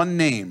only one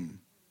name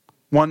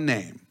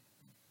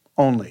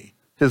only.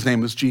 His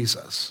name is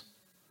Jesus.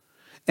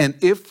 And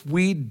if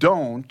we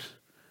don't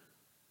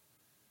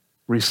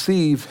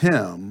receive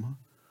him,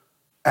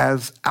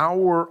 as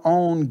our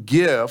own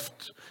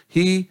gift.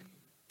 He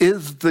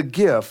is the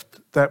gift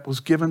that was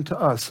given to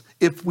us.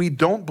 If we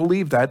don't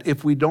believe that,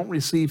 if we don't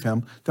receive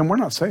him, then we're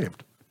not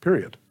saved,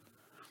 period.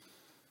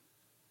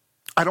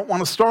 I don't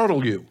want to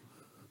startle you,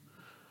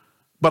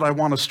 but I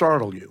want to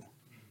startle you.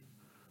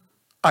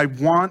 I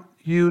want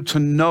you to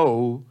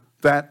know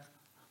that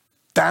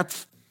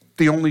that's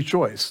the only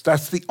choice.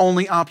 That's the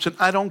only option.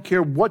 I don't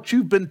care what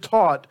you've been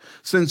taught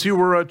since you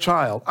were a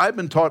child. I've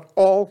been taught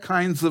all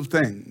kinds of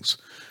things.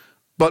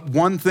 But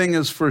one thing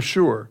is for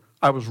sure,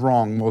 I was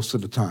wrong most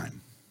of the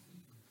time.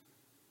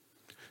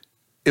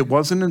 It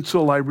wasn't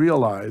until I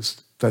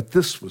realized that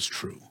this was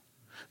true,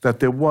 that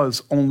there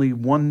was only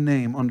one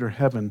name under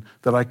heaven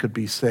that I could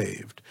be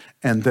saved.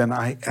 And then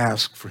I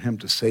asked for him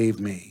to save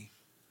me,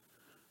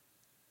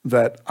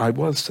 that I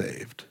was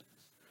saved.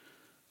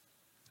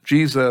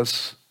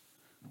 Jesus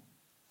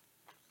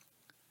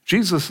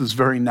is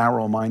very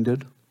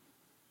narrow-minded.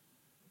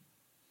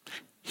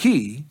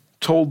 He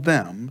told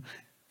them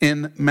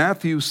in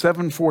Matthew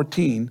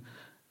 7:14,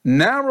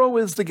 narrow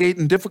is the gate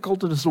and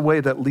difficult is the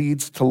way that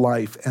leads to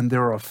life, and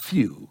there are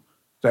few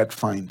that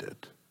find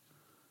it.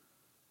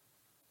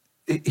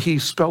 He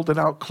spelled it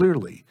out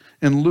clearly.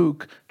 In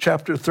Luke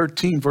chapter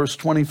 13, verse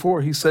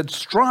 24, he said,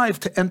 strive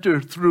to enter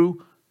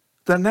through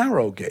the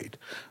narrow gate.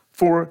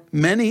 For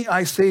many,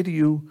 I say to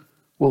you,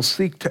 will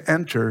seek to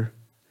enter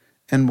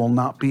and will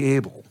not be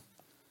able.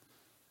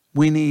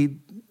 We need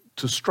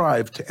to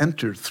strive to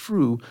enter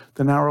through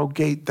the narrow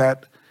gate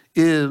that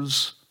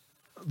is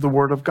the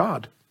Word of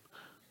God,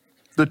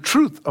 the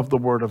truth of the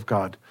Word of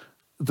God.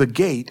 The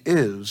gate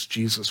is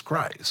Jesus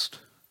Christ.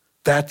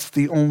 That's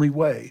the only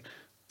way.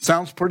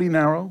 Sounds pretty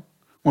narrow.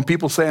 When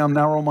people say I'm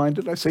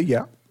narrow-minded, I say,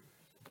 yeah.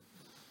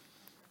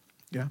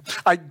 Yeah.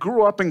 I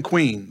grew up in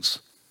Queens.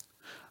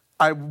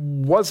 I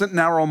wasn't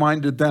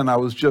narrow-minded then. I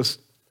was just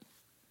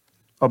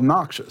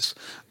obnoxious.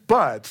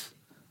 But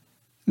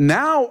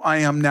now I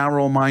am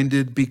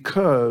narrow-minded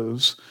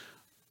because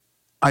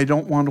I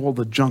don't want all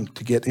the junk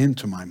to get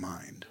into my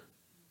mind.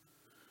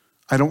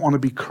 I don't want to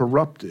be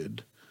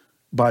corrupted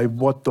by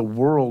what the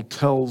world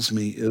tells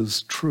me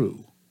is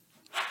true.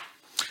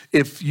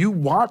 If you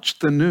watch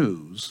the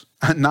news,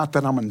 not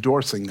that I'm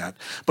endorsing that,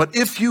 but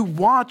if you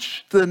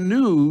watch the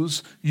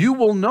news, you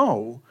will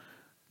know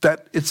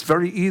that it's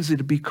very easy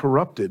to be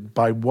corrupted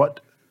by what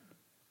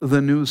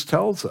the news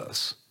tells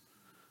us.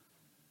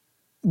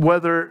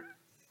 Whether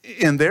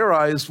in their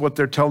eyes what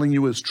they're telling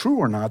you is true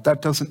or not,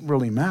 that doesn't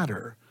really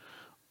matter.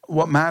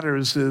 What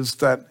matters is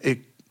that it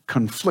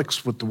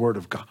conflicts with the Word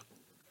of God.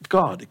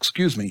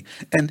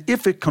 And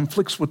if it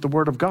conflicts with the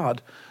Word of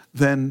God,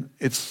 then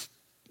it's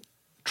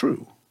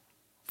true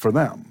for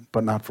them,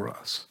 but not for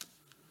us.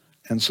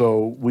 And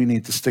so we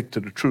need to stick to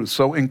the truth.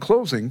 So in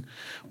closing,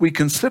 we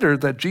consider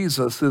that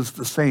Jesus is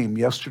the same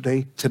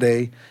yesterday,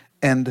 today,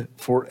 and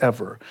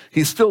forever.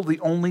 He's still the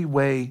only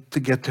way to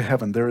get to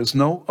heaven. There is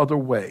no other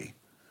way.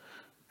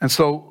 And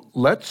so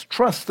let's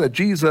trust that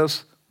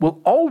Jesus will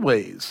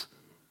always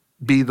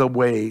be the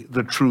way,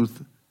 the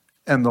truth,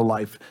 and the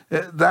life.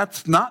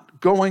 That's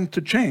not going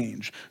to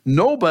change.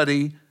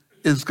 Nobody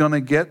is going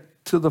to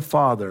get to the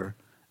Father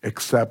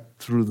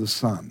except through the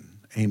Son.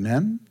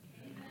 Amen?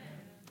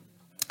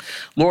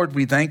 Lord,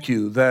 we thank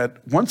you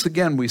that once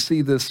again we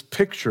see this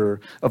picture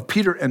of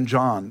Peter and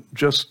John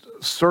just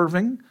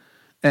serving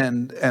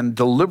and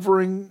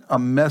delivering a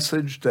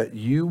message that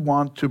you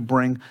want to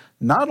bring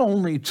not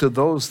only to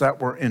those that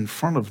were in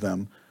front of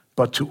them,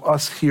 but to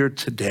us here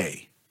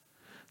today,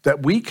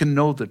 that we can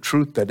know the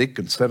truth, that it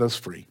can set us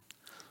free.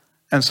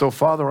 And so,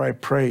 Father, I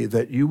pray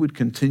that you would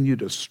continue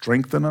to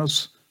strengthen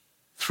us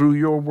through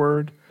your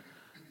word,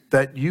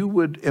 that you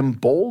would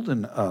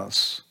embolden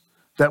us,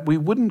 that we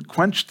wouldn't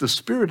quench the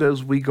Spirit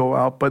as we go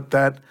out, but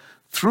that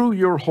through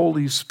your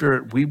Holy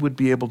Spirit, we would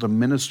be able to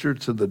minister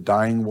to the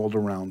dying world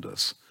around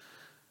us.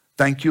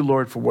 Thank you,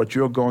 Lord, for what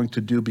you're going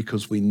to do,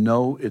 because we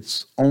know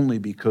it's only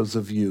because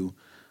of you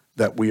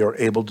that we are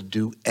able to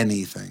do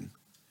anything.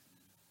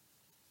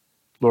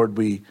 Lord,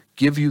 we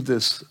give you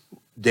this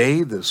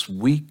day, this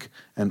week,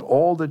 and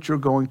all that you're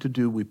going to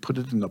do. We put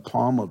it in the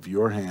palm of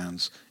your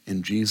hands.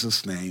 In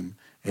Jesus' name,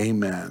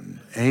 amen.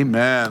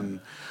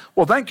 Amen.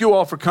 Well, thank you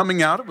all for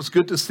coming out. It was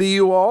good to see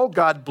you all.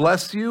 God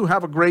bless you.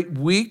 Have a great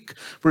week.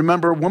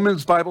 Remember,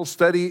 Women's Bible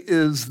Study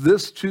is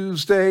this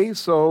Tuesday.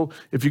 So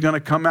if you're going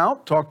to come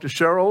out, talk to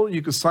Cheryl.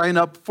 You can sign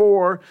up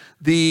for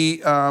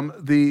the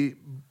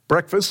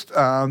breakfast,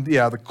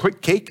 the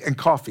quick cake and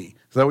coffee.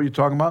 Is that what you're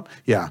talking about?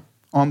 Yeah,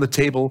 on the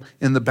table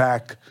in the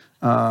back.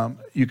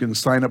 You can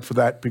sign up for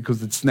that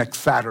because it's next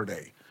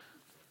Saturday.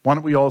 Why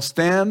don't we all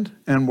stand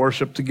and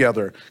worship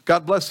together?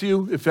 God bless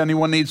you. If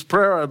anyone needs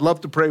prayer, I'd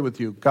love to pray with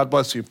you. God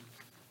bless you.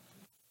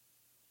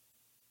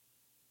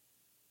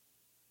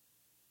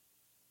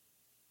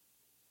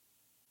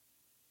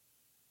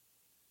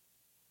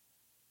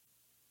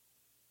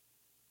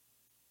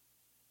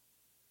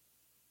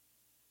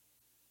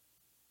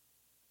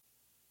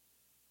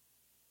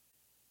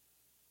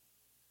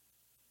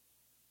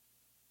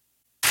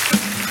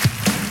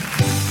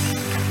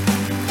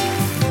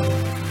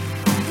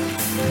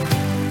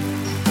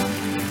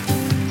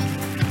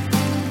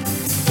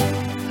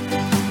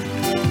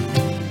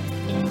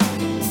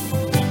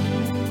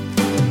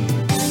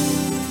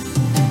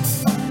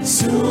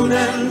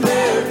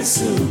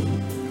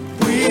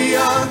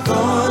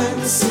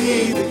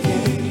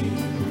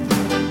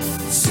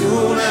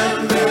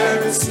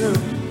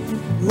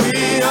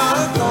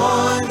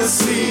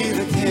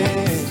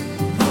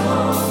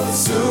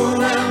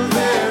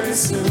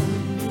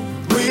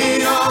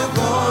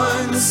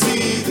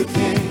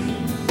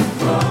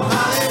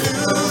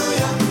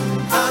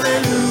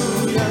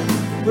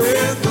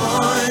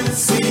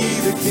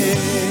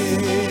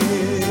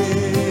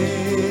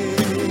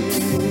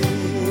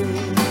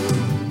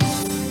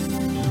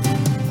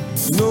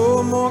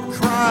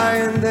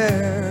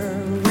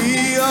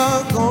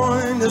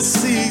 to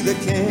see the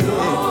King.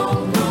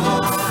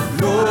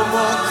 No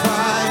more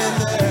crying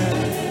there.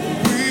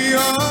 We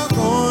are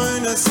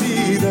going to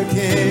see the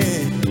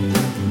King.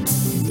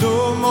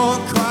 No more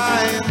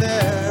crying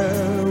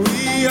there.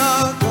 We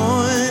are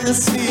going to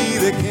see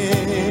the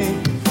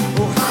King.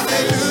 Oh,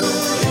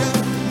 hallelujah,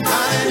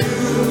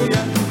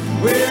 hallelujah.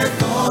 We're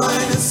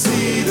going to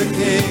see the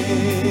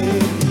King.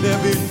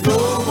 There'll be no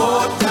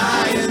more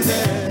dying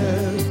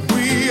there.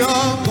 We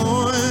are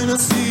going to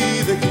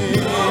see the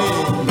King.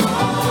 No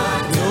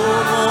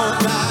more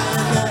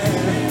dying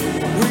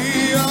there.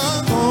 We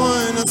are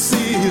going to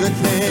see the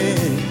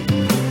King.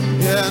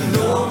 Yeah,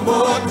 no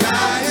more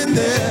dying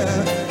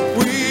there.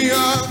 We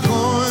are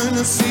going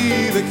to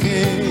see the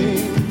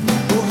King.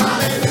 Oh,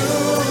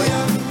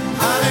 hallelujah,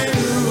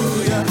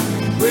 hallelujah.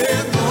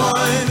 We're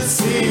going to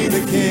see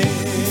the King.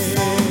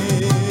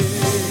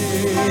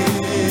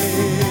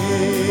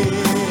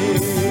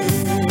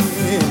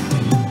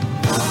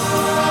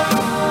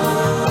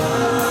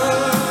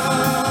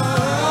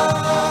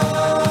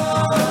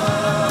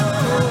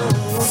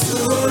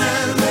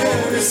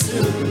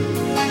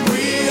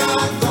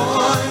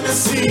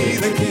 See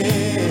the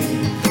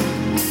King.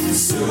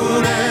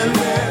 Soon and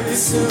very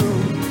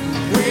soon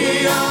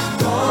we are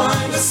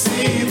going to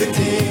see the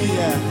King.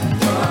 Yeah.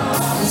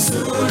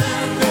 Soon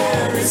and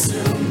very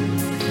soon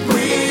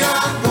we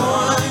are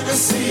going to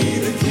see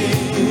the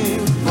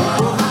King.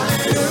 Oh,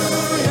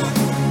 hallelujah,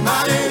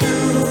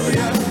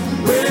 hallelujah.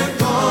 We're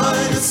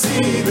going to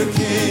see the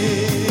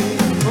King.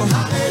 Oh,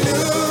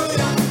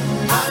 hallelujah,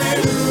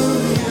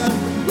 hallelujah.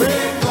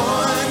 We're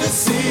going to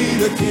see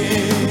the King.